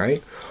 3, right?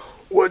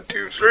 1,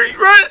 2, 3,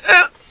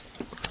 right?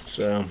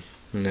 So,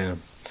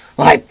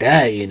 like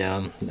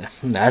that,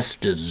 that's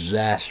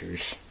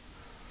disastrous.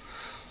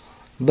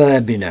 But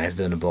that'd be nice,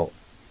 Venerable.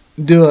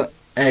 Do it.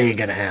 Ain't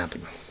gonna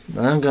happen.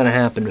 Not gonna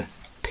happen,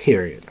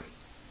 period.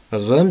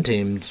 Because them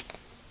teams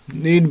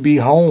need to be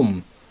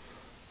home.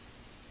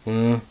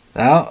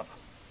 I'll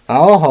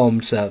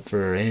home set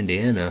for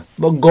Indiana.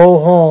 But go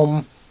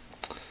home.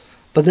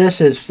 But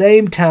this is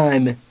same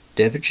time,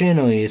 different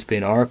channel,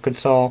 ESPN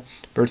Arkansas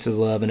versus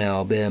 11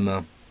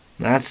 Alabama.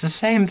 That's the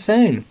same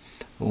thing.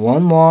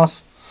 1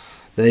 loss.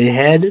 They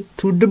head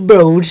to the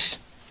boats.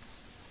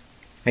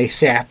 They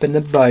slap in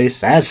the base.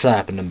 That's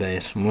slapping the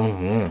base.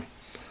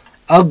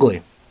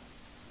 Ugly.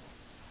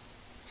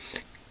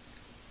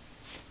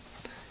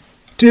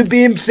 2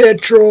 p.m.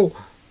 Central,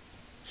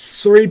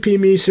 3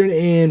 p.m. Eastern,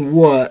 and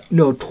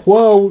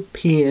 12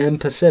 p.m.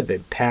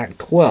 Pacific.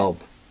 Pac-12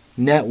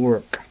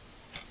 Network.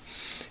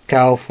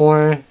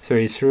 California,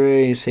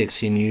 33,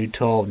 16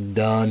 Utah,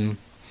 done.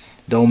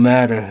 Don't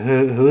matter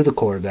who the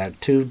quarterback.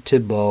 2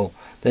 Thibault.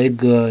 They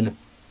good.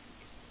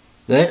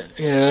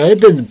 They've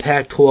been the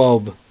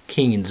Pac-12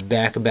 Kings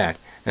back to back.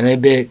 And they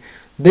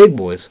big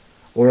boys.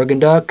 Oregon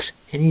Ducks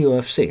and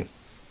UFC.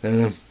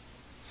 Look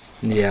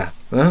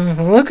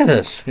at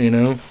this,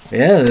 Yeah,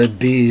 it'd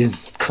be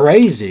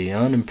crazy,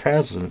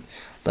 unimpressive.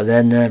 But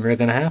that's never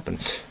going to happen.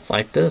 It's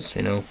like this,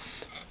 2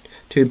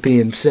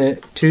 p.m.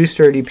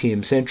 2:30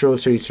 p.m. Central,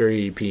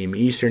 3:30 p.m.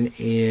 Eastern,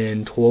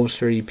 and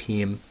 12:30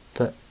 p.m.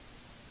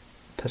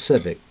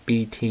 Pacific.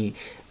 Big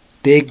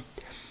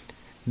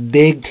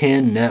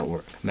Ten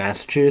Network.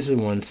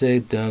 Massachusetts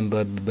 1-6, done,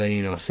 but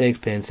 6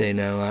 Penn State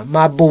 9.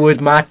 My boys,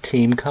 my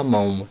team, come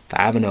on,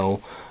 5-0,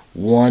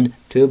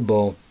 1-2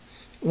 Bowl.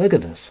 Look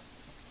at this.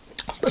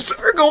 The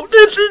circle.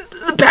 This is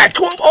the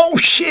Pac-12. Oh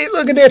shit!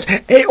 Look at this.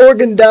 8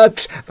 Oregon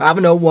Ducks,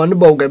 5-0, 1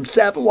 Bowl game.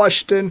 7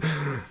 Washington.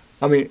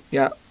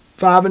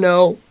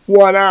 5-0,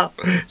 1 out.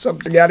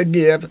 Something gotta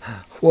give.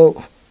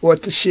 Whoa,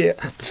 what the shit?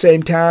 At the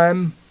same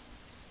time.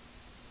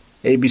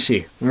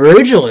 ABC.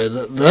 Originally,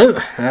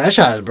 that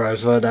shot is bright,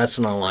 so that's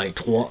not like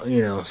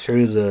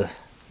through the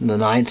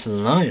ninths of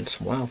the ninths.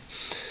 Wow.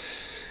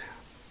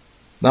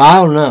 But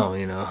I don't know,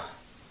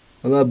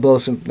 I love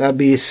both. That'd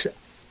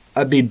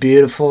be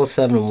beautiful.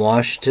 7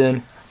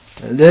 Washington.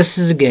 This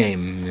is a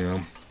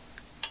game,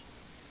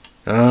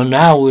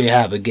 now we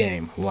have a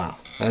game. Wow,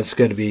 that's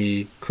gonna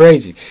be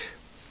crazy.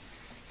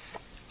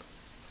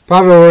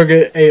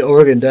 Probably 8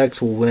 Oregon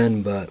Ducks will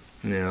win, but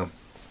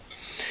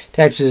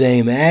Texas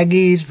A&M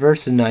Aggies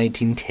versus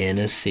 19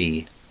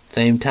 Tennessee.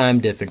 Same time,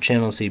 different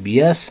channel,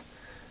 CBS.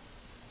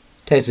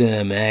 Texas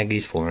A&M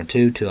Aggies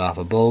 4-2, 2 off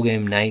a bowl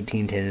game.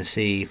 19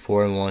 Tennessee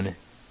 4-1,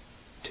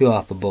 2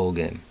 off a bowl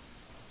game.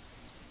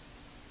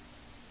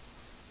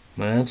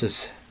 Man, that's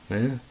just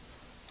Well,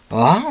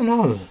 I don't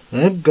know.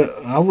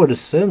 I would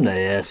assume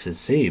they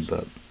SEC,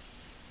 but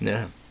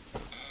yeah.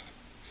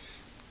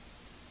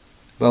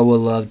 But I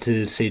would love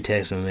to see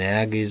Texas and the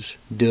Aggies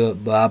do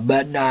it, but I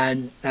bet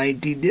 19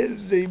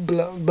 Tennessee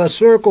blow. But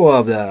circle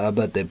of that, I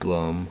bet they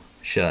blow them,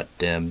 shut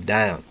them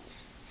down.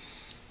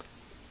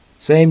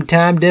 Same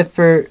time,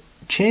 different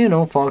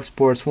channel, Fox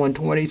Sports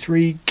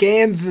 123,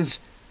 Kansas.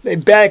 They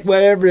back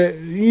whatever,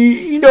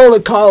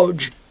 the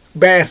college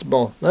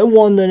basketball. They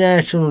won the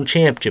national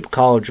championship,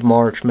 college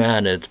March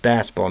Madness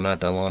basketball not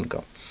that long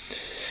ago.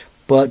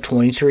 But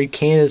 23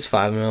 Kansas,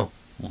 5-0,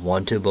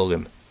 1-2 bowl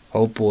game.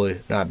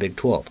 Hopefully not Big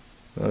 12.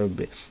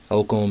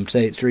 Oklahoma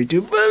State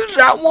 3-2. But it's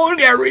that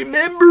one I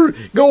remember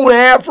going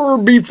after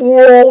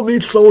before all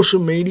these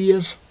social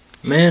medias.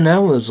 Man, that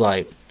was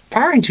like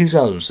probably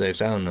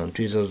 2006. I don't know,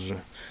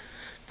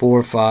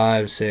 2004,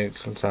 5,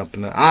 6, or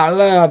something. I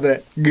love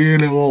it. Get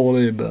him all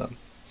in, but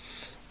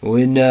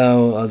we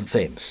know of the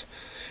famous.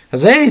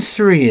 Cause they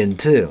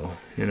 3-2.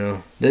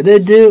 Did they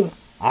do?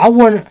 I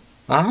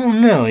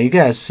don't know. You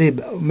gotta see.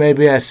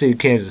 Maybe I see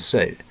Kansas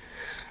State.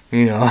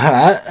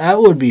 That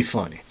would be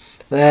funny.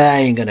 That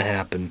ain't gonna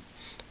happen.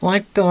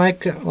 Like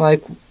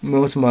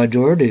most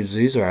majorities,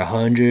 these are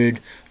 100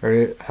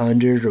 or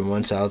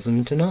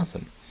 1,000 to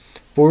nothing.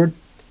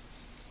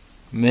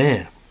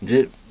 Man,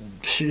 it's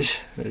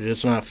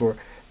just not for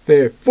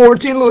fair.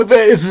 14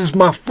 Louisville. This is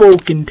my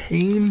fucking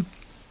team.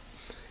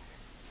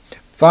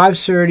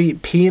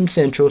 5:30 p.m.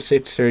 Central,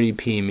 6:30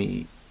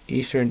 p.m.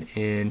 Eastern,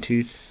 and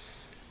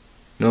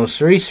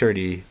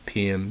 3:30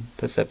 p.m.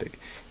 Pacific.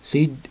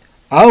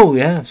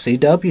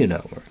 CW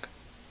Network.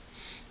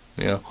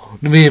 The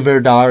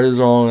million dollars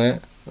on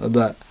it,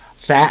 but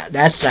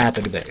that's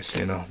Saturday base.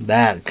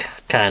 That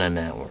kind of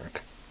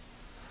network.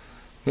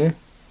 Yeah.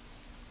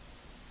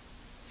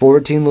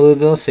 14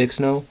 Louisville,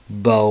 6-0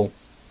 Bo,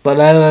 but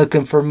I'm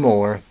looking for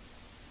more.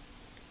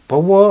 But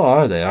what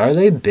are they? Are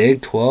they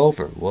Big 12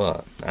 or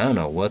what? I don't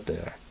know what they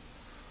are.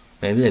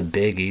 Maybe they're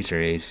Big East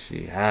or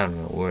ACC. I don't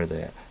know where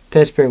they are.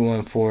 Pittsburgh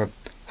won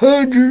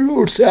 400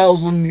 or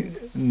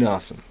 1,000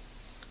 nothing.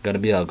 Gonna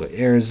be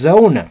ugly.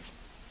 Arizona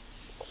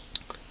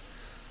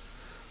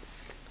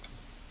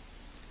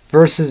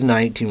versus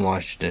 19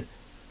 Washington.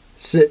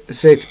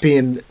 6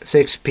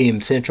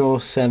 p.m. Central,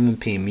 7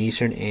 p.m.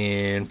 Eastern,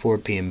 and 4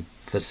 p.m.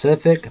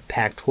 Pacific.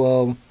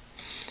 Pac-12.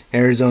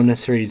 Arizona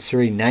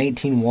 3-3.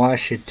 19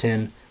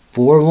 Washington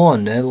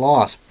 4-1. They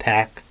lost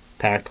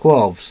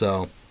Pac-12.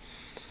 So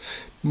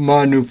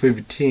my new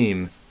favorite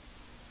team.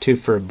 2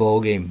 for a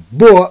bowl game.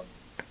 But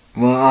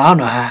I don't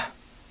know how.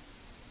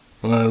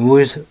 I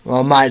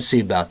might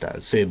see about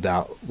that. See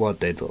about what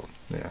they do.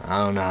 Yeah,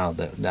 I don't know how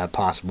that's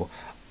possible.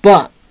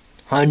 But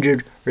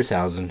 100 or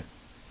 1,000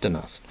 to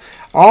nothing.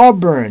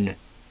 Auburn.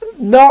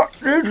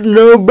 There's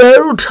no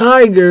better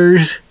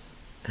Tigers.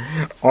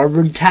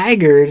 Auburn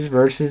Tigers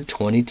versus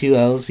 22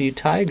 LSU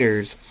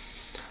Tigers.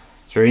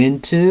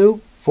 3-2,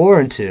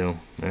 4-2.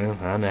 Well,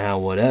 I don't know how,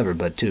 whatever,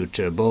 but 2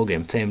 to a bowl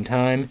game. Same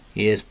time,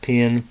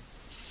 ESPN.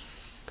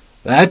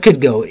 That could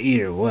go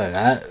either way.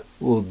 That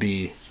will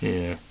be,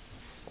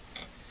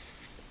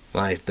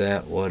 like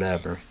that,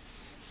 whatever.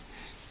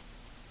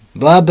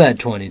 But I bet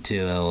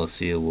 22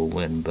 LSU will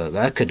win, but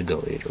that could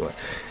go either way.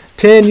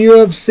 10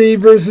 UFC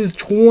versus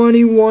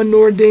 21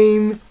 Notre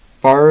Dame.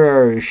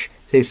 Farage,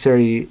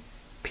 6:30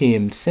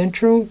 p.m.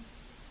 Central,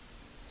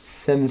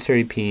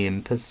 7:30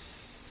 p.m.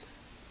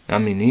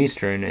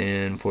 Eastern,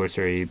 and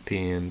 4:30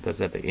 p.m.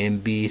 Pacific.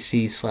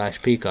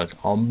 NBC/Peacock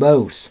on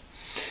both.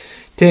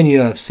 10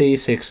 UFC,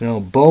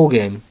 6-0 bowl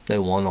game. They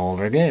won all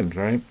their games,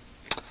 right?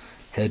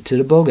 Head to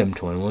the bowl game.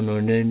 21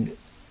 Notre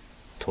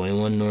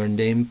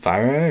Dame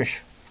Farage.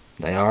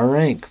 They are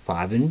ranked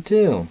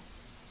 5-2.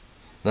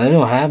 They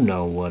don't have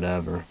no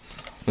whatever.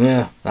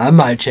 Yeah, that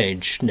might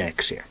change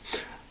next year.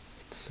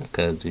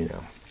 Because,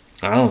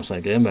 I don't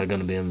think anybody going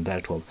to be in the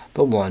Pac-12.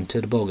 But 1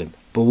 to the bowl game.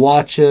 But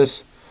watch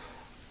this.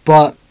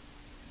 But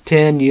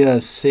 10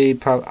 UFC.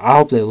 I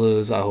hope they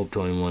lose. I hope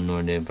 21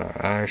 Notre Dame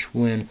Irish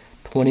win.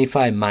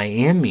 25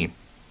 Miami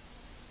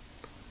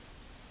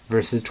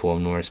versus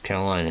 12 North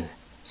Carolina.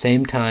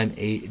 Same time,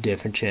 8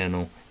 different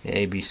channel.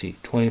 ABC.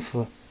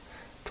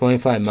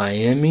 25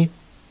 Miami.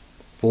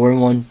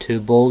 4-1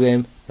 2 bowl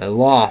game. They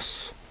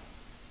lost.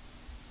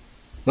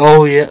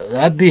 Oh yeah,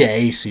 that'd be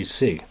an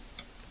ACC.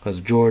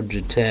 Because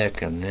Georgia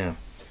Tech and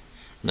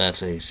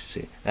that's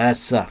ACC. That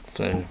sucks.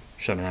 That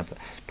shouldn't happen.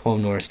 12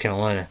 North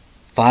Carolina.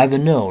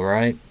 5-0,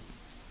 right?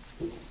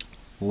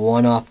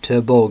 1 off to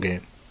a bowl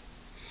game.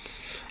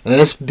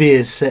 Let's be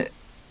a set.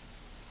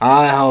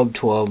 I hope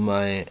 12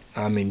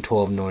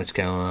 North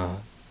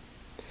Carolina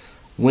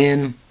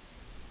win.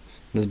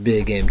 This be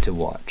a game to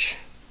watch.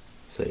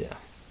 So yeah.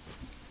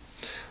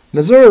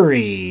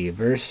 Missouri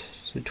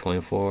versus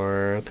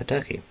 24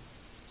 Kentucky.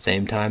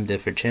 Same time,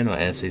 different channel,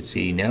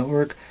 SEC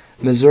Network.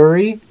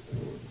 Missouri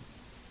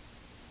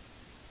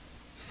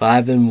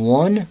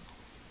 5-1.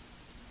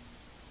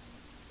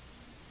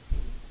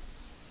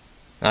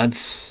 I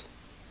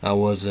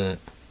wasn't.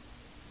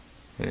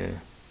 Yeah.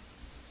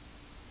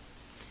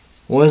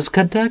 Was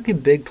Kentucky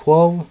Big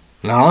 12?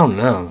 No, I don't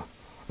know.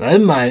 They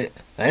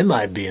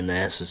might be in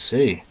the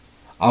SEC.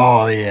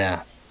 Oh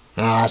yeah.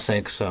 No, I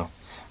think so.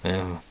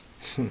 Yeah.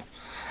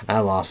 I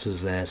lost his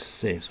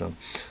SEC, so.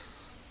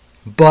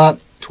 But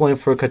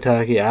 24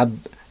 Kentucky, I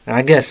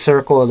guess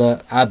circle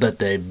that. I bet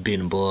they'd be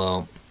in a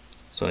blowout.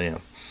 So yeah.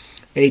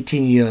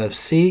 18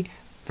 UFC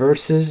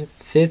versus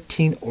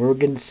 15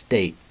 Oregon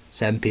State.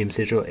 7 p.m.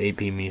 Central, 8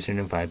 p.m. Eastern,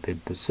 and 5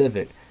 p.m.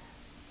 Pacific.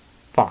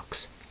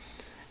 Fox.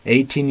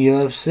 18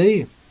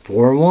 UFC.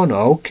 4-1.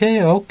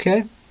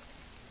 Okay.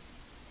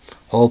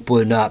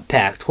 Hopefully not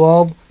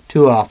Pac-12.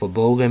 2 off a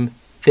bowl game.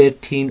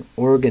 15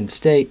 Oregon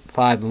State.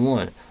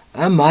 5-1.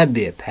 I might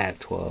be a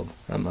Pac-12.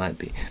 I might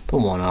be. But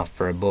 1 off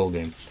for a bowl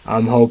game.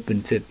 I'm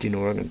hoping 15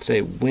 Oregon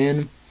State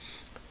win.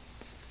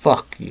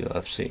 Fuck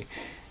UFC.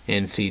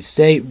 NC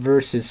State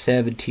versus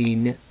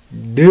 17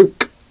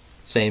 Duke.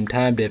 Same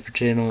time, different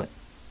channel.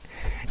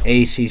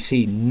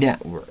 ACC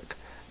Network.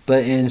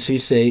 But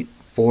NC State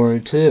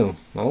 4-2.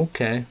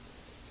 Okay.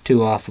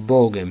 2 off a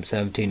bowl game.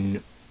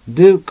 17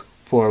 Duke.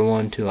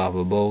 4-1. 2 off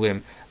a bowl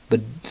game.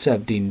 But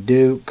 17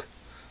 Duke.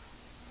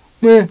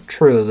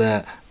 True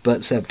that.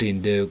 But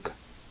 17 Duke.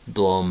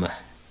 Blow them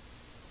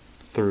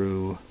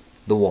through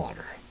the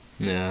water.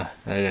 Yeah.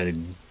 I gotta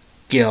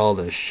get all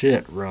this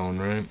shit rolling,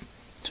 right?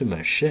 Too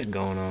much shit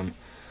going on.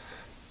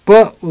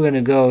 But we're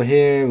gonna go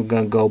here. We're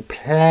gonna go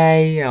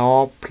play,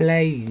 y'all,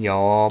 play,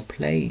 y'all,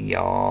 play,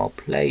 y'all,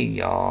 play,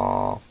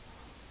 y'all.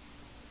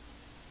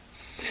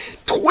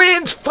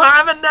 Twins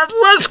 5 and then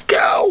let's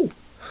go.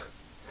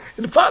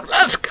 And 5,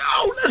 let's go.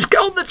 Let's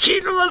go, the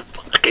cheater. Let's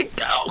fucking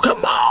go.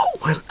 Come on.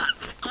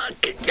 Let's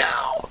fucking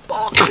go.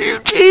 Fuck you,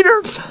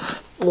 cheaters.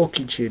 Fuck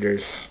you,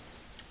 cheaters.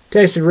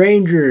 Texas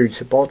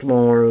Rangers,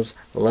 Baltimore Orioles,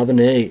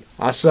 11-8.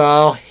 I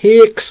saw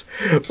Hicks.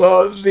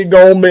 What's he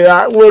gonna be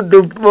like? What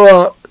the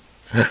fuck?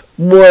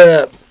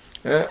 What?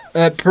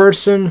 That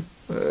person,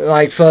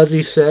 like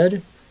Fuzzy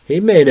said, he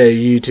made a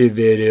YouTube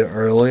video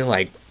early,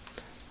 like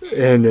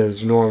in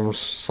his normal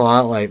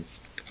slot, like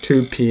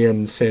 2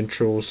 p.m.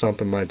 Central,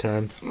 something my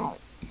time.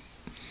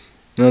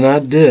 And I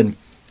did.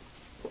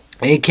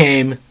 He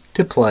came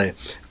to play.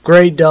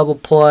 Great double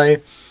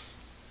play.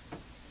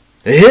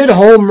 He hit a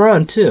home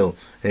run, too.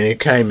 And he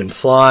came and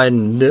slide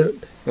and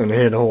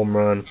hit a home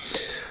run.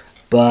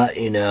 But,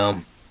 you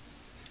know,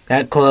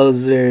 that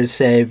closer,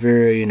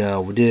 saver, you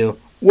know, we do.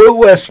 What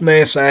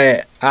Westman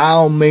say? I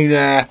don't mean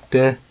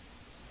actor.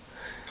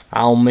 I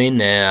don't mean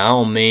that. I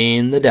don't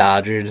mean the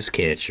Dodgers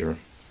catcher.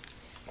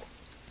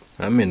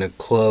 I mean the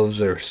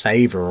closer,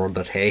 saver of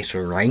the Texas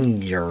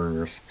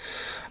Rangers.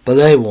 But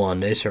they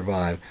won. They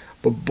survived.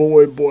 But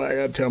boy, I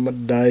gotta tell my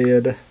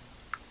dad.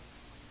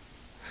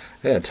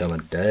 I gotta tell my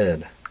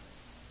dad.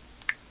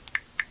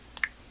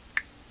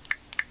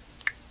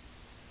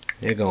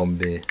 They're gonna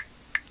be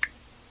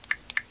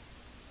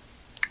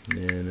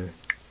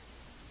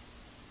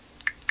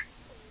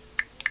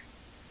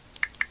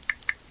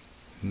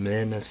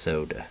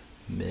Minnesota.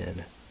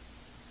 Minnesota.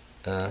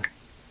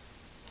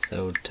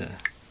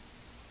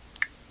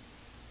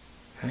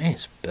 I ain't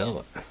spell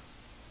it.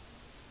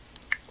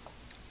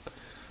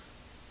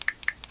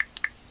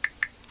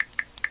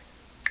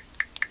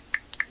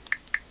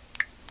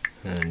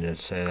 And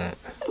just say that.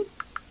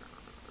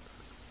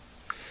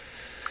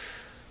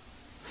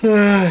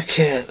 I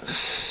can't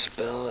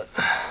spell it.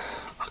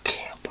 I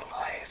can't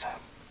believe it.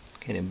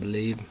 Can you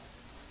believe?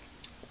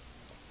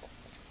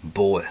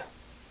 Boy,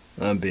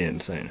 I'm being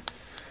insane.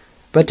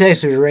 But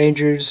Texas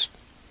Rangers,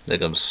 they're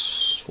gonna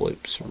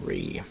sweep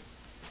 3.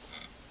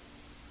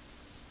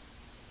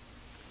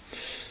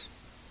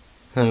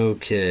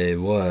 Okay,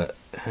 what?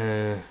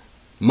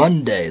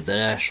 Monday, the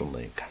National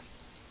League.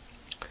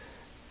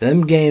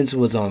 Them games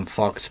was on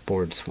Fox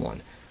Sports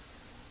 1.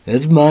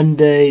 It's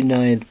Monday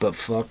night, but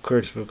fuck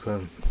Christopher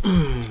Columbus.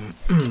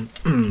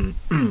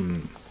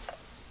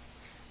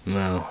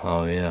 No,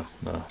 oh yeah,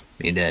 no,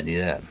 he dead.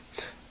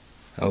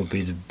 I hope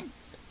he's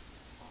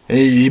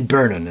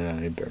burning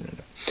it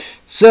out,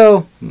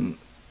 So,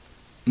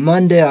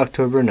 Monday,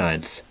 October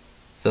 9th,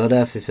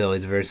 Philadelphia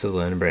Phillies versus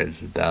Atlanta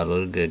Braves, Battle of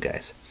the Good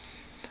Guys.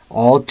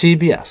 All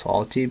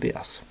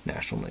TBS,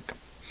 National League.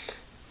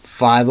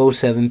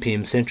 5:07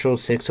 p.m. Central,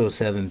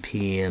 6:07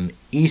 p.m.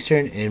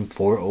 Eastern, and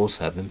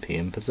 4:07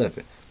 p.m.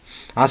 Pacific.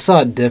 I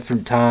saw it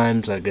different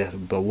times, I guess,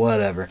 but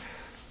whatever.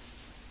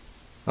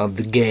 Of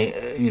the game,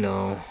 you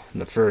know,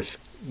 the first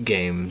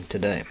game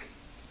today.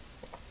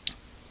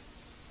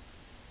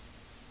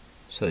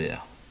 So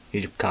yeah,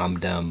 you can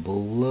comment down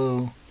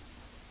below.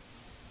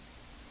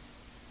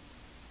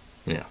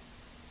 Yeah.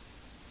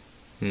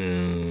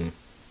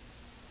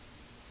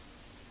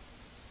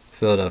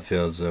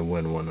 Philadelphia's a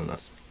win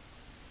 1-0.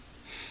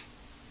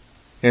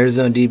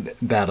 Arizona D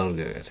battle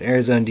goes.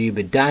 Arizona D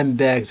but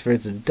Diamondbacks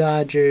versus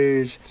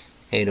Dodgers.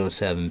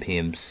 8:07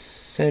 p.m.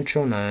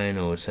 Central,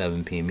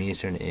 9:07 p.m.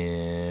 Eastern,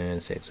 and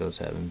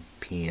 6:07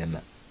 p.m.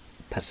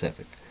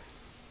 Pacific.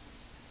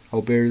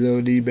 Hope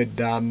Arizona D but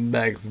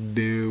Diamondbacks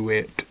do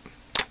it.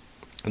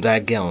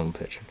 Zach Gallen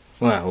pitching.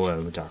 Well,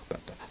 we'll talk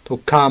about that. So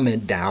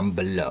comment down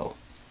below.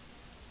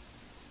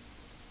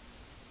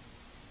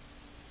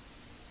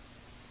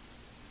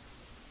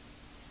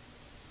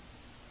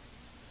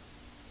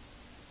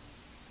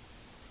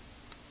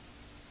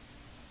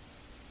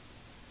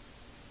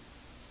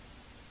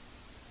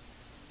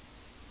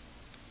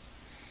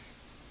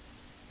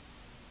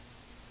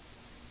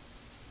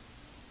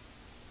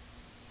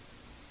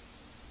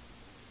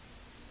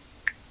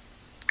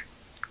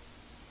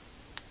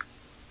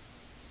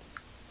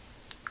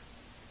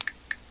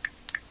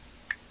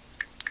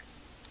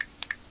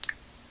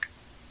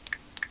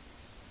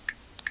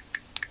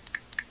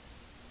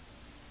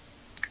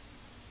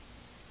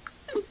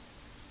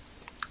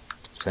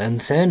 It's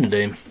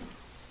insanity.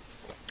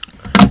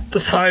 The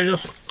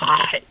Tigers.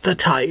 I hate the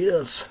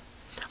Tigers.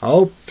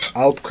 I'll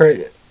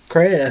create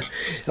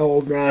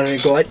old Brian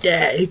and go like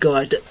that. He go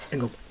like that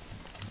and go.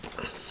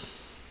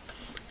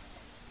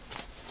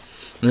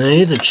 And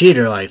he's a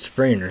cheater like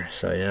Springer,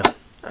 so yeah.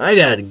 I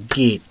got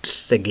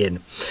geeks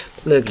again.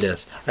 Look at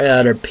this. I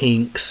got her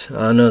pinks.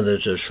 I know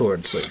there's a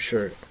short sleeve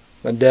shirt.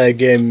 My dad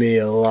gave me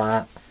a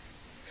lot.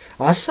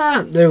 I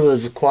thought there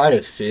was quite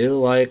a few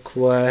like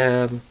what I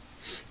have.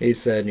 He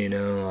said, you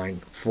know,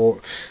 like four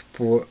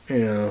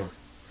in the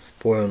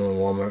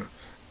Walmart.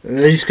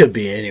 These could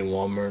be any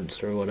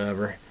Walmarts or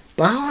whatever.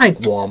 But I like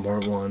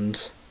Walmart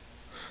ones.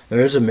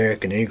 There's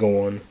American Eagle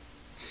one.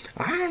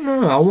 I don't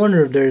know. I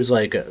wonder if there's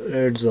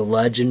there's a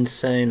legend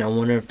saying. I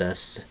wonder if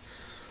that's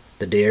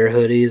the deer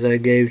hoodies I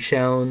gave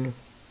Challen.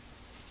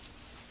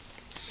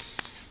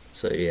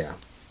 So yeah.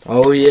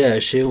 Oh yeah,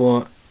 she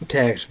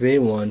texted me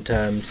one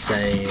time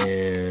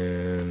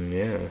saying,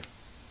 yeah.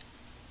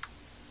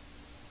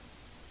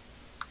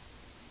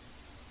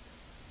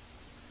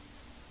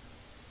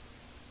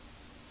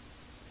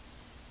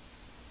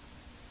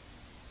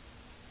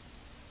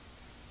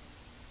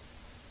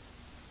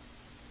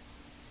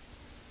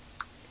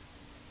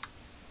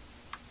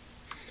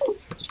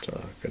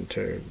 Talking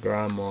to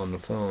Grandma on the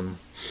phone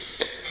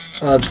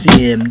of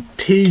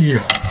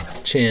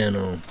CMT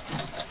channel.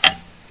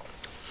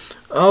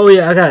 Oh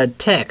yeah, I got a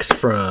text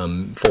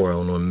from 4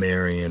 Illinois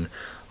Marion,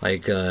 a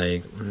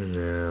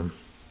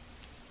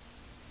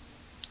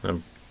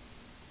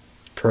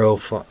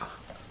profile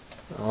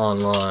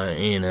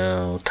online,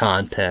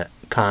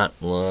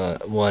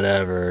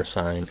 whatever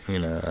sign, I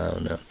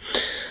don't know.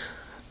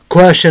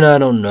 Question I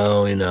don't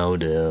know,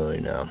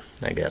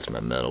 I guess my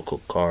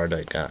medical card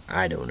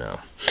I don't know.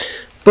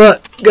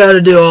 But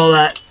gotta do all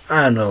that.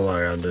 I don't know what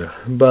I gotta do.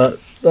 But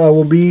I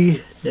will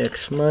be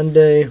next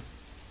Monday.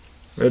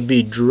 It'll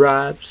be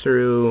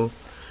drive-through.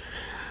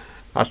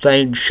 I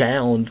think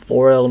Challenge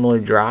 4 Illinois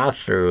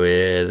drive-through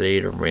is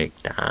either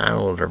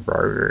McDonald's or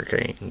Burger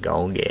King.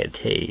 Go get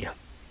tea.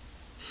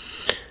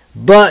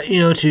 But,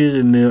 to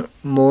the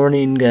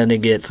morning, gonna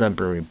get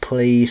something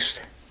replaced.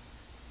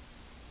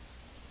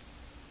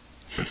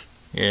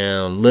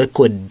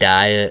 Liquid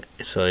diet.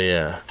 So,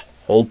 yeah.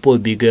 Hope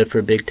would be good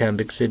for big town,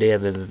 big city. I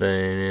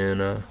don't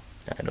know.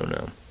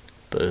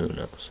 But who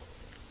knows?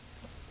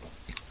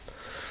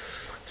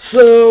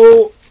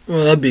 So,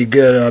 that'd be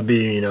good. I'd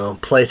be,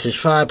 PlayStation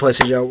 5,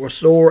 PlayStation Outdoor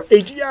Store,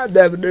 HEI,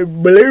 Avenue,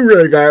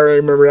 Blu-ray guy.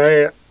 Remember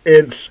that?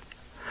 It's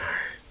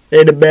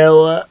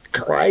Annabella,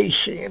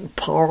 Creation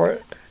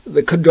Part,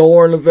 the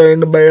Cadornas,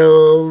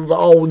 Annabelles,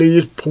 all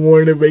these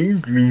point of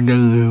views.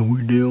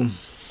 We do.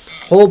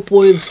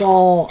 Hopefully it's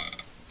all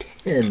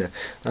 10.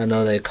 I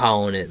know they're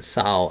calling it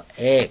Saw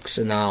X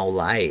and all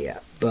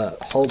that, but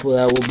hopefully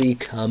that will be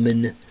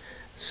coming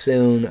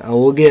soon. I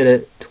will get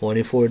it.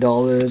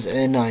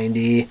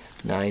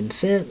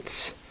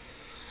 $24.99.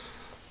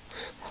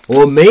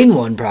 Well, the main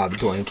one probably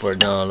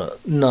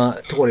 $24,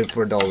 not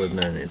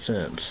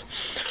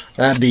 $24.90.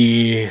 That'd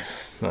be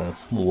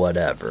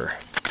whatever.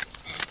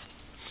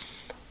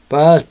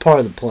 But that's part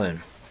of the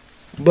plan.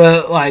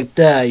 But like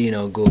that,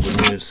 Google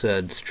News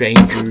said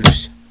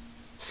Strangers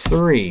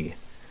 3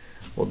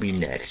 will be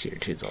next year,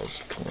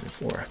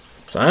 2024.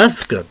 So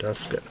that's good.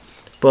 That's good.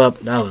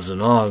 But that was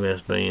in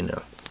August.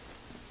 But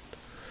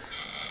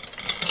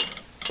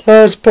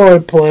that's part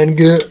of the plan.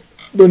 Get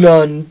The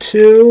Nun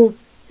 2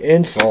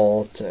 and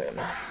Sultan.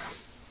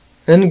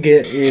 And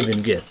get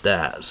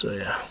that. So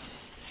yeah.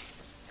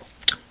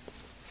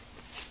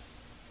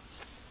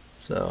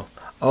 So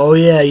oh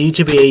yeah,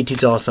 YouTube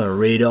 18's also on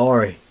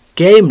Radar.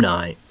 Game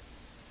night.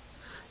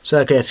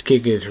 Suck-ass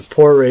kickers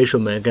report racial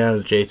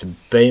McAdams, Jason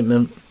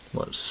Bateman.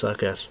 What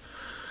suck-ass?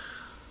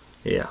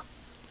 Yeah.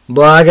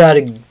 But I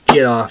gotta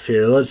get off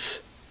here.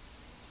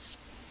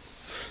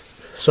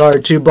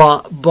 Sorry to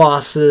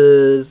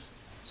bosses.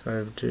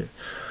 Sorry to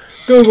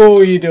Google,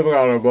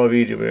 YouTube, above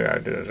YouTube.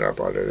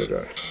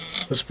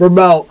 Let's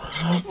promote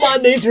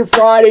Monday through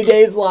Friday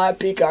days live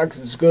Peacocks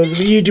and schools.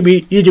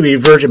 YouTube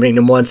Virgin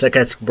Kingdom 1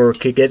 second support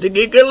kick ass and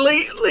leave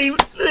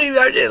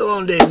our days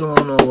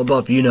alone all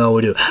above. You know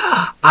we do.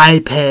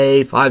 I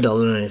pay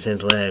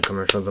 $5.90 when I have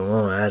commercials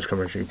alone. As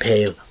commercial, you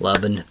pay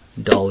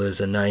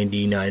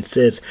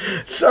 $11.99.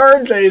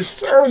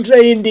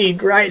 Thursday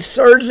indeed, right?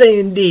 Thursday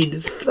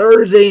indeed.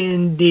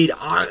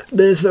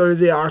 This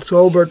Thursday,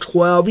 October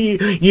 12th.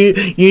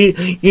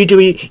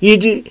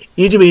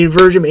 YouTube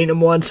Virgin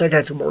Kingdom 1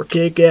 second support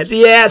kick ass.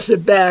 Yeah,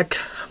 sit back.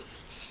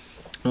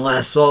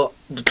 Last saw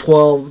the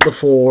 12, the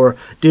 4,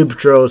 Doom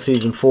Patrol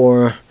Season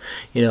 4,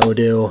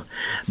 do.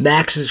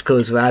 Max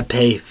exclusive, I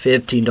pay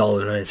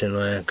 $15.90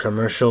 when I have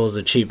commercials.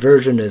 The cheap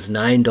version is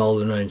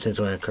 $9.90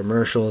 when I have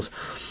commercials.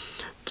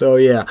 So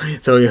yeah,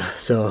 so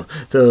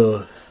YouTube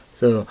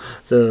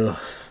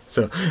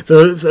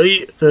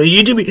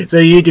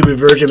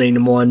Virgin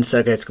Kingdom 1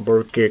 second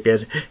support kick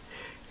ass.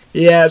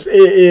 Yes,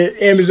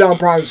 Amazon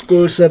Prime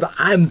exclusive.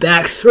 I'm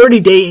back.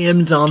 30-day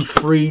Amazon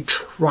free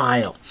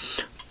trial.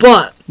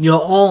 But you're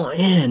all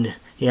in.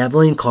 You have a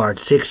link card,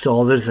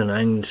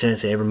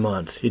 $6.90 every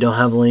month. You don't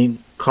have a link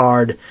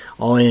card,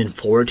 all in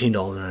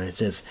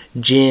 $14.90.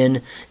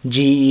 Gen,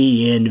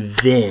 Gen,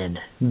 Vin,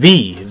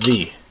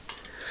 V.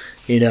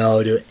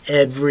 Do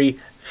every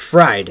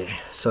Friday.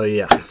 So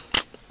yeah.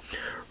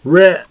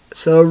 Red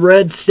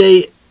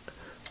State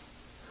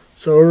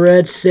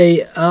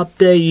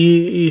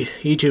update.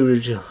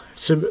 YouTube.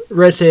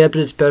 Red State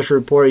update special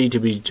report.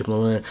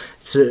 YouTube.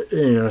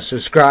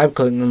 Subscribe.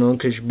 Click on the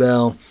notification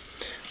bell.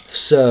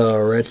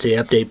 So Red State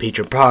update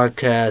feature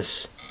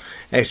podcast.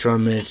 Extra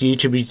minutes.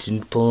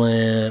 YouTube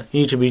plan.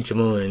 YouTube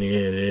plan.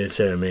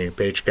 Instead of me.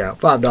 Page account.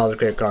 $5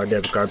 credit card,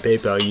 debit card,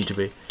 PayPal.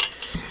 YouTube.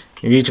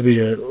 You need to be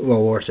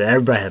well worse.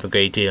 Everybody have a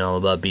great day. All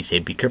about be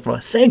safe, be careful.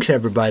 Thanks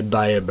everybody.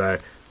 Bye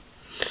everybody.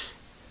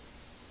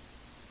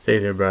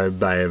 Thanks everybody.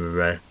 Bye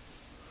everybody.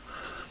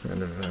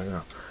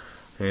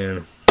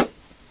 And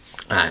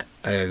alright,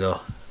 I gotta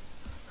go.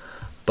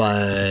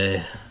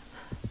 Bye.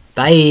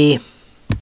 Bye.